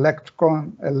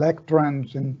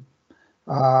electrons and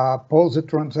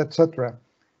positrons, etc.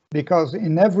 Because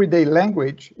in everyday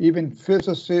language, even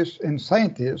physicists and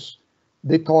scientists,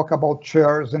 they talk about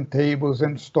chairs and tables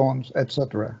and stones,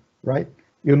 etc. Right?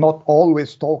 You're not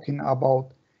always talking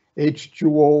about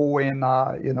H2O and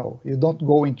you don't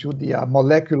go into the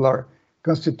molecular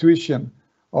constitution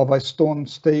of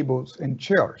stones, tables, and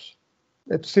chairs.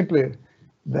 It's simply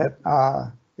that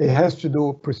it has to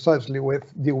do precisely with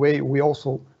the way we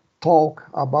also talk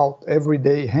about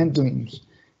everyday handlings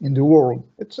in the world.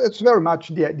 It's very much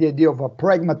the idea of a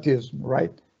pragmatism,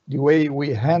 right? The way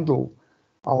we handle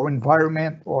our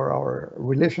environment or our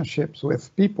relationships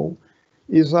with people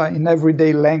is in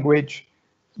everyday language,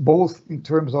 both in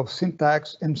terms of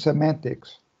syntax and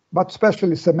semantics, but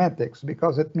especially semantics,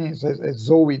 because it means, as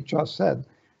Zoe just said,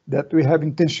 that we have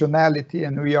intentionality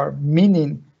and we are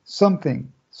meaning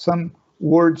something. Some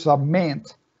words are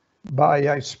meant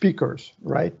by speakers,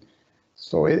 right?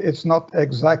 So it's not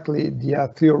exactly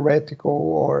the theoretical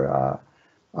or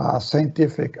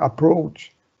scientific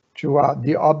approach to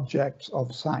the objects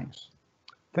of science.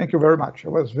 Thank you very much. It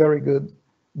was very good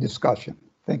discussion.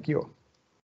 Thank you.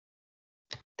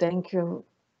 Thank you.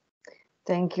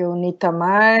 Thank you,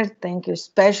 Nythamar. Thank you,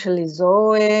 especially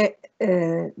Zoe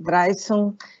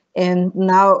Drayson. And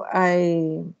now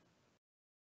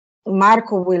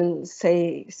Marco will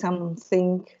say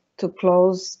something to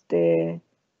close the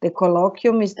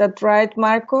colloquium. Is that right,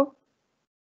 Marco?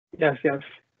 Yes.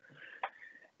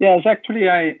 Actually,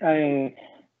 I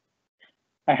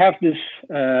have this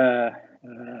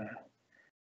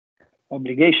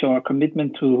obligation or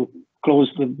commitment to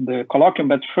close the colloquium.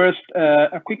 But first,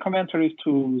 a quick commentary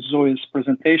to Zoe's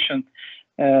presentation.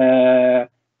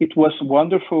 It was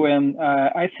wonderful, and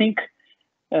I think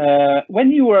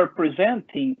when you were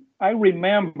presenting, I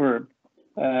remember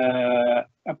a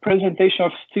presentation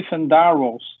of Stephen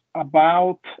Darrow's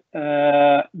about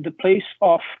the place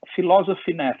of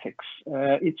philosophy in ethics.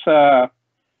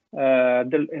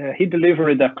 He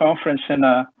delivered a conference in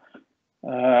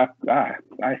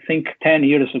I think 10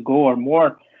 years ago or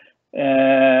more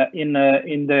in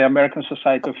the American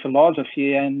Society of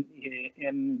Philosophy, and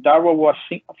Darrow was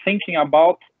thinking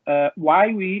about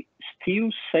why we still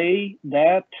say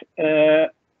that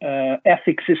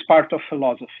ethics is part of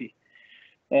philosophy.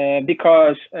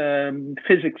 Because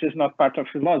physics is not part of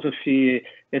philosophy,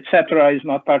 etc., is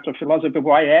not part of philosophy.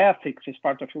 Why ethics is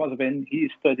part of philosophy? And he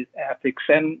studied ethics,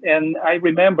 and I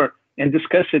remember and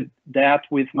discussed that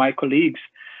with my colleagues.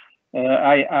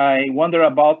 I wonder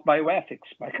about bioethics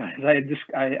because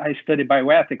I study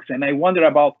bioethics, and I wonder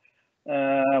about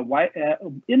why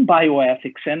in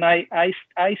bioethics, and I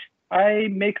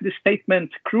make the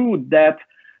statement crude that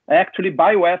actually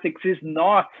bioethics is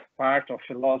not part of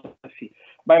philosophy.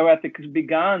 Bioethics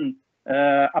began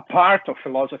a part of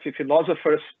philosophy.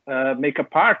 Philosophers make a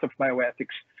part of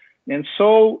bioethics. And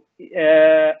so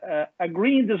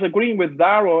agreeing, disagreeing with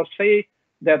Darrow, say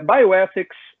that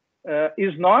bioethics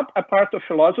is not a part of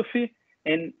philosophy,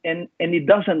 and it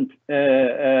doesn't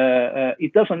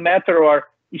matter, or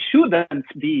it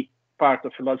shouldn't be part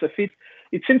of philosophy.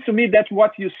 It seems to me that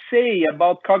what you say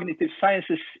about cognitive science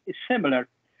is similar.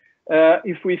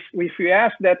 If we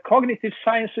ask that cognitive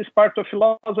science is part of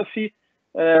philosophy,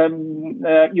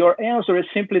 your answer is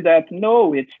simply that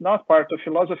no, it's not part of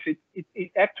philosophy.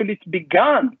 It actually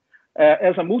began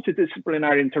as a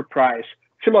multidisciplinary enterprise.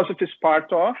 Philosophy is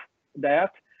part of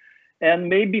that, and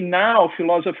maybe now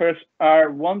philosophers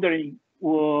are wondering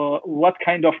what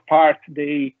kind of part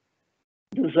they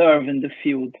deserve in the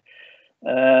field.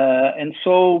 And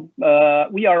so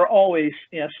we are always,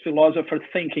 as philosophers,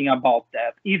 thinking about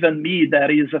that. Even me, that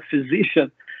is a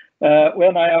physician,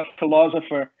 when I am a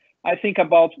philosopher, I think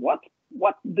about what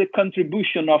the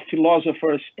contribution of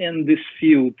philosophers in this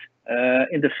field,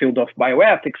 in the field of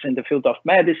bioethics, in the field of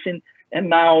medicine, and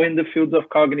now in the field of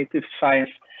cognitive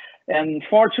science. And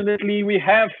fortunately, we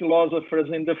have philosophers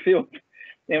in the field.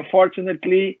 And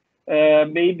fortunately,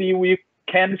 maybe we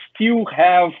can still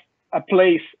have a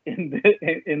place in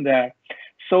there.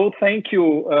 So thank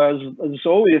you,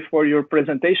 Zoe, for your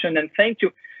presentation, and thank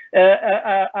you.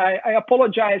 I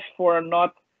apologize for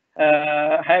not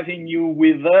having you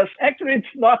with us. Actually,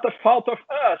 it's not a fault of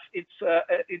us.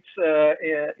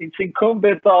 It's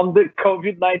incumbent on the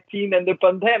COVID-19 and the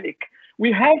pandemic.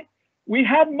 We had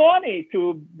money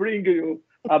to bring you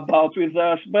about with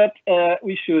us, but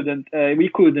we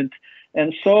couldn't,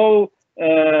 and so.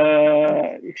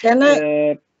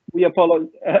 we apologize.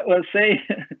 Say.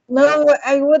 No,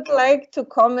 I would like to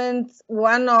comment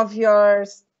one of your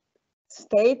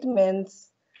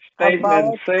statements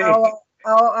about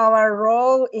our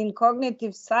role in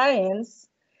cognitive science.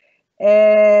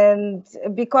 And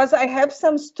because I have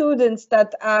some students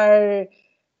that are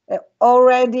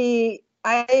already,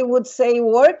 I would say,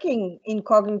 working in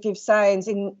cognitive science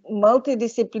in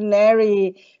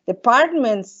multidisciplinary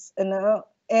departments, you know,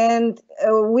 and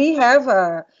we have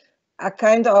a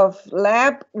kind of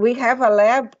lab. We have a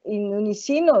lab in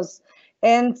Unisinos,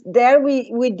 and there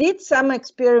we did some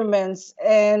experiments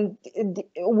and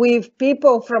with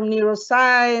people from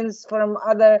neuroscience, from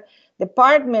other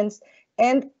departments,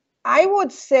 and I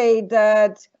would say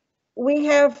that we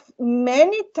have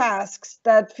many tasks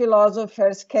that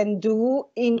philosophers can do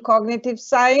in cognitive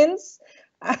science.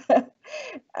 I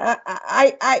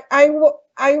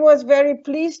was very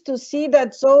pleased to see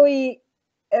that Zoe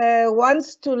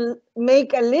wants to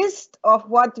make a list of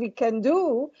what we can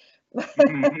do.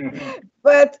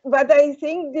 But I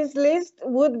think this list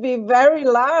would be very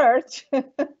large.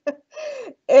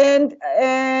 and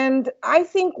I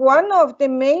think one of the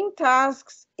main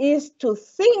tasks is to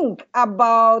think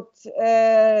about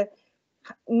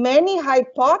many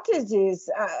hypotheses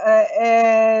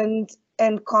and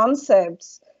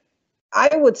concepts, I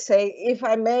would say, if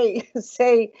I may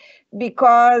say,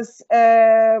 because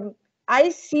I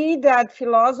see that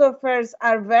philosophers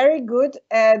are very good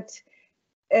at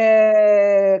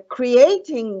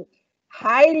creating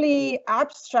highly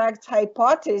abstract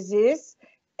hypotheses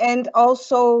and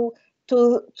also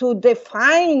to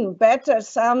define better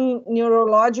some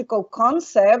neurological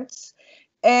concepts.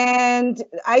 And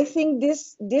I think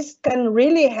this can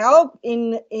really help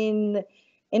in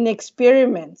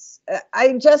experiments.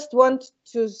 I just want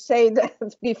to say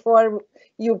that before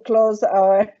you close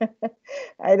our,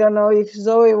 I don't know if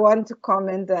Zoe wants to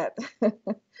comment that.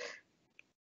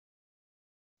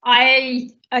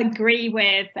 I agree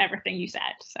with everything you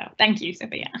said. So thank you,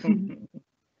 Sofia.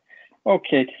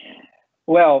 Okay.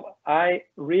 Well, I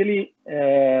really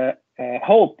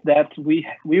hope that we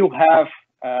will have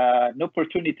an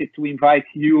opportunity to invite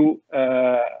you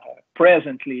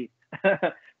presently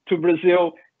to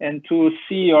Brazil and to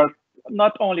see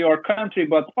not only our country,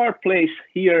 but our place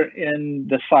here in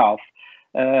the South.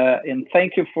 And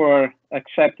thank you for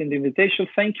accepting the invitation.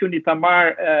 Thank you,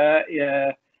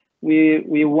 Nythamar.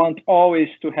 We want always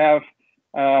to have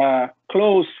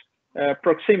close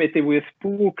proximity with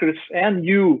PUC-RS and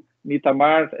you,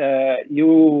 Nythamar.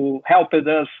 You helped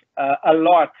us a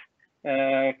lot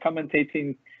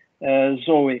commentating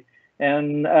Zoe.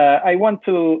 And I want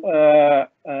to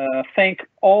thank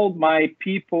all my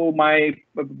people,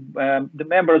 the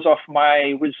members of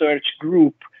my research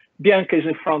group. Bianca is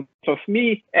in front of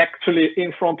me, actually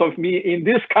in front of me in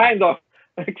this kind of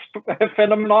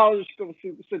phenomenological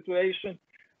situation.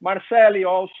 Marceli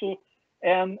also,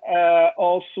 and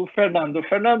also Fernando.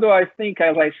 Fernando, I think,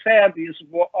 as I said, is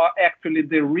actually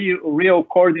the real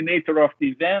coordinator of the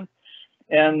event.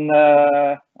 And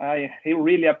I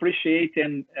really appreciate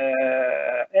and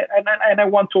I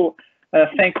want to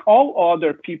thank all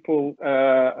other people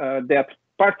that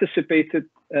participated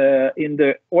in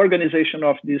the organization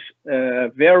of this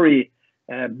very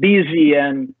busy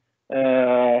and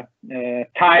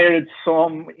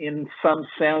tiresome, in some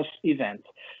sense, event.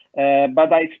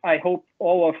 But I hope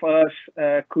all of us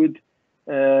could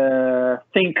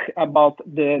think about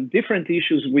the different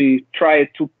issues we try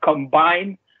to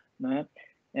combine.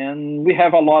 And we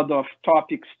have a lot of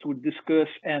topics to discuss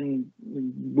and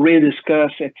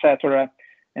rediscuss, etc.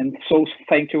 And so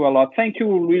thank you a lot. Thank you,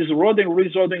 Luis Roden.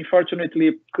 Luis Roden,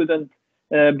 unfortunately, couldn't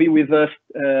be with us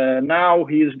now.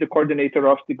 He is the coordinator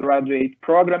of the graduate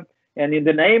program. And in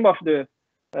the name of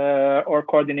our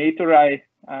coordinator, I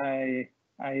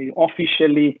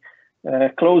officially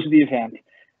close the event.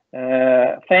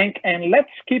 And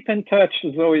let's keep in touch,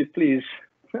 Zoe, please.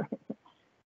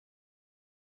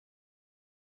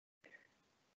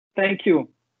 Thank you.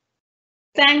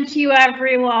 Thank you,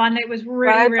 everyone. It was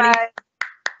really, Bye-bye.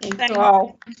 Thank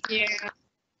you.